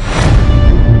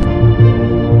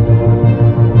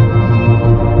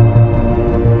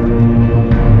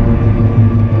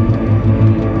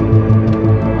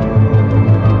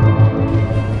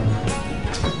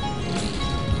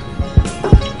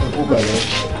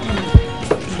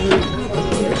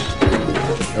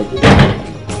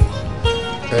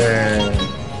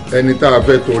 ẹni tá a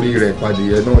fẹ́ torí rẹ̀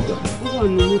padìyẹ náà dà. ó wà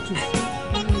ní mọ́tò.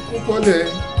 kó bọ́lẹ̀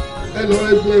ẹ lọ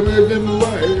ẹgbẹ́ mi wá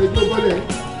ẹjọ́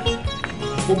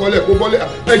bọ́lẹ̀ kó bọ́lẹ̀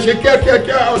ẹ ṣe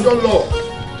kíákíá ọjọ́ lọ.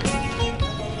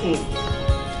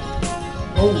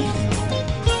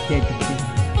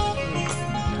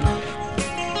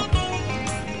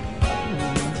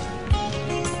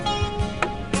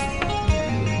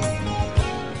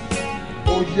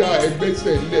 ó yá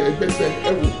ẹgbẹ́sẹ̀ ilẹ̀ ẹgbẹ́sẹ̀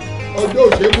ẹ̀wò ọjọ́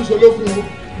òṣèlú solókun o.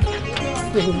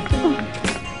 ilé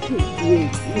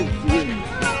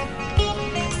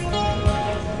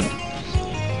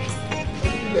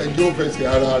ẹjọ́ fẹsẹ̀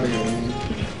ara rẹ̀ rìn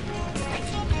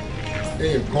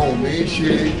nǹkan ò ní í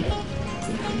ṣe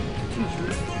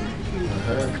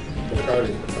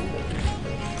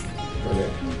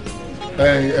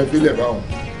ẹ fílẹ̀ báwọn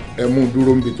ẹ mú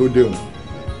dúró níbi tó dé òun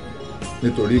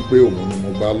nítorí pé òun ni mo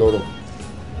bá lọ́rọ̀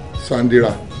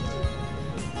Sandira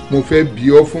mo fẹ́ bi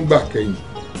ọ́ fúngbà kẹ́yìn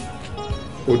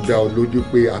ó dá ọ lójú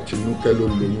pé Àtinúkẹ́ ló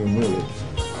lóyún inú rẹ̀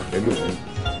àbẹ́lòmíì.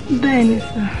 bẹ́ẹ̀ ni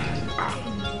sà.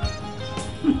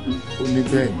 ó ní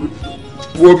bẹ́ẹ̀ ni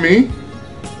wo mi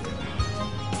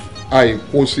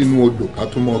àìkó sínú odò ká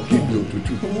tún mọ́ kí ibi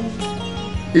òtútù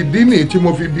ìdí nìyí tí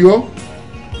mo fi bi ọ́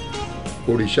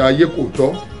òrìṣà ayé kò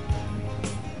tọ́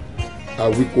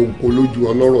àwíkòǹkò lójú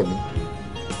ọlọ́rọ̀ ni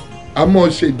a mọ̀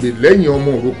ṣègbè lẹ́yìn ọmọ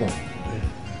òrukàn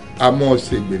a mọ̀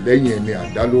ṣègbè lẹ́yìn ẹni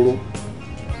àdálóró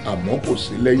àmọ́ kò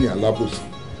sí lẹ́yìn alábòsí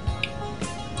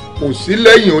kò sí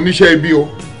lẹ́yìn oníṣẹ́ ibi o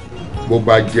bó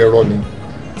bá jẹ́rọ́ ni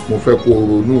mo fẹ́ kó o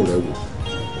ronú rẹ wò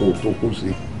kó o tó kó sí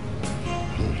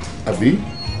àbí.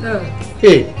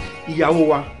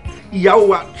 ìyàwó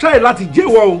wa ṣáà láti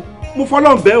jẹ́wọ́ o mo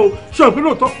fọlọ́n bẹ́ẹ̀ o ṣọ́n pé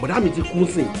lóòótọ́ bọ̀dá mi ti kú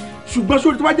sí i ṣùgbọ́n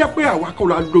sórí tó bá jẹ́ pé àwa kọ́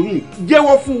la lóyún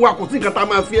jẹ́wọ́ fún wa kò sí nǹkan tá a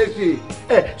máa fi ẹ́ ṣe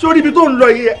sórí ibi tó ń lọ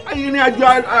yìí ìrìn àjò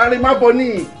àrèmábọ̀ ni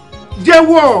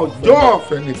jẹ́wọ́ jọ.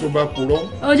 fẹ́ni tó bá purọ́.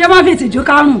 ọjọ́ máa fi ìtìjú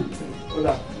kárùn.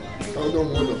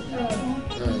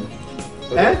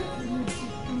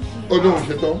 ọdún òun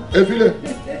ṣetán ẹ filẹ̀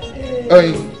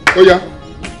ẹyin ó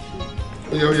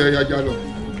yá já lọ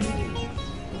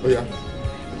ó yá.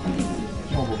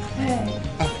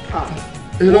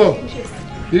 èrò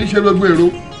kì í ṣe gbogbo èrò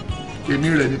èmi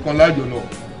rẹ̀ nìkan lájọ lọ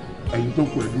ẹ̀yin tó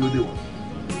kù ẹ̀ dúró dè wọ́n.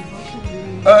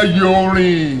 ẹyẹ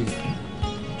orin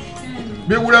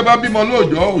bí ewúrẹ́ bá bímọ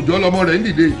lóòjọ́ òòjọ́ lọmọ rẹ̀ ń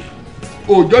dìde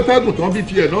òòjọ́ tágùn tán bí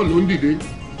tiẹ̀ náà ló ń dìde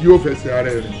yóò fẹsẹ̀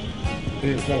ara rẹ̀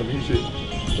nǹkan ò ní í ṣe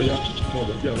bóyá mo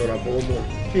bẹ̀ bí àlọ́ra fọwọ́ mọ́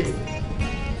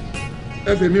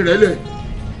ẹ fèmí rẹ̀ lẹ̀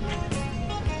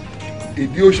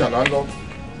ìdí òṣàlá lọ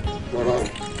rọra o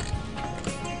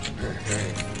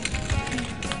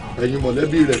ẹ̀yin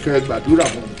mọ̀lẹ́bí rẹ̀ kẹ́ ẹ gbàdúrà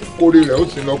mọ́ kórè rẹ̀ ó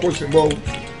sì lọ kó sì mọ́ o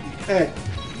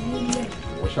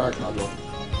wọ́n ṣáà kà lọ.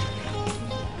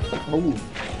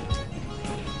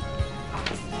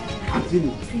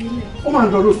 dọ̀tí ni ó máa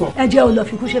ń lọ lóòótọ́. ẹ jẹ́ ò lọ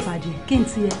fi kú ṣèfàjì kí n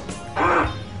tiẹ̀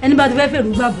ẹni bá ti fẹ́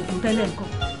fèrú gbà bùkún tẹ́lẹ̀ nǹkan.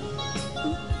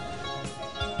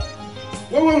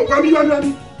 wọ́n wá bí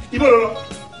ibo lọ lọ.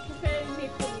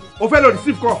 o fẹ́ lọ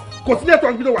receive call kò sí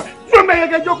network bí tó wà fún mi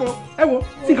gẹ́gẹ́ jókòó ẹ wo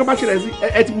tí nǹkan bá ṣẹlẹ̀ sí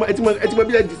ẹ ti mọ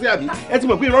bí ẹ dì sí àbí ẹ ti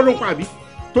mọ̀ pé irọ́ ló ń pa àbí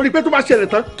torí pé tó bá ṣẹlẹ̀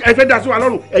tán ẹ fẹ́ dá sí wa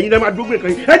lọ́rùn ẹ̀yin lẹ́ máa dúró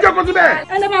kan yìí ẹ jókòó síbẹ̀.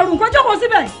 ẹ lè máa rùn kó jókòó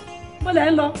síbẹ̀ bó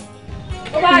lẹ̀ ń lọ.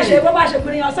 bó bá ṣe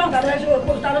pé yan sọ́ọ̀tà lọ́wọ́ ṣe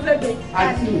òkú ta ló fẹ́ gbé.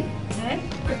 àti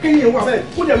kéyìn wà bẹ́ẹ̀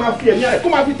kó dẹ̀ máa fi ẹ̀mí ẹ̀ kó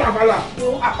máa fi tàfàlà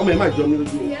ọmọ ẹ̀ máa jọ mi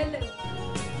lójú.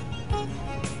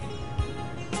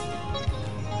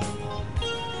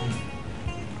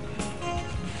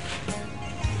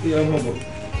 ìyá ọmọ bọ̀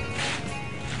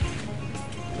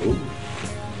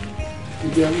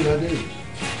ibi amúnadé yìí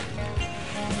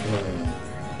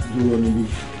dúró níbí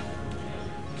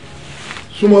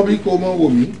súnmọ́ bí kò mọ́ wò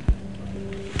mí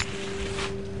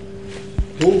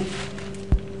tó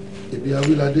ibi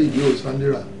awíládé yìí ò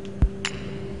sándéra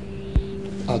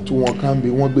àtúwọn kan bí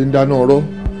wọ́n gbé ń dáná ọ̀rọ̀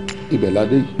ibẹ̀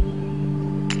ládé yìí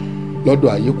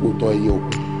lọ́dọ̀ ayé kò tọ́ ẹyẹ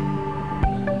òkun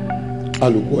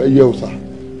alùkò ẹyẹ òsà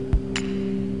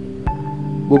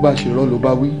bó bá ṣe rọ́ ló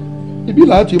bá wí ibi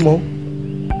láti mọ̀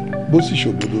bó sì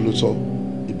ṣòdodo ló sọ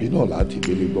ibi náà láti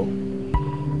gbélé gbọ́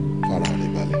fara rẹ̀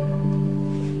balẹ̀.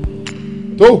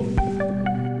 tó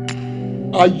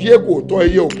ayé kò tọ́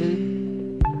ẹyẹ òkun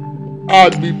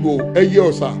àgbìgbò ẹyẹ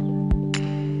ọ̀sà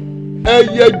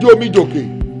ẹyẹ jómijòkè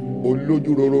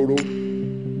olójú rororo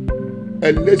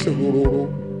ẹlẹ́sìn rororo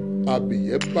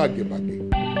abìyẹ́ bàgẹ̀bàgẹ̀.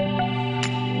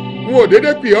 n ò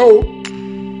dédé pè ọ́ o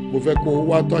mo fẹ́ kó o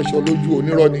wá tó aṣọ lójú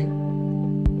onírọ́ ni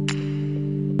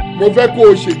mo fẹ́ kó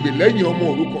o ṣègbè lẹ́yìn ọmọ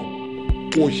òrukàn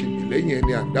kó o ṣègbè lẹ́yìn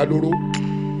ẹni àdálóró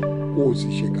kó o sì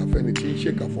ṣèkà fẹ́ni tí ń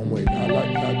ṣèkà fọmọ ẹ̀dá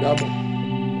aláàdámọ̀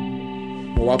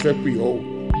mo wá fẹ́ pè ọ́ o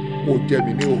kó o jẹ́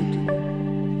mi ní òòtù.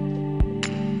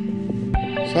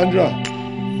 Sandra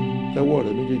tẹ́wọ́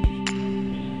rẹ méjèèjì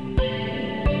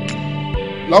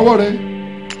láwọ́ rẹ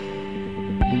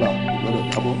nígbà gbọ́dọ̀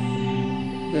jábọ́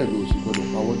bẹ́ẹ̀ ló sì gbọ́dọ̀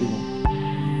pawọ́ dé wọn.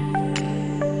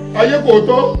 ayé kò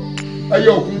tọ́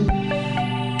ẹyẹ òkun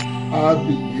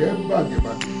abìyẹ́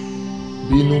bàgẹ̀bàgẹ̀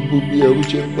bínú gbogbo ẹrú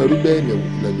ṣe ń pẹrú bẹ́ẹ̀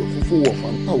lẹ̀lọ̀ fúnfún wọ̀fà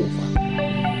ń pàwọ̀fà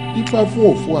dípá fún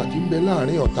òfo àti ń bẹ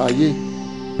láàrin ọ̀tá ayé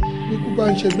bíkú bá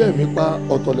ń ṣe bẹ́ẹ̀ mi pa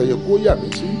ọ̀tọ̀lẹ̀yẹ kó yà mí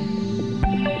sí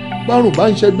bárùn bá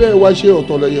ń ṣe bẹ́ẹ̀ wá ṣe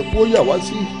ọ̀tọ̀lẹ̀yẹ kó yà wá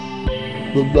sí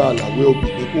gbogbo àlàwé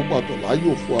obìnrin kó pàtó láyé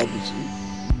òfo àbùsí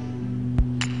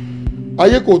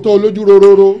ayé kò tọ́ olójú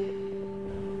rororo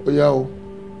ó yá o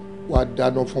wàá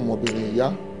dáná fún ọmọbìnrin ìyá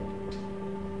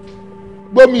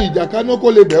gbómi ìjàkáná kó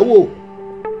lè bẹ̀ wò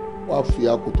wàá fi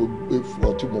akoto gbé fún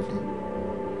ọtí mo fún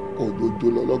òjòjò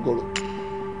lọ lọ́gọ́rọ̀.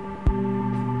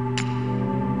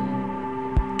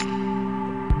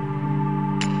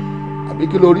 àbí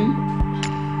kí ló rí.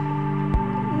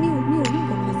 mi ò rí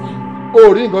nǹkan kan sá.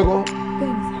 o rí nǹkan kan.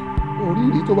 bẹ́ẹ̀ ni sá. o rí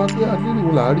ìrí tó bá pé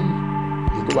adínrìnwó là á rí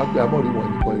èyí tó bá pé amọ̀rìnwó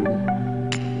nìkan èrè.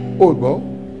 o gbọ́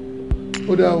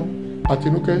ó dá o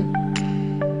àtinúkẹ́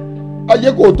ayé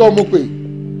kò tọ́ mo pè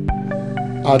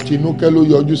àtinúkẹ́ ló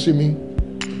yọjú sí mi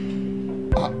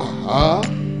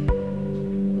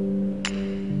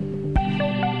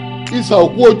ìsà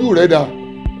òkú ojú rẹ̀ dà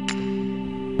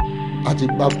àti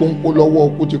gba pọ́npọ́ lọ́wọ́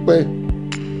ọkú ti pẹ́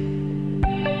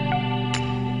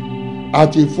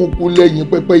àti fúnkú lẹ́yìn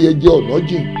pẹ́pẹ́yẹ jẹ́ ọ̀nà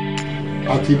jìn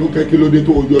àtinúkẹ́ kí ló dé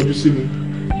tó yọjú sí mi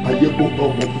ayé kò tọ́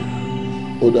mo pè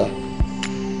ó dà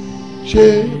ṣé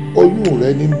oyún rẹ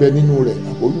ní bẹ nínú rẹ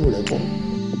àbóyún rẹ kọ́.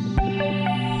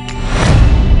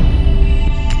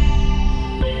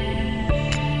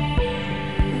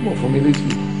 mọ̀ fún mi létí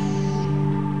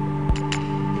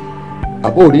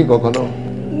àbó rí nǹkan kan náà.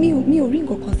 mi ò rí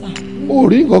nǹkan kan sá. ó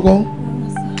rí nǹkan kan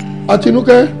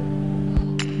Àtinúkẹ́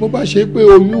bó bá ṣe pé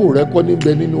oyún rẹ kọ́ ní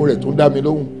bẹ nínú rẹ tó ń dá mi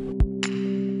lóhùn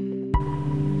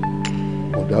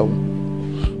kò dáhùn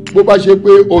bó bá ṣe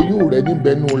pé oyún rẹ ní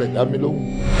bẹ nínú rẹ dá mi lóhùn.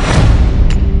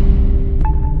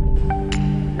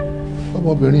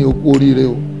 ọmọbìnrin òkú oríire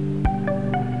o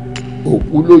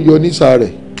òkú ló yọ nísà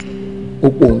rẹ̀ ó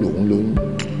pòun lòun lóyún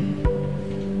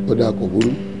ọ̀dà kò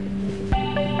burú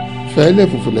fẹ́ẹ́lẹ̀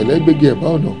fùfùlẹ̀ lẹ́gbẹ̀gì ẹ̀bá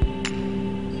ọ̀nà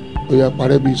ó yá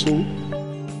parẹ́ bíi só.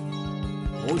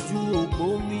 ojú òpó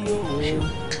mi yóò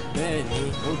bẹ́ẹ̀ ni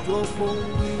ojú òpó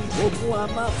mi ogun a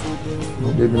máa fògùn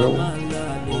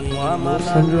ogun a máa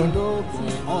Sandra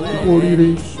òkú oríire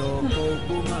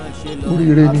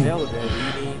ni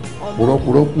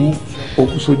pùrọ̀pùrọ̀pù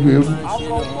òkú sójú eérú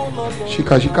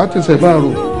ṣìkàṣìkà tẹsẹ̀ bá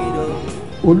rò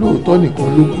olóòótọ́ nìkan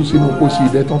ló kú sínú pósí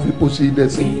idẹ tán fi pósí idẹ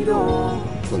sí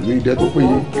pẹ̀lú idẹ tó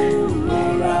péye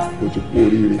kò ti kú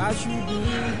oríire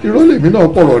irọ́ lèmi náà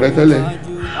pọ̀rọ̀ rẹ tẹ́lẹ̀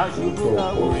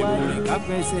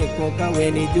káfẹsẹ̀ kọ káwé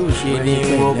ẹni tó ṣe ní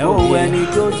pẹ̀lẹ́ òwe ẹni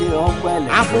tó ṣe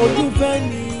ọ̀pẹ̀lẹ̀. àfojúfẹ́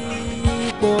ní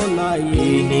ipò láyé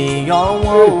ènìyàn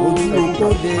wọn ojú oko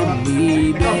dẹ̀ mí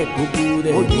bẹ́ẹ̀ kúkú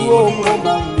dẹ̀ mí ojú oko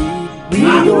bá mi.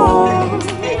 bídò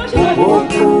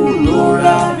òkòkò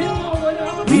lóra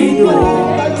bídò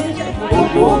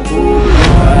òkòkò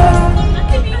lóra.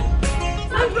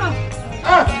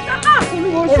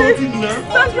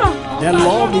 The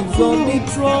Lord is on the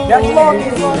throne. The Lord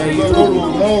is on the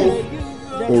throne.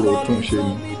 Ọ̀rọ̀ tún ṣe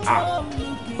ni.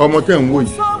 Ọmọ tẹ́ ń wò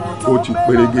yìí, ó ti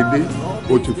pèrègede,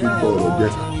 ó ti fi gbọ́ ọ̀rọ̀ jẹ.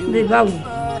 Lè báwo?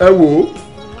 Ẹ wò ó,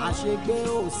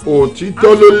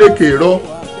 òtítọ́ ló lékè rọ́.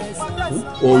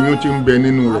 Oyún ti ń bẹ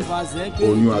nínú rẹ̀,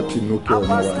 oyún àtinúkẹ́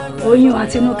ọmọ wa. Oyún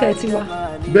àtinúkẹ́ ti wá.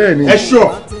 Bẹ́ẹ̀ni, ẹ ṣọ́,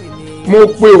 mo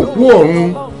pe òkú ọ̀run,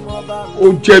 ó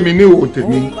jẹ́ mi ní ìwò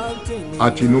tèmi,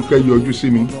 àtinúkẹ́ yọjú sí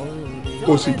mi.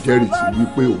 Ó sì jẹ́rìí sí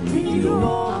wípé òun lè lóyún.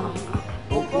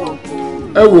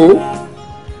 Ẹ wò ó,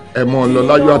 ẹ mọ lọ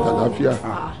láyọ̀ àtàláfíà.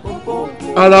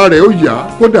 Ara rẹ̀ ó yá,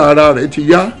 kódà ara rẹ̀ ti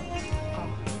yá.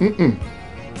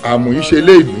 Àmùyíṣe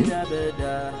léèmí,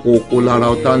 òkò lára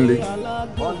ọ̀tá ńlẹ̀.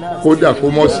 Kódà kó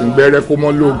mọ̀ sí gbẹ́rẹ́ kó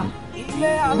mọ̀ lóògùn.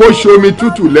 Bó ṣe omi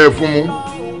tútù lẹ́ fún mu,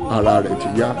 ara rẹ̀ ti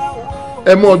yá.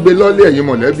 Ẹ mọ́ gbé lọ́lé ẹ̀yin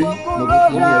mọ̀lẹ́bí. Mo kí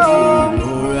ní ẹ fún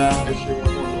oríire. Ẹ ṣe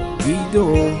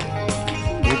wọ́n.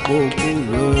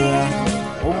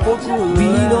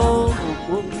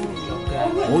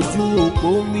 Ojú òpó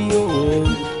mi ò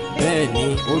bẹ́ẹ̀ ni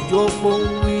ojú òpó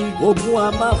wí. Ogun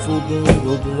a máa fogun,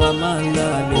 ogun a máa ńlá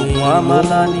ni. Ogun a máa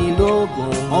ńlá ni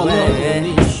lóògùn. Ọlọ́run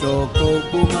ní ìṣọ̀kan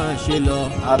òpó máa ṣe lọ.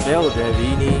 Abẹ́ òdẹ̀ rí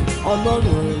ni.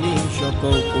 Ọlọ́run ní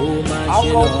ìṣọ̀kan òpó máa ṣe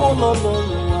lọ. Àkọ́kọ́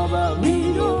lọ́lọ́run ọba mi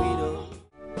ló.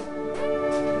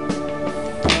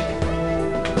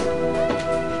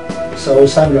 So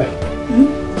Sandra,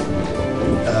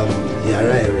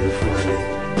 yàrá ẹ̀rẹ̀ fún wa lẹ̀.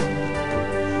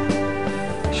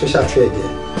 Ṣé ṣàfihàn jẹ́?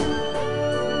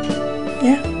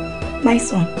 Yeah,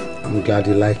 nice one. I'm glad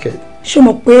you like it. Ṣé o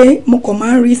mọ̀ pé mo kàn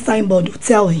máa ń rí signboard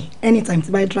hotel yìí anytime tí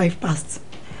bá drive past?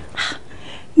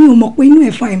 Mi ò mọ̀ pé inú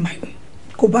ẹ̀ fine by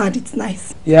kò bad, it's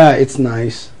nice. Yeah, it's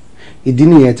nice. Ìdí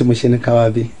nìyẹn tí mo ṣe ní káwá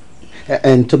bí.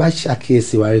 And tó bá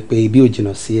ṣàkíyèsí wa rí pé ibi ò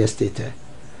jìnnà sí estate ẹ̀.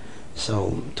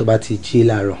 So tó bá ti jí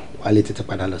láàárọ̀ wà lè tètè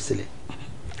padà lọ sílé.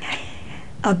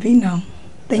 Àbí now,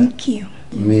 thank you.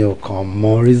 Mi ò kàn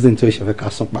mọ reason tí o ṣe fẹ́ ká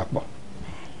sùn papọ̀.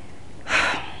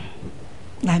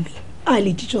 Lábí, a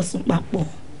lè jíjọ sùn papọ̀.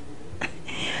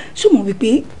 Ṣé o mọ̀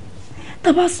wípé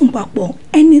tá bá sùn papọ̀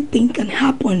anything can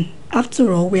happen,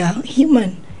 after all we are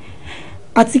human.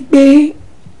 Àti pé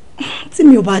tí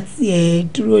mi ò bá tiẹ̀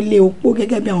dúró lé opó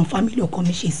gẹ́gẹ́ bí àwọn family ọkọ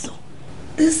mi ṣe sọ.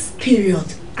 This period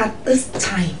at this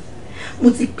time mo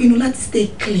ti pinnu láti stay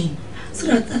clean so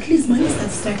that at least my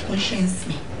satisfied conscience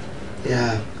me.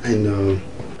 Yeah, I know.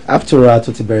 After all,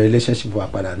 to the relationship wa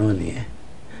padà náà nìyẹn.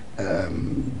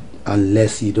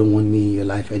 Unless you don't want me in your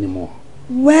life anymore.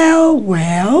 Well,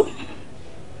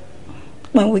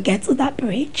 when we get to that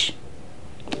bridge,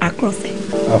 I'll cross it.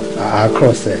 Oh, I'll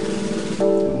cross it.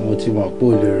 Mo ti mọ̀ pé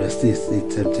o lè resist the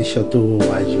temptation tó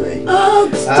wájú ẹ̀. Oh,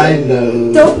 I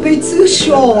know. Don't be too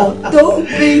sure. Don't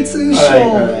be too sure.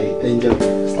 All right. Enjoy.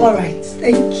 All right.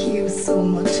 Thank you so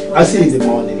much. I'll see you in the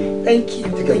morning. Thank you.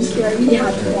 Thank you. I really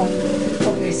had fun.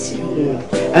 God bless you.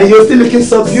 Yeah. And you're still looking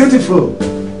so beautiful.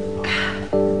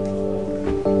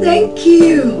 Thank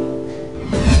you.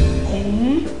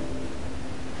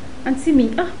 Àǹtí mi,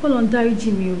 kọ́ ló ń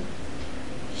dáríjì mi o.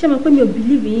 Ṣé mo pé mi ò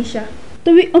believe yín ṣá?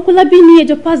 Torí Uncle Labi ní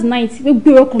ẹjọ́ past night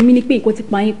gbogbo ọkàn mi ni pé nǹkan ti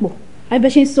pa yín pọ̀. Àbí bẹ́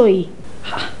ṣe ń sọ yìí.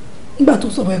 Nígbà tó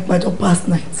sọ̀rọ̀ ẹ̀ pàjọ past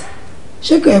night,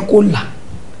 ṣé kò ẹ̀ kó là?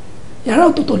 Yàrá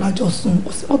ọ̀tọ̀ọ̀tọ̀ lájọ sùn,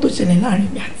 kò sí mọ́tò ṣẹlẹ̀ láàrin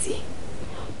mi àti ẹ̀.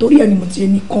 Torí ẹ̀ ni mo ti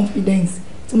ní confidence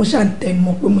tí mo ṣáà ń tẹnu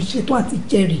mọ́ pé mo ṣetán àti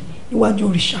jẹ́rìí níwájú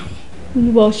òrìṣà wọn.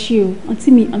 Olúwa ó ṣé o,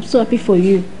 àǹtí mi, I'm so happy for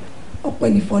you. Ọpẹ́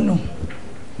ní fọ́nà,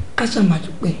 ká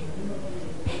ṣàmàdúpẹ́.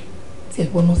 Tí ẹ̀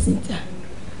gbọ́ná sí ìjà.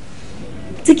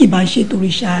 Tí kì bá ń ṣe torí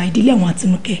ìṣà ìdílé àwọn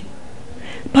Àtinúkẹ́,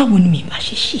 báwo ni mi bá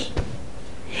ṣe ṣe?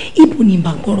 Ibo ni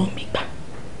ìbá gbọ́rọ̀ mi gbà?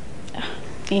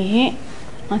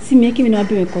 Àǹtí mi, kí mi náà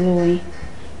bẹ̀rẹ̀ kan lọ́wọ́ yín.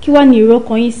 Kí wá ní ìró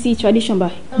kan yín sí tradition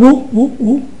báyìí?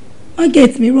 Wo, má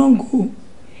get me wrong o.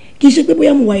 Kì í ṣe pé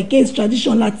bóyá mo wà against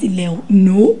tradition láti ilẹ̀ o.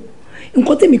 No.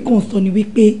 Nǹkan tèmi kàn sọ ni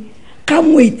wípé ká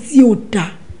mú ètí ò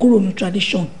dá kúrò ní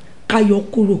tradition, ká yọ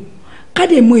kúrò. Ká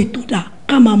dẹ̀ mú ètò dá,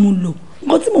 ká máa mú lò.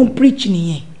 Nǹkan tí mò ń preach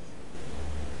nìyẹn.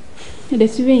 Ẹ̀dẹ̀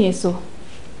tí wíyẹn yẹn sọ.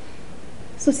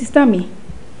 So sister mi,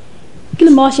 kí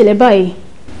ló máa wá ṣẹlẹ̀ báyìí?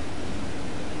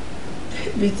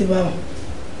 Bí ti báwo?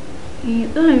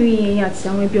 Láàárín ẹ̀yin àti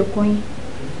àwọn ẹbí ọkọ yín,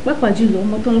 pàápàá jùlọ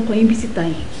ọmọ tó ń lọ́kọ yín bí síta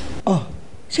yẹn.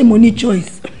 Ṣé mo ní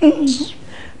choice?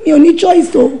 Mi ò ní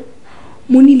choice o.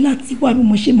 mo ní láti wá bí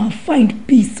mo ṣe máa find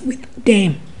peace with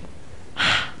them.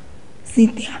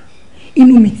 Cynthia,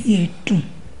 inú mi ti ẹ̀ dùn,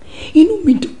 inú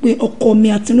mi dùn pé ọkọ mi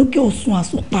Àtinúkẹ́ ò sùn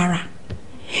àsùnpara,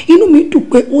 inú mi dùn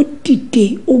pé ó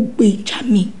dìde ó gbé ìjà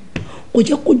mi, kò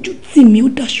jẹ́ kójú tì mí ó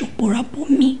daṣọ bora bọ̀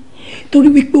mí torí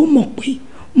wípé ó mọ̀ pé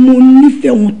mo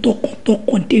nífẹ̀ẹ́ òun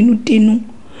tọkàntọkàn dénúdénú.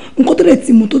 Nǹkan tó dẹ̀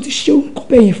tí mo tó ti ṣe nǹkan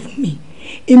bẹ́ẹ̀ yẹn fún mi,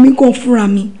 èmi gan fúnra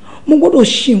mi mo gbọ́dọ̀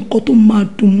ṣe nǹkan tó máa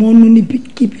dùn mọ́nú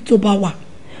níbikíbi tó bá wà.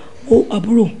 Ó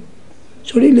àbúrò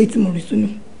sórí ilé tí mo rí sínú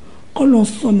kọ́ ló ń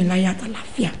sọ mi láyé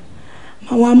àtàlàfíà,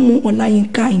 máa wá mú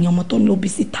Ọláyínká èèyàn ọmọ tó ń lọ bí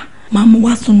síta, máa mú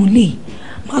wá sínú ilé,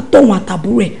 máa tọ́ wọn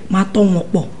àtàbúrò ẹ̀, máa tọ́ wọn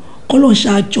pọ̀, kọ́ ló ń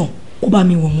ṣáájọ kó bá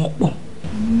mi wò wọ́n pọ̀.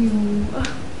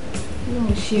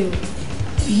 Ọlọ́run ṣe o.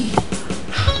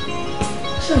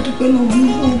 Ṣàdúpẹ́ lọ́wọ́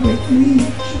ní ọ̀rẹ́ mi.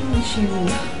 Ọlọ́run ṣe o.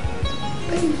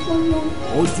 Bẹ́ẹ̀ni fọ́lọ́.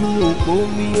 Ojú òpó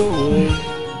mi ò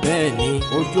bẹ́ẹ̀ ni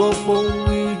ojú òpó ń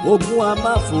wí. Ogun a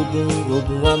máa fogun,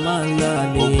 ogun a máa ńlá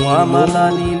ni. Ogun a máa ńlá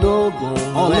ni lóògùn.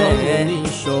 Ọlọ́run ní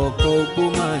ìṣọ̀kan òpó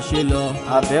máa ṣe lọ.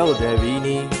 Abẹ́ òdẹ̀ rí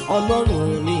ni.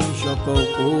 Ọlọ́run ní ìṣọ̀kan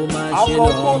òpó máa ṣe lọ.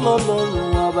 Àkọ́kọ́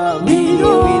lọ́lọ́run ọba mi.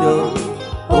 Wídò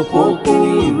òpópó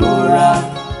ìrora.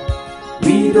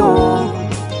 Wídò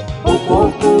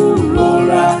òpópó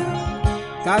ìrora.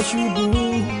 Káṣubú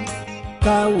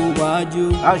káwo wájú,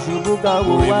 aṣubú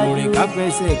káwo wájú, ìrìn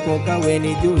káfẹsẹ̀ kan káwo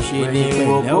ẹni tó ṣe ní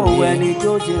pẹ̀lẹ́ òye, ẹni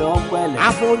tó ṣe ọ̀pẹ̀lẹ̀.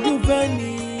 Àfojúfẹ́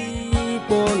ní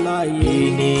pọ́láyé,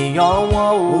 ènìyàn wọn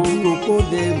o, ojú òpó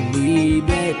dẹ̀ mí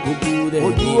bẹ́ẹ̀ kókó dẹ̀ mí,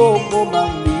 ojú òpó máa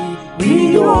ń mí.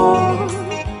 Wídò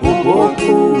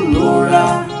òpópó lóra,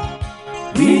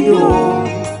 wídò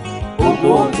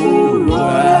òpópó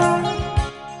lóra.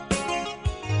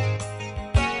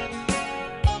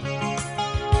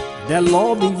 The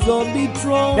Lord is on the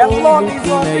throne. The Lord is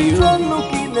on the throne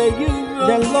looking at you.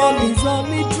 The Lord is on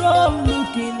the throne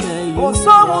looking at you.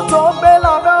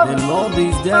 The Lord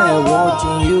is there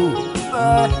watching you.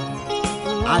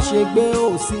 Àṣegbé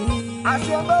ò sí.